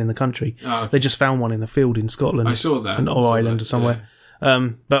only 10 in the country. Oh, okay. They just found one in a field in Scotland. I saw that, or Ireland or somewhere. Yeah.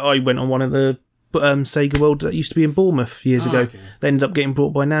 But I went on one of the Sega World that used to be in Bournemouth years ago. Okay. They ended up getting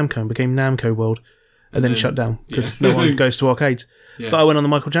bought by Namco and became Namco World. And then shut down because no one goes to arcades. Yeah. But I went on the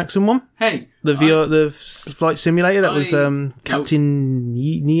Michael Jackson one. Hey, the flight simulator that was Captain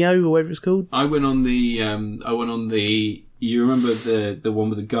Neo or whatever it's called. I went on the. You remember the one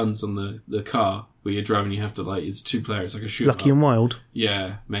with the guns on the car where you're driving? You have to like it's 2 players, like a shoot. Lucky and Wild.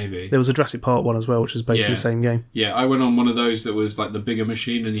 Yeah, maybe. There was a Jurassic Park one as well, which was basically the same game. Yeah, I went on one of those that was like the bigger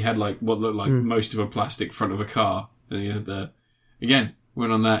machine, and you had like what looked like most of a plastic front of a car, and you had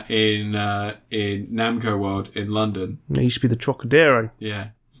went on that in Namco World in London. It used to be the Trocadero. Yeah,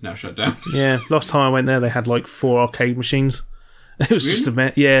 it's now shut down. Yeah, last time I went there, they had like 4 arcade machines. It was really? Just a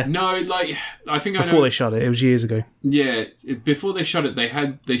bit, yeah. No, like I think before they shut it. It was years ago. Yeah, before they shut it,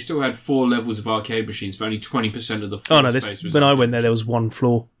 they still had 4 levels of arcade machines, but only 20% of the floor space was. When I went there was 1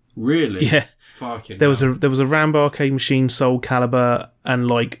 floor. Really? Yeah. Fucking There was a Rambo arcade machine, Soul Calibur, and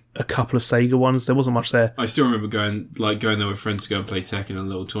like a couple of Sega ones. There wasn't much there. I still remember going there with friends to go and play Tekken and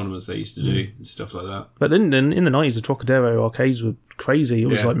little tournaments they used to do and stuff like that. But then in the 90s, the Trocadero arcades were crazy. It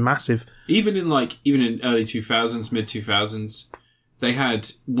was like massive. Even in early 2000s, mid 2000s, they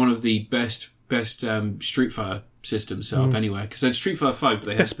had one of the best Street Fighter systems set up anywhere. Because they had Street Fighter 5, but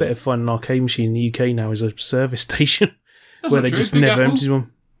they Best bit of fun an arcade machine in the UK now is a service station That's where not they true. just Big never Apple? empty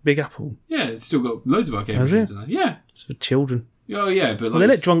one. Big Apple. Yeah, it's still got loads of arcade Has machines it? in there. Yeah. It's for children. Oh, yeah, but Well, they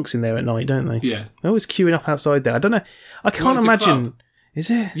let drunks in there at night, don't they? yeah. They're always queuing up outside there. I don't know. I can't it's a imagine. club. Is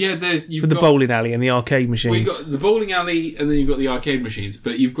it? Yeah, you've With the got... bowling alley and the arcade machines. Well, you've got the bowling alley and then you've got the arcade machines,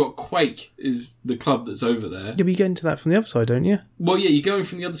 but you've got Quake is the club that's over there. Yeah, but you get into that from the other side, don't you? Well, yeah, you're going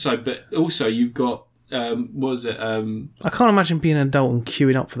from the other side, but also you've got, what was it? I can't imagine being an adult and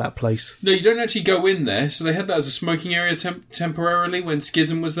queuing up for that place. No, you don't actually go in there, so they had that as a smoking area temporarily when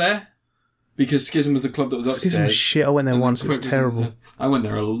Schism was there. Because Schism was the club that was upstairs. Schism was shit. I went there and once. then It was Quake terrible. I went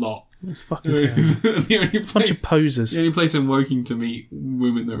there a lot. It's fucking terrible. the only Bunch place, of posers. the only place I'm working to meet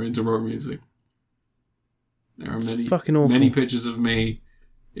women that are into rock music. There are fucking awful. many pictures of me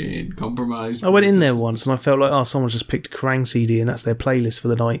in compromised. I went in there positions. once and I felt like, someone's just picked a Kerrang CD and that's their playlist for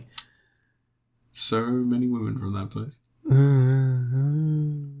the night. So many women from that place.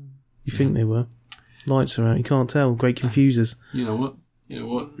 You think they were? Lights are out. You can't tell. Great confusers. You know what?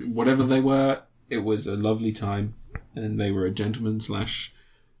 Whatever they were, it was a lovely time, and they were a gentleman /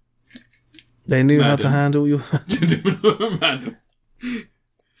 They knew how Madam. to handle your... gentleman. Madam.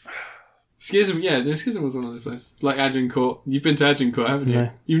 Schism, Schism was one of those places. Like Agincourt. You've been to Agincourt, haven't you? No.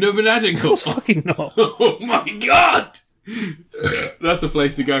 You've never been to Of Agincourt? course fucking not. Oh my god! That's a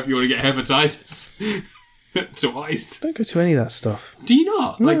place to go if you want to get hepatitis. Twice. Don't go to any of that stuff. Do you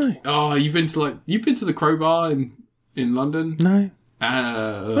not? No. You've been to the Crowbar in London? No.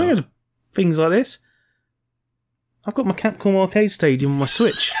 I go to things like this. I've got my Capcom Arcade Stadium on my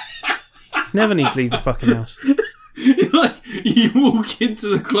Switch. Never need to leave the fucking house. You walk into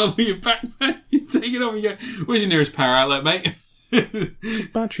the club with your backpack, you take it off and you go, where's your nearest power outlet, mate?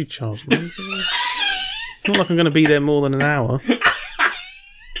 Battery charge, man. It's not like I'm going to be there more than an hour.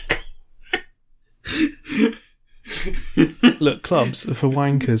 Look, clubs are for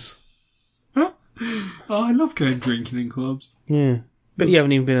wankers. Oh, I love going drinking in clubs. Yeah. But you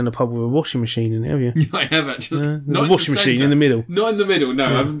haven't even been in a pub with a washing machine in it, have you? I have actually. There's Not a washing machine in the middle. Not in the middle, no.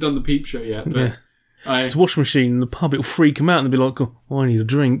 I haven't done the peep show yet. But Yeah. There's a washing machine in the pub, it'll freak them out and they'll be like, oh, I need a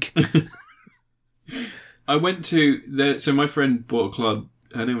drink. I went to so my friend bought a club.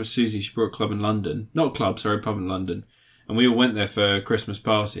 Her name was Susie. She bought a club in London. Not a club, sorry, a pub in London. And we all went there for a Christmas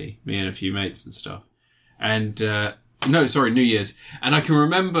party, me and a few mates and stuff. And, New Year's. And I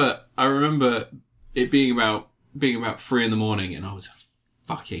remember it being about 3 a.m, and I was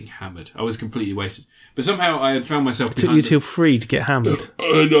fucking hammered. I was completely wasted. But somehow I had found myself It took you till 3 to get hammered.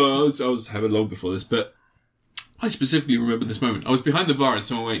 No, I was hammered long before this, but I specifically remember this moment. I was behind the bar and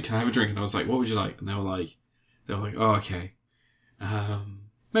someone went, "Can I have a drink?" And I was like, "What would you like?" And they were like, "Oh, okay.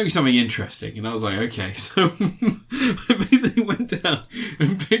 Maybe something interesting." And I was like, "Okay." So I basically went down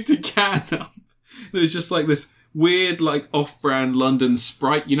and picked a can up. There was just like this weird, like off-brand London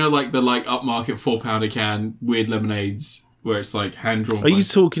Sprite, like the upmarket £4 a can weird lemonades where it's like hand drawn. Are you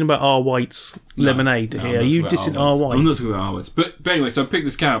talking about R. White's lemonade No, here? I'm Are not you talking dissing about R. I'm not White's? talking about R. But anyway, so I picked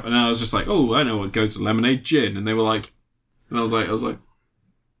this can up and I was just like, "Oh, I know what goes with lemonade, gin." And they were like, and I was like,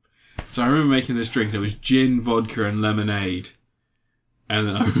 so I remember making this drink and it was gin, vodka and lemonade. And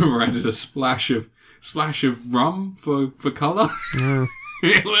then I remember I added a splash of rum for colour. Yeah.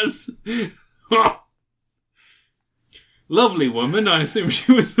 It was lovely woman. I assume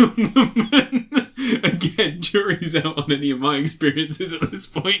she was a woman. Again, jury's out on any of my experiences at this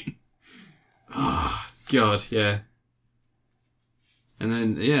point. Oh, God, yeah. And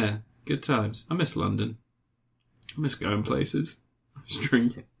then, yeah, good times. I miss London. I miss going places. I miss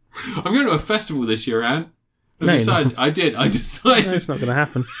drinking. I'm going to a festival this year, Anne. I decided. No, it's not going to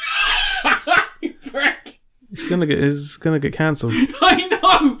happen. You prick. It's going to get cancelled. I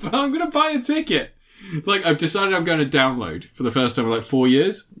know, but I'm going to buy a ticket. I've decided I'm going to download for the first time in 4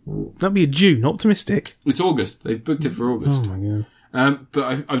 years. That'd be a June, optimistic. It's August. They booked it for August. Oh my god.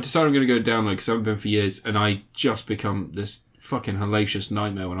 But I've decided I'm going to go download because I haven't been for years, and I just become this fucking hellacious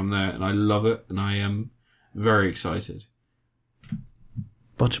nightmare when I'm there, and I love it, and I am very excited.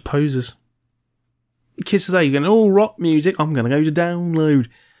 Bunch of posers. Kids today, you're going, rock music. I'm going to go to download.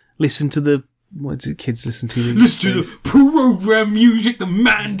 Listen to the what do kids listen to? Listen to the program music the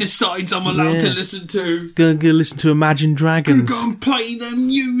man decides I'm allowed to listen to. Gonna listen to Imagine Dragons. Go and play their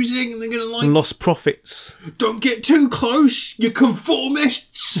music and they're gonna like... Lost Prophets. Don't get too close, you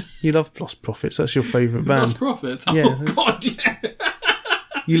conformists. You love Lost Prophets, that's your favourite band. Lost Prophets? Yeah, oh, God, yeah.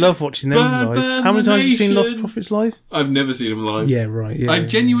 You love watching them live. How many times have you seen Lost Prophets live? I've never seen them live. Yeah, right. Yeah, I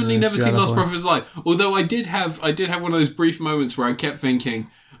genuinely never seen Lost Prophets live. Although I did have one of those brief moments where I kept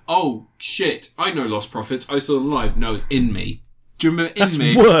thinking, oh, shit, I know Lost Prophets. I saw them live. No, it's In Me. Do you remember In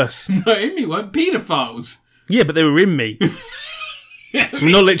Me? That's worse. No, In Me weren't paedophiles. Yeah, but they were in me.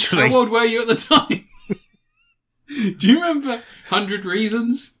 Not literally. How old were you at the time? Do you remember 100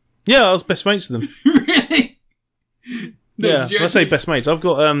 Reasons? Yeah, I was best mates with them. Really? No, yeah, I say best mates. I've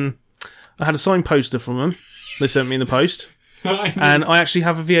got, I had a signed poster from them. They sent me in the post. And I actually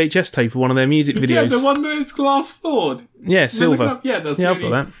have a VHS tape of one of their music videos. Yeah, the one that is glass floored. Yeah, silver. Yeah, that's I've got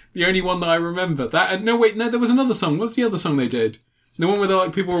that. The only one that I remember. That. And no, wait, no, there was another song. What's the other song they did? The one where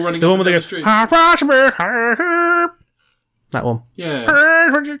like people were running up and down the street. That one.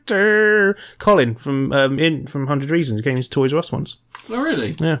 Yeah. Colin from 100 Reasons came to Toys R Us once. Oh,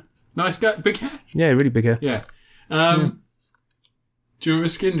 really? Yeah. Nice guy. Big hair? Yeah, really big hair. Yeah. Do you remember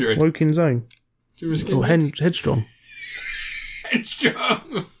Skindred? Woken Zone. Do you remember Skindred? Headstrong.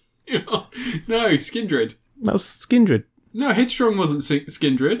 Headstrong. No, Skindred. That was Skindred. No, Headstrong wasn't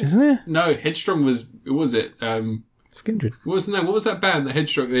Skindred. Isn't it? No, Headstrong was it? Skindred. What was that band that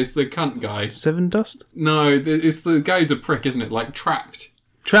Headstrong? It's the cunt guy. Seven Dust? No, it's the guy who's a prick, isn't it? Like Trapped.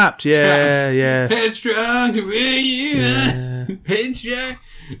 Trapped, yeah, yeah. Headstrong to where you are. Headstrong.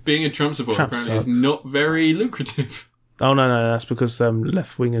 Being a Trump supporter Trump apparently sucks. is not very lucrative. Oh, no, that's because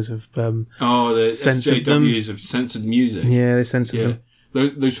left wingers have the censored SJWs have censored music. Yeah, they censored them.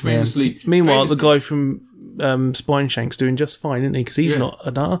 Those famously... Yeah. Meanwhile, the guy from Spineshank's doing just fine, isn't he? Because he's not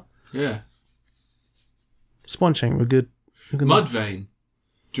a nutter. Yeah. Spineshank were good. Mudvayne.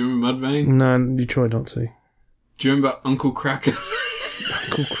 Do you remember Mudvayne? No, you try not to. Do you remember Uncle Cracker?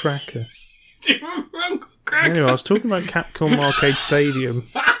 Uncle Cracker. Do you remember Uncle Cracker? Anyway, I was talking about Capcom Arcade Stadium.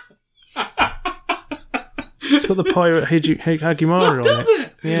 It's got the pirate Hagimaru on it. Does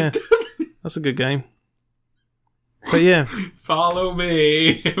it? Yeah. That's a good game. But yeah. Follow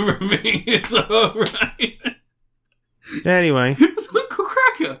me. Everything is alright. Anyway. It's Uncle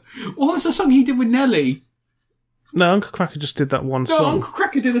Cracker. What was the song he did with Nelly? No, Uncle Cracker just did that one song. No, Uncle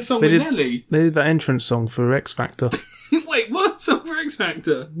Cracker did a song with Nelly. They did that entrance song for X Factor. Wait, what song for X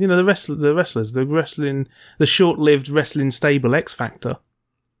Factor? You know, the wrestlers, the short-lived wrestling stable X Factor.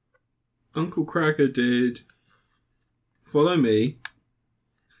 Uncle Cracker did Follow Me.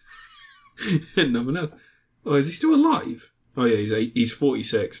 And nothing else. Oh, is he still alive? Oh yeah, he's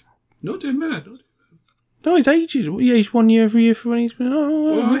 46. Not doing bad. No, he's aged. He aged 1 year every year for when he's been.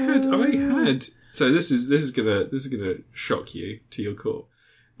 Well, I had. So this is gonna shock you to your core.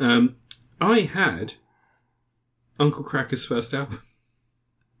 I had Uncle Cracker's first album.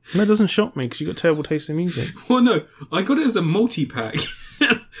 That doesn't shock me because you got terrible taste in music. Well, no, I got it as a multi-pack.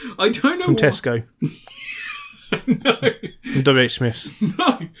 I don't know from Tesco. No. From W.H. Smith's.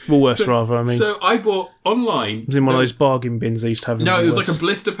 No. Woolworths, rather, I mean. So I bought online. It was in one of those bargain bins they used to have in No, Woolworths. it was like a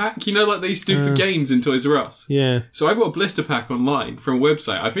blister pack. You know, like they used to do for games in Toys R Us. Yeah. So I bought a blister pack online from a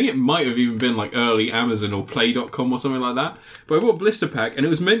website. I think it might have even been like early Amazon or Play.com or something like that. But I bought a blister pack and it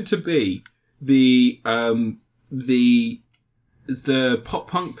was meant to be the pop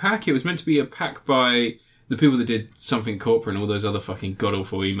punk pack. It was meant to be a pack by the people that did Something Corporate and all those other fucking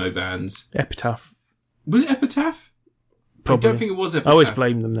god-awful emo bands. Epitaph. Was it Epitaph? Probably. I don't think it was Epitaph. I always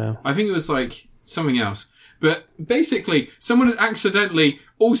blame them now. I think it was like something else. But basically, someone had accidentally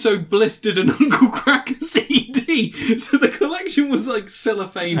also blistered an Uncle Cracker CD. So the collection was like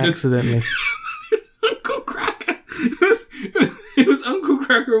cellophaned. Accidentally. Uncle Cracker. It was Uncle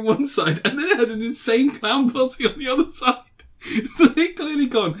Cracker on one side and then it had an Insane Clown Posse on the other side. So they've clearly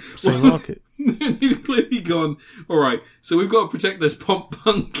gone... Same market. They've clearly gone, alright, so we've got to protect this pop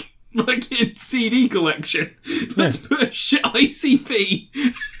punk fucking CD collection. Let's put a shit ICP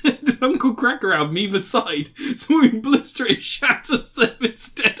and Uncle Cracker album either side, so when we blister it shatters them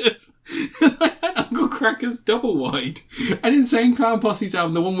instead of... I had Uncle Cracker's double wide and Insane Clown Posse's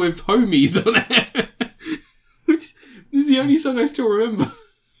album, the one with Homies on it. This is the only song I still remember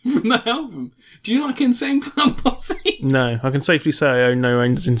from that album. Do you like Insane Clown Posse? No, I can safely say I own no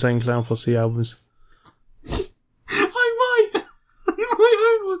Insane Clown Posse albums. I might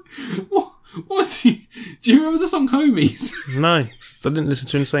own one. What's he? Do you remember the song Homies? No, I didn't listen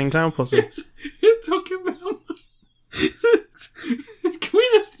to Insane Clown Posse. Yes, you're talking about... Can we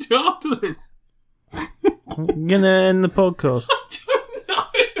listen to it after this? I'm gonna end the podcast. I don't know.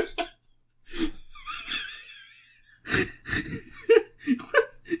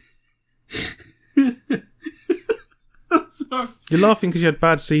 I'm sorry. You're laughing because you had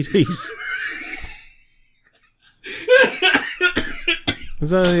bad CDs. Is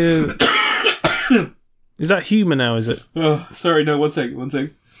that humour now, is it? Oh, sorry, no, one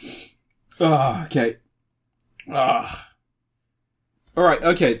second. Ah, okay. Ah. Alright,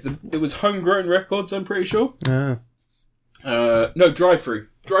 okay. It was Homegrown Records, I'm pretty sure. Ah. No, Drive-Thru.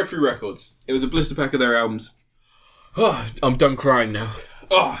 Drive-Thru Records. It was a blister pack of their albums. Oh, I'm done crying now.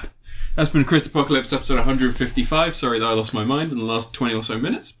 Oh, that's been Crit Apocalypse episode 155. Sorry that I lost my mind in the last 20 or so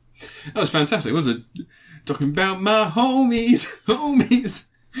minutes. That was fantastic, wasn't it? Talking about my homies.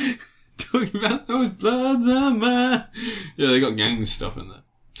 Talking about those bloods of mine. Yeah, they got gang stuff in there.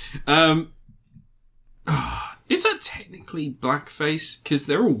 Is that technically blackface? Because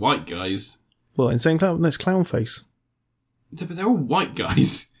they're all white guys. Well, Insane Clown, that's clown face. Yeah, but they're all white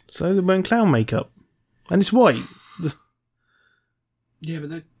guys. So they're wearing clown makeup. And it's white. Yeah, but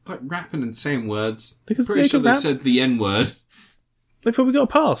they're like rapping and saying words. Because Pretty sure they said the N-word. They probably got a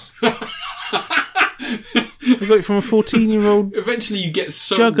pass. They got it from a 14-year-old Eventually you get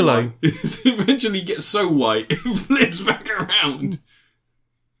so juggalo. white. Eventually you get so white, it flips back around.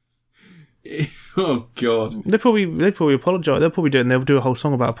 Oh, God. They probably apologise. They'll probably do it and they'll do a whole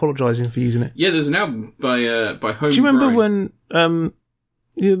song about apologising for using it. Yeah, there's an album by Homegrown. Do you remember when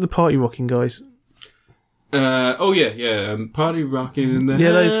the party rocking guys? Party rocking in the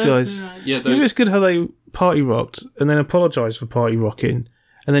Yeah, those guys. Yeah, You know, those. it's good how they party rocked and then apologised for party rocking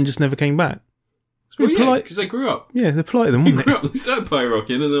and then just never came back. It's Well, really yeah, polite. because they grew up. Yeah, they're polite of them, They wasn't grew it? up, they started party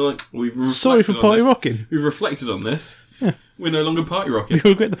rocking, and they're like, we've reflected Sorry for on party this. rocking. We've reflected on this. Yeah. We're no longer party rocking.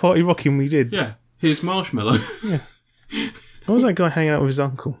 We regret the party rocking we did. Yeah. Here's Marshmallow. Yeah. What was that guy hanging out with his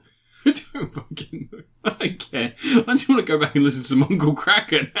uncle? I don't fucking know. I don't care. I just want to go back and listen to some Uncle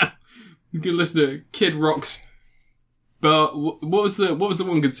Cracker now. You can listen to Kid Rock's. But what was the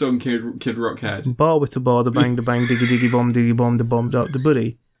one good song Kid Rock had? Bar with the bar, the bang, diggy bomb, the bomb up the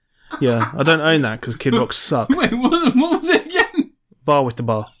buddy. Yeah, I don't own that because Kid Rock suck. Wait, what was it again? Bar with the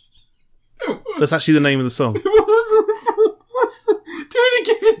bar. That's actually the name of the song. What's the, do it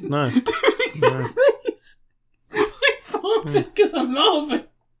again. No. Do it again, please. I farted because I'm laughing.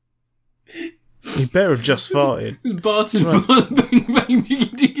 You better have just farted. It's Barton bang bang diggy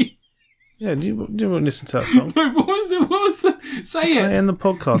diggy. Yeah, do you want to listen to that song? No, what was the say it. I end the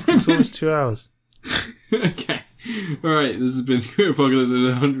podcast. It's almost 2 hours. Okay. Alright, this has been Crit Apocalypse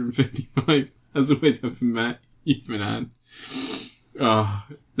 155. As always, I've been Matt. You've been Anne.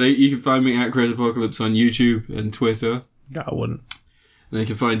 You can find me at Crit Apocalypse on YouTube and Twitter. No, I wouldn't. And they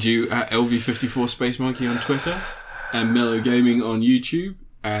can find you at LV54 Space Monkey on Twitter, and Mellow Gaming on YouTube,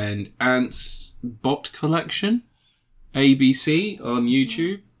 and Ant's Bot Collection, ABC on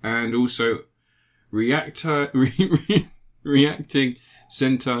YouTube, and also Reacting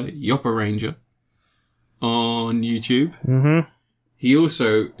Sentai Yoppa Ranger on YouTube. Mm-hmm. He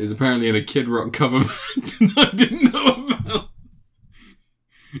also is apparently in a Kid Rock cover band that I didn't know about.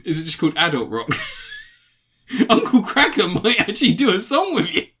 Is it just called Adult Rock? Uncle Cracker might actually do a song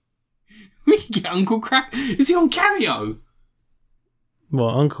with you. We could get Uncle Cracker. Is he on Cameo?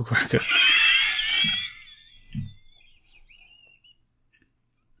 What, Uncle Cracker?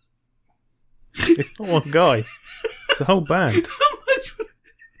 It's not one guy. It's a whole band.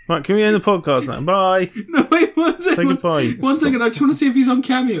 Right, can we end the podcast now? Bye. No, wait, one second. Say goodbye. One second, I just want to see if he's on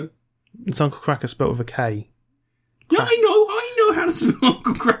Cameo. It's Uncle Cracker spelled with a K. Yeah, I know how to spell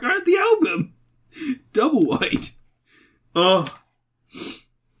Uncle Cracker. I had the album. Double white. Oh.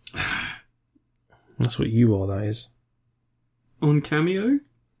 That's what you are, that is. On Cameo?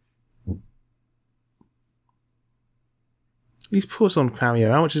 He's put us on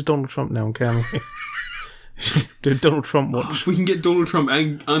Cameo. How much is Donald Trump now on Cameo? Do a Donald Trump watch. If we can get Donald Trump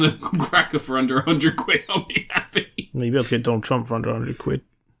and Uncle Cracker for under 100 quid, I'll be happy. You'll be able to get Donald Trump for under 100 quid.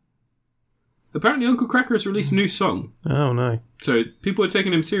 Apparently Uncle Cracker has released a new song. Oh, no. So people are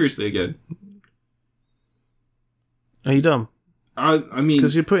taking him seriously again. Are you done? I mean...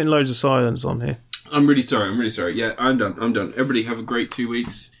 Because you're putting loads of silence on here. I'm really sorry. Yeah, I'm done. Everybody have a great 2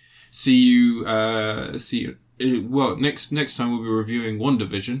 weeks. See you... Well, next time we'll be reviewing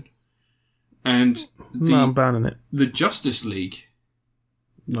WandaVision. And No, I'm banning it. the Justice League.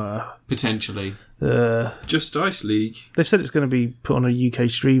 Potentially. Justice League. They said it's going to be put on a UK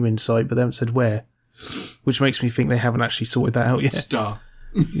streaming site, but they haven't said where. Which makes me think they haven't actually sorted that out yet. Star.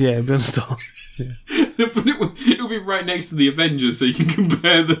 Yeah, it'll be on Star. Yeah. But it'll be right next to the Avengers, so you can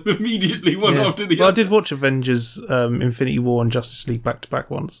compare them immediately one after the Well, other. I did watch Avengers, Infinity War and Justice League back-to-back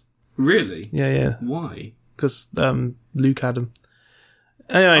once. Really? Yeah. Why? Because Luke had them.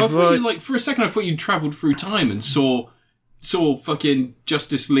 Anyway, I thought you, for a second, I thought you travelled through time and saw saw fucking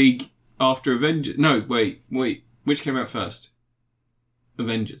Justice League after Avengers. No, wait. Which came out first?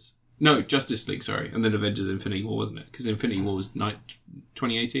 Avengers. No, Justice League, sorry. And then Avengers Infinity War, wasn't it? Because Infinity War was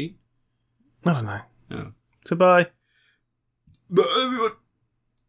 2018? I don't know. Oh. So bye. But everyone...